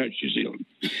Zealanders coach New Zealand.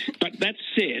 But that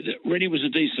said, Rennie was a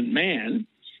decent man.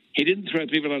 He didn't throw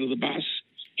people under the bus.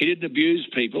 He didn't abuse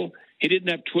people. He didn't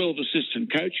have 12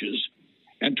 assistant coaches.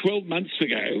 And 12 months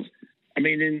ago,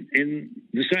 in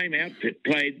the same outfit,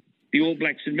 played the All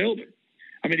Blacks in Melbourne.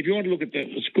 I mean, if you want to look at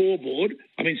the scoreboard,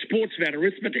 sport's about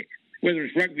arithmetic, whether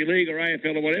it's rugby league or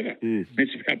AFL or whatever.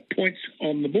 It's about points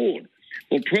on the board.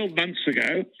 Well, 12 months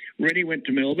ago, Rennie went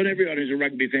to Melbourne. Everyone who's a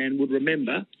rugby fan would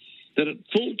remember that at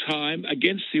full time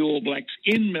against the All Blacks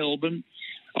in Melbourne,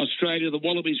 Australia, the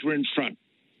Wallabies were in front.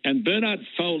 And Bernard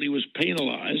Foley was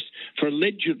penalised for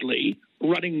allegedly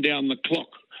running down the clock,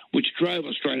 which drove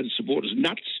Australian supporters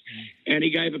nuts, and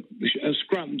he gave a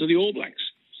scrum to the All Blacks.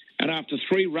 And after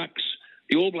 3 rucks,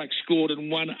 the All Blacks scored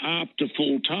and won after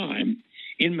full time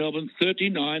in Melbourne,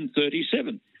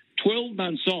 39-37. 12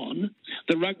 months on,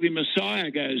 the rugby messiah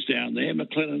goes down there,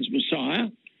 McLennan's messiah,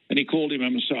 and he called him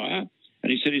a messiah,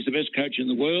 and he said he's the best coach in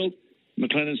the world.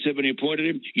 McLennan said when he appointed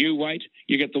him, you wait,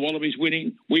 you get the Wallabies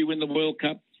winning, we win the World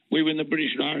Cup, we win the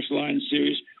British and Irish Lions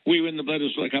series, we win the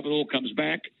Bledisloe World Cup, it all comes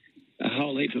back. A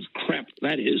whole heap of crap,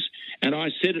 that is. And I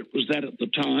said it was that at the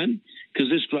time,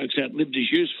 because this bloke's outlived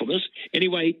his usefulness.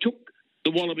 Anyway, he took the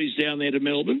Wallabies down there to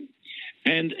Melbourne,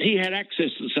 and he had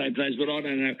access to the same players, but I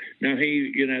don't know. Now,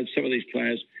 some of these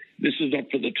players, this is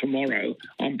not for the tomorrow.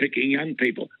 I'm picking young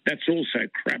people. That's also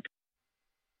crap.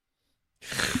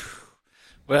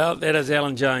 Well, that is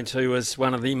Alan Jones, who is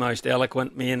one of the most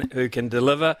eloquent men who can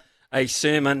deliver a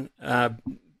sermon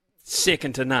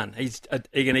second to none.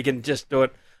 He can just do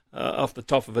it off the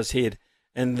top of his head.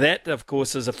 And that, of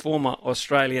course, is a former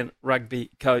Australian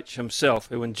rugby coach himself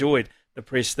who enjoyed the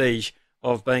prestige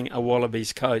of being a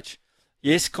Wallabies coach.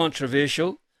 Yes,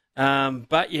 controversial,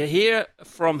 but you hear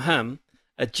from him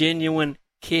a genuine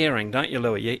caring, don't you,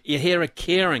 Louis? You hear a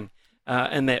caring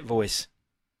in that voice.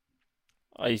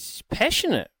 Oh, he's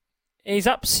passionate. He's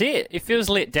upset. He feels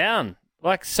let down,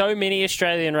 like so many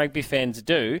Australian rugby fans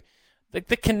do.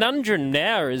 The conundrum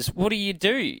now is, what do you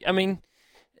do? I mean,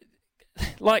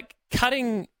 like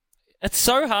cutting, it's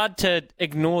so hard to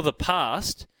ignore the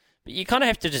past, but you kind of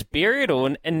have to just bury it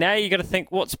all. And now you got to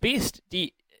think, what's best?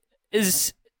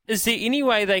 Is there any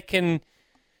way they can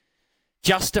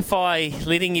justify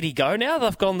letting Eddie go now?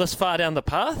 They've gone this far down the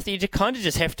path. You kind of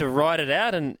just have to write it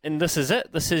out, and this is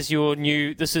it. This is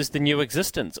the new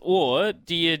existence. Or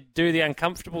do you do the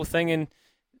uncomfortable thing and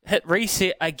hit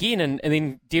reset again and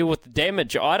then deal with the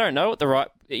damage? I don't know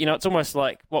what it's almost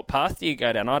like, what path do you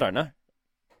go down? I don't know.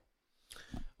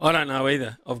 I don't know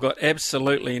either. I've got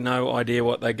absolutely no idea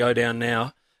what they go down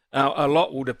now. A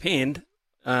lot will depend,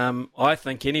 I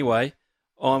think anyway,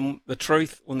 on the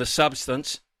truth, on the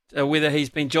substance, whether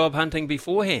he's been job hunting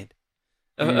beforehand.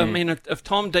 I mean, if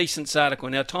Tom Decent's article,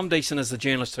 now Tom Decent is the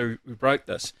journalist who wrote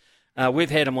this. We've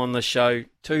had him on the show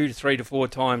 2 to 3 to 4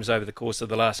 times over the course of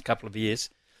the last couple of years.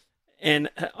 And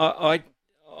I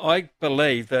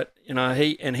believe that,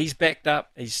 he's backed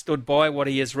up, he's stood by what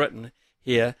he has written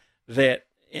here, that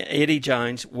Eddie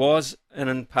Jones was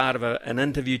in part of an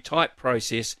interview type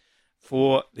process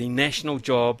for the national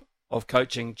job of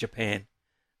coaching Japan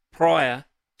prior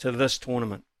to this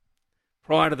tournament.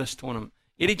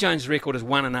 Eddie Jones' record is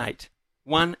 1-8.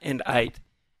 1-8.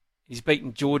 He's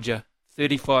beaten Georgia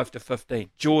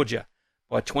 35-15. Georgia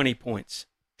by 20 points.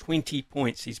 20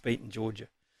 points he's beaten Georgia.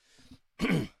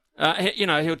 He'll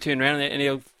turn around and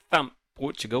he'll thump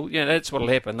Portugal. Yeah, that's what'll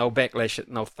happen. They'll backlash it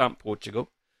and they'll thump Portugal.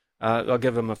 They'll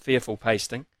give him a fearful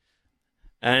pasting.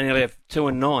 And he'll have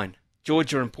 2-9.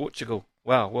 Georgia and Portugal.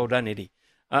 Wow, well done, Eddie.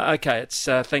 Okay, it's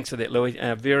thanks for that, Louis.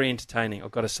 Very entertaining,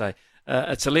 I've got to say.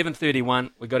 It's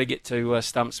 11:31. We've got to get to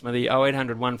Stump Smithy.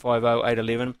 0800 150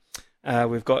 811.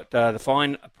 We've got the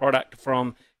fine product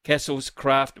from Castle's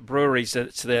Craft Breweries.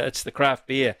 It's the craft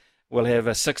beer. We'll have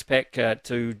a 6-pack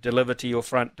to deliver to your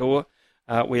front door.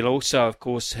 We'll also, of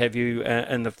course, have you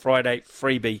in the Friday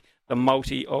freebie, the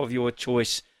multi of your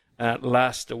choice.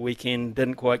 Last weekend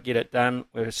didn't quite get it done.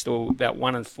 We're still about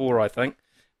 1-4, I think.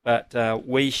 But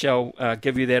we shall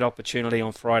give you that opportunity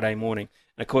on Friday morning.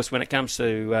 And, of course, when it comes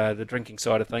to the drinking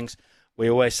side of things, we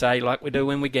always say, like we do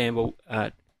when we gamble,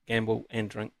 gamble and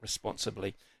drink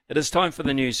responsibly. It is time for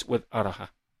the news with Araha.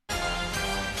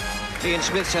 Ian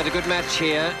Smith's had a good match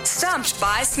here. Stumped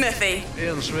by Smithy.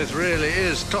 Ian Smith really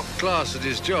is top class at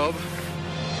his job.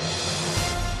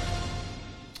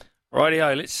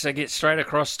 Rightio, let's get straight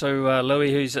across to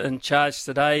Louis, who's in charge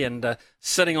today and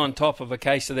sitting on top of a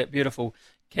case of that beautiful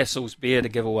Castle's beer to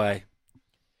give away.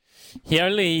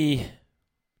 Only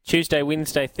Tuesday,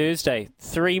 Wednesday, Thursday,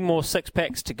 3 more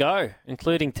 6-packs to go,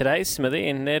 including today's, Smithy,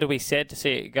 and that'll be sad to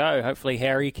see it go. Hopefully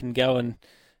Harry can go and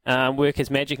work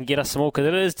his magic and get us some more, because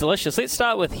it is delicious. Let's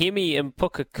start with Hemi in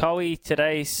Pukekohe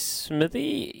today,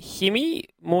 Smithy. Hemi,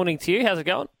 morning to you. How's it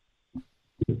going?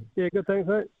 Yeah, good, thanks,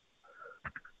 mate.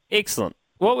 Excellent.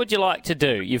 What would you like to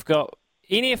do? You've got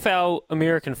NFL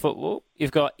American football,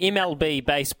 you've got MLB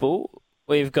baseball,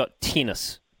 or you've got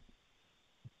tennis.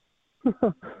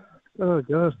 Oh,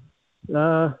 gosh.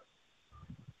 I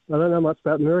don't know much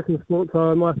about American sport,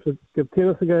 so I might have to give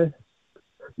tennis a go.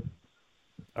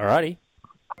 Alrighty.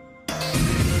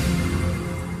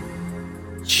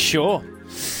 Sure.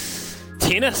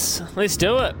 Tennis. Let's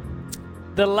do it.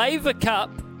 The Laver Cup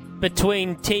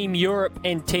between Team Europe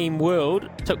and Team World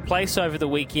took place over the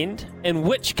weekend. In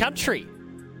which country?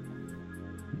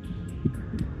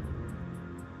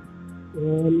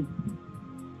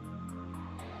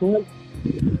 What?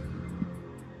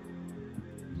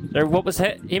 So what was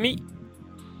that, Emmy?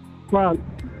 France.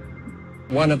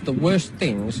 One of the worst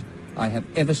things I have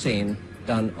ever seen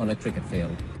done on a cricket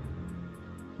field.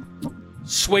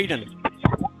 Sweden.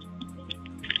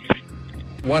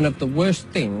 One of the worst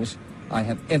things I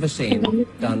have ever seen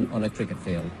done on a cricket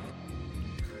field.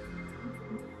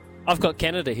 I've got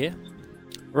Canada here.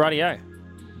 Rightio.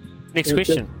 Next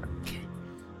question.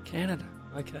 Canada.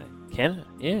 Okay. Canada.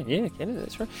 Yeah, Canada.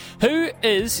 That's right. Who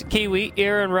is Kiwi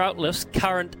Aaron Routlif's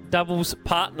current doubles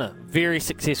partner? Very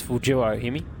successful duo,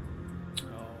 Hemi.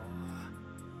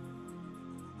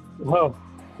 Well,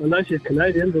 I know she's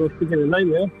Canadian, but I was thinking her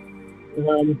name now.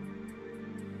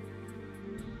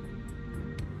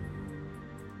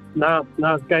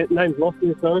 Name's lost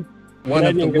me, sorry. One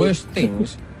of the worst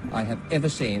things I have ever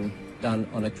seen done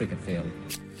on a cricket field.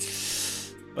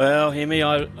 Well, Hemi,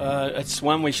 it's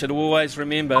one we should always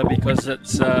remember because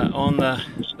it's on the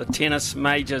tennis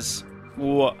majors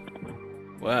for.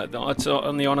 Well, it's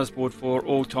on the honours board for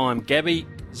all time. Gabby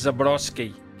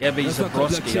Zabrowski. Gabby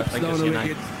Zabrowski, I think is her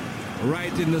name.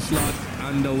 Right in the slot,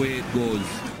 and away it goes.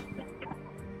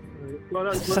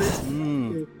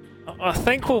 I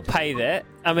think we'll pay that.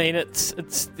 I mean,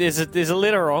 there's a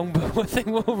letter wrong, but I think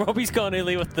Robbie's gone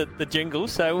early with the jingle,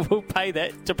 so we'll pay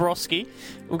that. Zabrowski.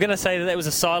 We're going to say that was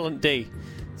a silent D,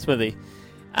 Smithy.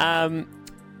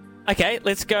 Okay,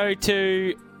 let's go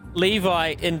to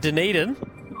Levi in Dunedin.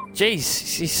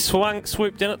 Jeez, he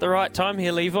swooped in at the right time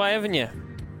here, Levi, haven't you?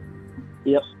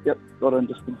 Yep, got in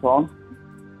just in time.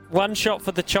 One shot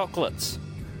for the chocolates.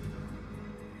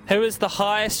 Who is the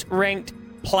highest ranked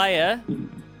player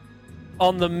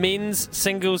on the men's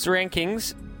singles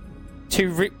rankings to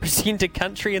represent a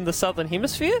country in the Southern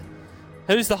Hemisphere?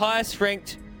 Who's the highest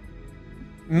ranked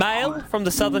male from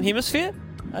the Southern Hemisphere?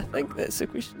 I think that's the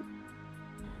question.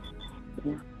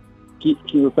 Can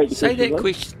you repeat the question? Say that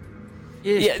question.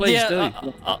 Yes, please do.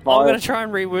 I'm going to try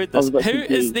and reword this. Who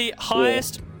is the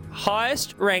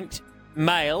highest ranked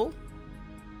male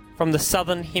from the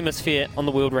Southern Hemisphere on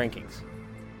the world rankings?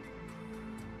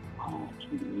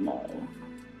 No.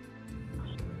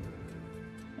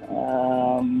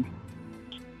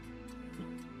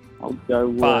 I'll go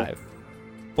with 5,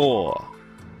 4,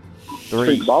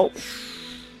 3.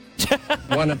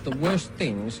 One of the worst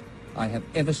things I have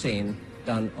ever seen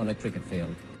done on a cricket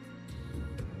field.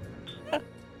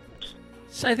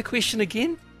 Say the question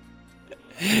again.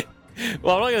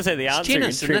 Well, I'm not going to say the answer.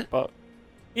 Tennis, isn't it?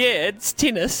 Yeah, it's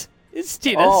tennis. It's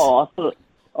tennis. Oh, I thought.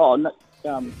 Oh, no,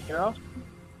 Kyrgios?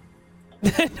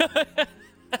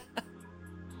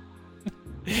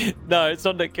 No, it's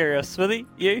not Nick Kyrgios. Smithy,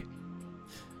 you?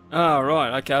 Oh,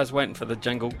 right. Okay, I was waiting for the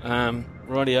jingle.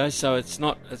 Rightio, so it's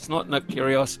not Nick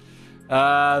Kyrgios.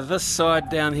 This side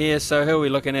down here, so who are we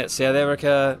looking at? South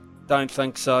Africa? Don't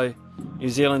think so. New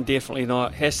Zealand, definitely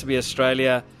not. Has to be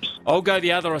Australia. I'll go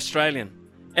the other Australian.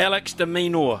 Alex de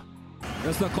Minaur.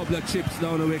 Just a couple of chips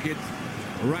down the wicket.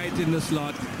 Right in the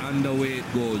slot, and away it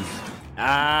goes.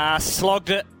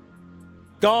 Slogged it.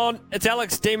 Gone. It's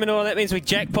Alex de Minaur. That means we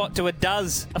jackpot to a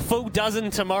full dozen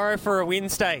tomorrow for a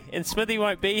Wednesday. And Smithy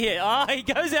won't be here. He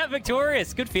goes out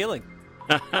victorious. Good feeling.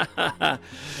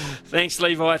 Thanks,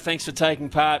 Levi. Thanks for taking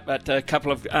part. But a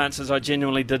couple of answers I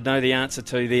genuinely did know the answer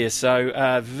to there.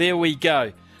 So there we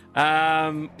go.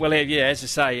 Well, yeah, as I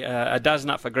say, a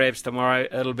dozen up for grabs tomorrow.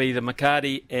 It'll be the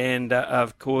McCarty and,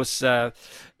 of course, the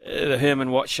Herman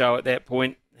Watt show at that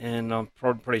point. And I'm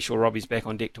pretty sure Robbie's back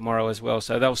on deck tomorrow as well.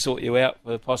 So they'll sort you out for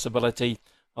the possibility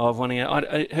of winning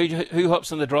it. Who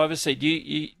hops in the driver's seat? Do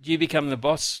you become the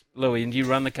boss, Louis, and do you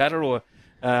run the cutter, or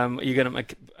are you going to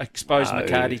expose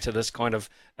McCarty to this kind of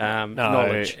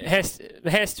knowledge? It has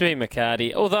to be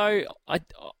McCarty. Although I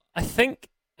think,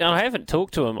 and I haven't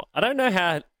talked to him, I don't know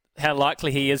how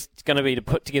likely he is going to be to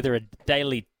put together a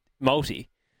daily multi.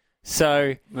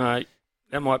 So no,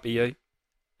 that might be you.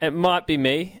 It might be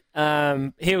me.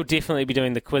 He'll definitely be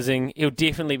doing the quizzing. He'll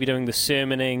definitely be doing the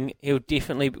sermoning. He'll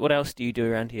definitely... What else do you do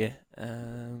around here?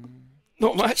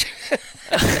 Not much.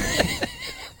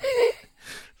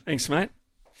 Thanks, mate.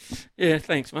 Yeah,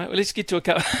 thanks, mate. Well, let's get to a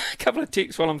couple of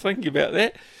texts while I'm thinking about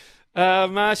that.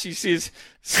 Marshy says,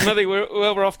 Smithy,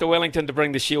 we're off to Wellington to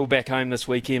bring the Shield back home this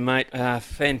weekend, mate.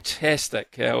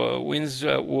 Fantastic. When's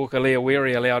Walker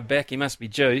Leaweri allowed back? He must be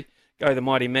due. Go the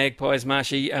mighty Magpies,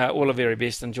 Marshy. All the very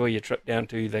best. Enjoy your trip down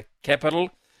to the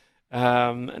capital.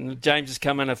 And James has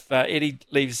come in. If Eddie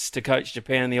leaves to coach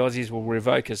Japan, the Aussies will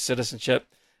revoke his citizenship.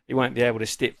 He won't be able to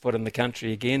step foot in the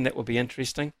country again. That would be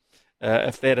interesting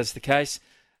if that is the case.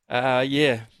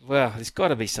 Yeah, well, there's got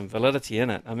to be some validity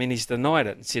in it. I mean, he's denied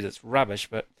it and said it's rubbish,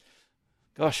 but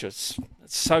gosh, it's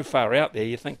so far out there.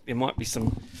 You think there might be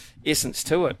some essence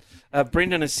to it.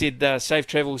 Brendan has said, safe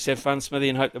travels, have fun, Smithy,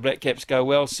 and hope the Black Caps go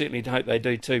well. Certainly hope they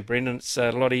do too, Brendan. It's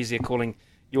a lot easier calling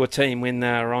your team when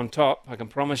they're on top, I can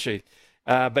promise you.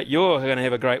 But you're going to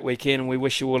have a great weekend, and we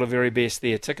wish you all the very best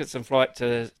there. Tickets and flight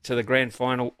to the grand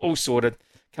final all sorted.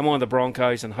 Come on, the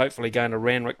Broncos, and hopefully going to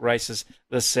Randwick races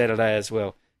this Saturday as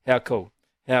well. How cool.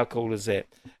 How cool is that?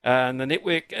 And the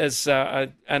network is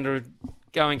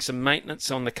undergoing some maintenance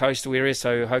on the coastal area,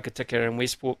 so Hokitika and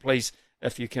Westport, please,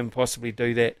 if you can possibly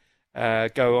do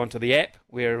that, go onto the app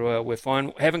where we're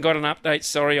fine. Haven't got an update,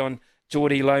 sorry, on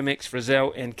Geordie, Lomax,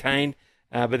 Frizzell and Kane,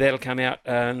 but that'll come out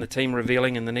in the team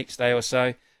revealing in the next day or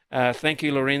so. Thank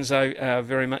you, Lorenzo,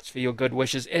 very much for your good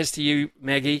wishes. As to you,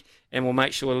 Maggie, and we'll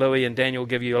make sure Louis and Daniel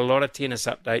give you a lot of tennis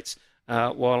updates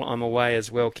while I'm away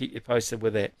as well. Keep you posted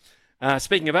with that.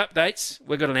 Speaking of updates,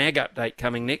 we've got an ag update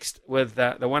coming next with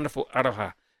the wonderful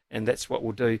Aroha, and that's what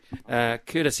we'll do,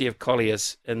 courtesy of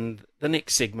Colliers, in the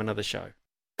next segment of the show.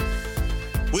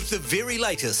 With the very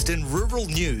latest in rural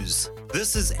news,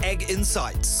 this is Ag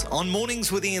Insights on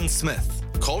Mornings with Ian Smith.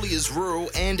 Collier's Rural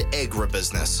and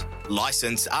Agribusiness.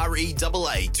 Licence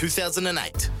REAA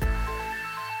 2008.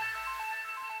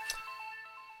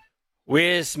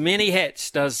 Wears many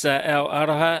hats, does our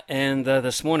Aroha, and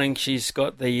this morning she's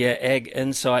got the Ag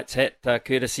Insights hat,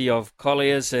 courtesy of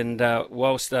Colliers, and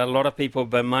whilst a lot of people have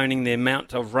been bemoaning the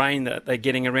amount of rain that they're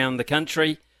getting around the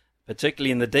country,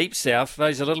 particularly in the deep south,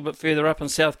 those a little bit further up in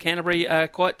South Canterbury are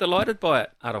quite delighted by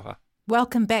it, Aroha.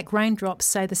 Welcome back, raindrops,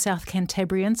 say the South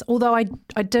Cantabrians. Although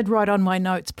I did write on my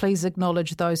notes, please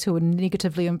acknowledge those who were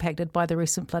negatively impacted by the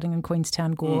recent flooding in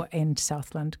Queenstown, Gore and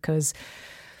Southland, because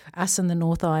us in the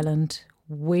North Island,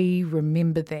 we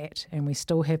remember that and we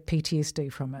still have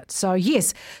PTSD from it. So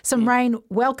yes, some rain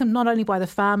welcomed not only by the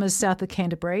farmers south of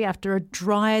Canterbury after a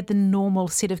drier than normal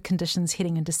set of conditions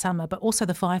heading into summer, but also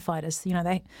the firefighters. You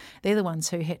know, they're the ones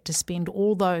who had to spend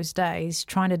all those days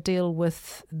trying to deal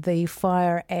with the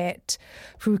fire at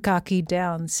Fukaki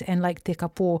Downs and Lake Te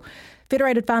Kapo.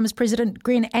 Federated Farmers President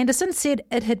Gren Anderson said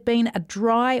it had been a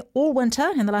dry all winter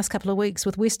in the last couple of weeks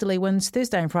with westerly winds.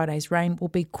 Thursday and Friday's rain will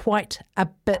be quite a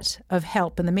bit of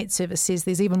help, and the Met Service says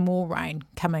there's even more rain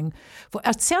coming.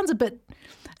 It sounds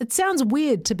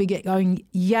weird to be going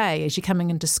yay as you're coming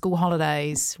into school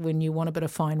holidays when you want a bit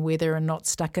of fine weather and not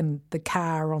stuck in the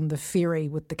car on the ferry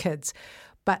with the kids.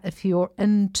 But if you're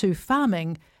into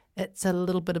farming, it's a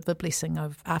little bit of a blessing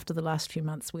after the last few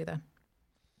months' weather.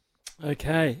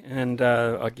 Okay, and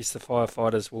I guess the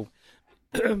firefighters will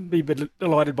be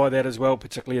delighted by that as well,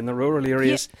 particularly in the rural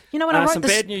areas. Yeah. You know, when I wrote some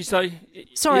bad news though.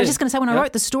 Sorry, I was just going to say, when I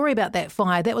wrote the story about that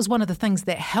fire, that was one of the things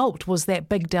that helped, was that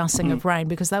big dousing of rain,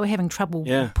 because they were having trouble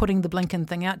putting the blinking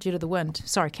thing out due to the wind.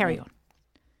 Sorry, carry on.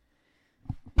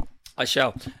 I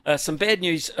shall. Some bad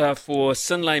news for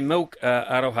Synlait Milk,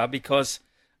 Aroha, because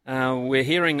we're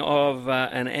hearing of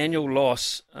an annual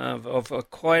loss of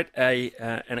quite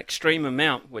an extreme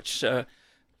amount, which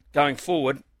going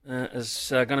forward is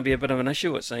going to be a bit of an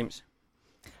issue, it seems.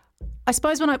 I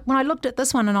suppose when I looked at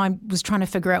this one and I was trying to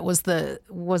figure out was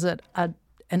it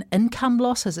an income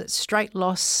loss? Is it straight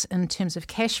loss in terms of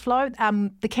cash flow?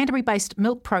 The Canterbury-based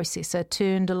milk processor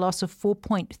turned a loss of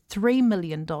 $4.3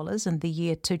 million in the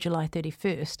year to July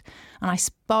 31st. And I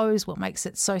suppose what makes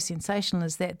it so sensational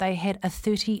is that they had a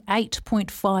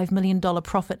 $38.5 million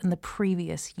profit in the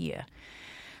previous year.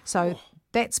 So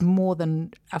that's more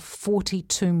than a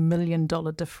 $42 million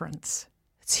difference.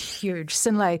 It's huge.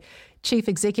 Synlait Chief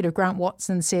Executive Grant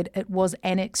Watson said it was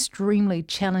an extremely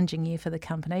challenging year for the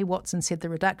company. Watson said the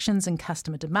reductions in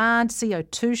customer demand,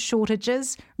 CO2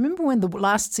 shortages. Remember when the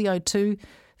last CO2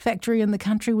 factory in the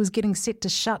country was getting set to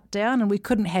shut down and we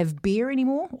couldn't have beer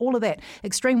anymore? All of that.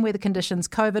 Extreme weather conditions,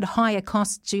 COVID, higher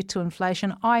costs due to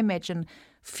inflation. I imagine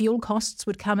fuel costs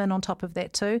would come in on top of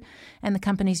that too. And the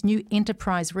company's new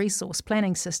enterprise resource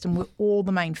planning system were all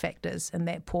the main factors in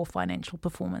that poor financial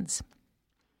performance.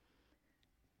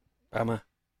 Bummer.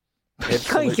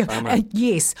 Absolute bummer.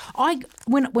 Yes.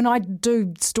 When I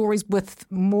do stories with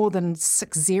more than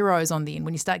 6 zeros on the end,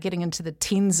 when you start getting into the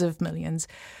tens of millions,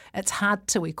 it's hard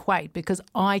to equate because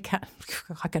I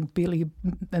can barely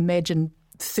imagine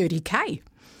 30K,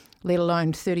 let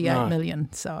alone 38 million.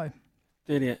 So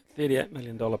 $38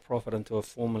 million profit into a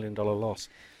 $4 million loss.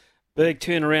 Big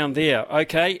turnaround there.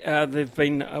 Okay, they've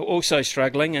been also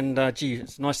struggling, and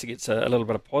it's nice to get a little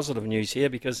bit of positive news here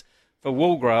because for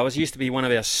wool growers, used to be one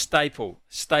of our staple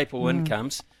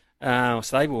incomes,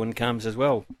 stable incomes as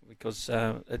well, because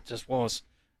it just was.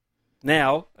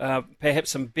 Now, perhaps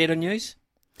some better news?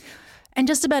 And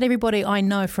just about everybody I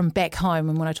know from back home,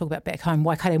 and when I talk about back home,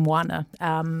 Waikato Moana,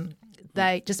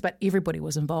 just about everybody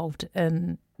was involved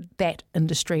in that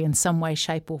industry in some way,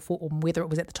 shape or form, whether it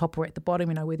was at the top or at the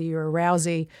bottom, whether you're a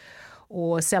Rousey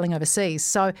or selling overseas.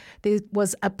 So there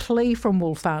was a plea from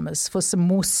wool farmers for some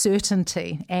more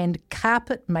certainty, and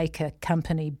carpet maker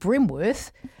company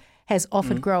Bremworth has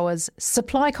offered growers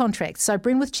supply contracts. So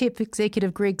Bremworth Chief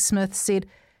Executive Greg Smith said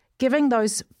giving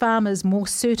those farmers more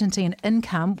certainty and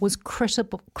income was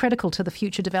critical to the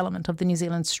future development of the New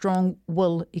Zealand strong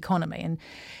wool economy. And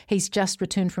he's just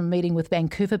returned from a meeting with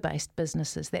Vancouver-based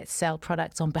businesses that sell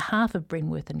products on behalf of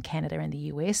Bremworth in Canada and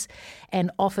the US, and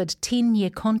offered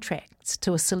 10-year contracts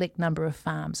to a select number of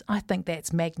farms. I think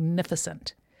that's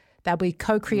magnificent. They'll be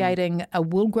co-creating a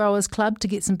wool growers club to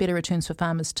get some better returns for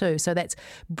farmers too. So that's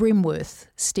Bremworth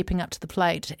stepping up to the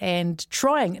plate and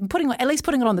putting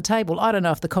it on the table. I don't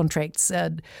know if the contract's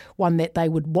one that they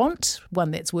would want, one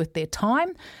that's worth their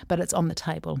time, but it's on the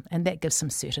table, and that gives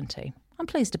some certainty. I'm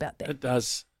pleased about that. It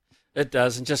does.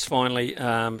 And just finally,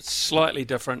 slightly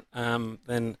different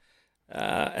than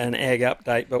an ag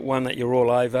update, but one that you're all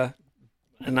over.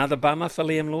 Another bummer for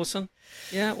Liam Lawson?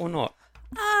 Yeah or not?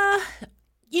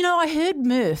 I heard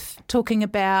Murph talking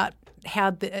about how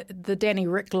the Danny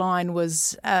Rick line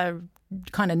was a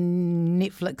kind of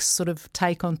Netflix sort of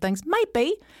take on things.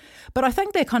 Maybe, but I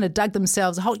think they kind of dug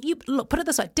themselves a hole. Look, put it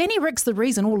this way, Danny Rick's the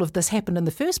reason all of this happened in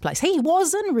the first place. He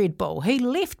was in Red Bull. He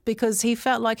left because he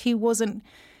felt like he wasn't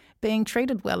being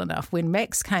treated well enough when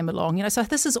Max came along. So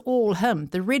this is all him.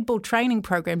 The Red Bull training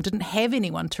program didn't have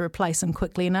anyone to replace him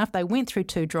quickly enough. They went through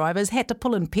 2 drivers, had to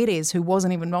pull in Perez, who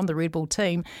wasn't even on the Red Bull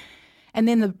team. And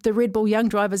then the Red Bull young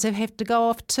drivers have to go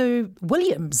off to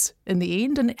Williams in the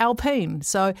end and Alpine.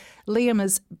 So Liam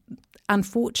is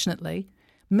unfortunately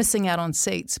missing out on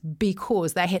seats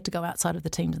because they had to go outside of the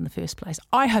teams in the first place.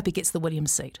 I hope he gets the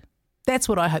Williams seat. That's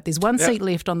what I hope. There's one seat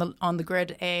left on the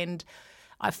grid, and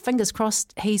fingers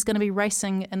crossed he's going to be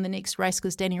racing in the next race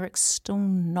because Danny Rick's still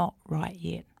not right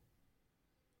yet.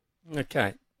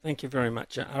 Okay. Thank you very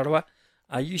much, Arawa.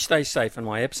 You stay safe in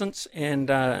my absence, and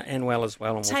well as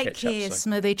well. And we'll Take care,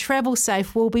 Smithy. Travel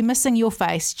safe. We'll be missing your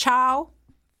face. Ciao.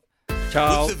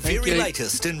 Ciao. With the very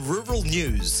latest in rural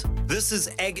news, this is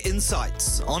Ag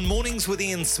Insights on Mornings with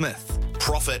Ian Smith.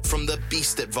 Profit from the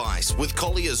best advice with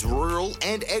Collier's Rural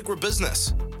and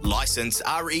Agribusiness. Licence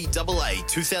REAA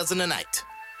 2008.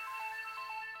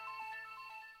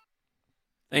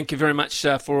 Thank you very much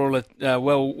for all the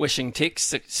well-wishing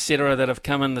texts, etc., that have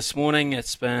come in this morning.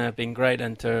 It's been great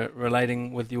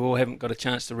interrelating with you all. Haven't got a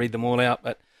chance to read them all out,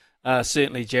 but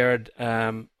certainly, Jared,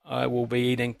 I will be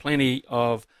eating plenty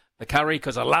of the curry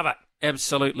because I love it.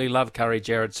 Absolutely love curry,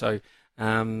 Jared. So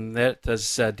that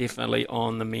is definitely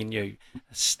on the menu.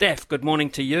 Steph, good morning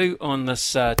to you on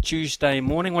this Tuesday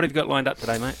morning. What have you got lined up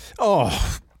today, mate?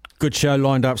 Oh, good show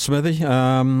lined up, Smithy.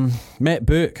 Matt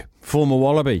Burke, former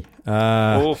Wallaby.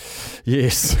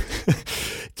 Yes,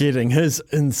 getting his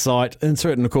insight into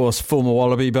it, and of course former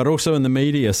Wallaby, but also in the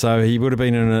media, so he would have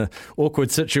been in an awkward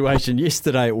situation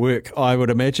yesterday at work, I would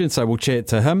imagine. So we'll chat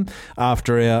to him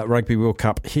after our Rugby World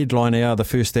Cup headline hour, the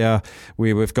first hour,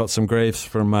 where we've got some briefs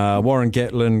from Warren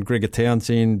Gatlin, Gregor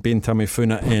Townsend, Ben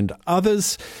Tamifuna and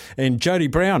others, and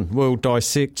Jodie Brown will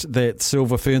dissect that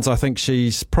Silver Ferns. I think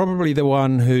she's probably the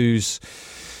one who's,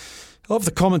 of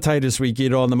the commentators we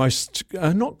get on, the most,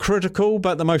 not critical,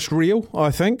 but the most real, I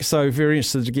think. So very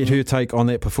interested to get her take on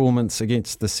that performance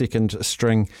against the second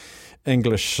string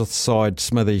English side,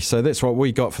 Smithy. So that's what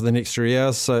we got for the next 3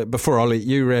 hours. So before I let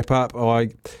you wrap up,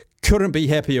 I couldn't be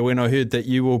happier when I heard that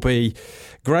you will be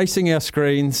gracing our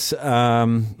screens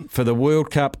for the World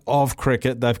Cup of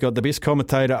cricket. They've got the best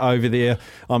commentator over there.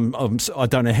 I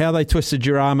don't know how they twisted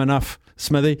your arm enough,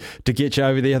 Smithy, to get you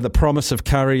over there. The promise of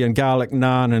curry and garlic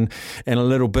naan and a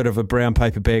little bit of a brown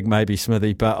paper bag maybe,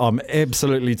 Smithy. But I'm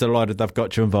absolutely delighted they've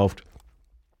got you involved.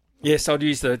 Yes, I'd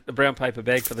use the brown paper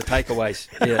bag for the takeaways.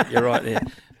 Yeah, you're right there.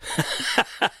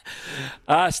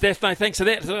 Steph, no, thanks for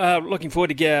that. Looking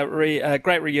forward to a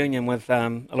great reunion with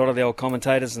a lot of the old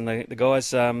commentators and the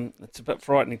guys. It's a bit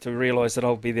frightening to realise that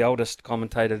I'll be the oldest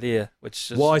commentator there,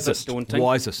 which is wisest, daunting.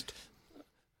 Wisest.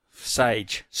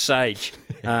 Sage.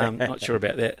 Not sure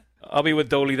about that. I'll be with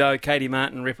Dooley, though, Katie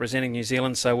Martin representing New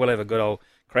Zealand, so we'll have a good old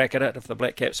crack at it if the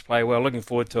Black Caps play well. Looking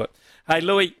forward to it. Hey,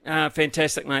 Louis,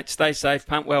 fantastic, mate. Stay safe.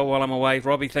 Pump well while I'm away.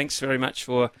 Robbie, thanks very much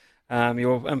for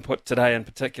your input today in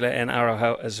particular, and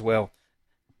Aroha as well.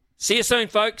 See you soon,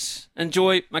 folks.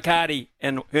 Enjoy McCarty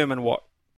and Herman Watt.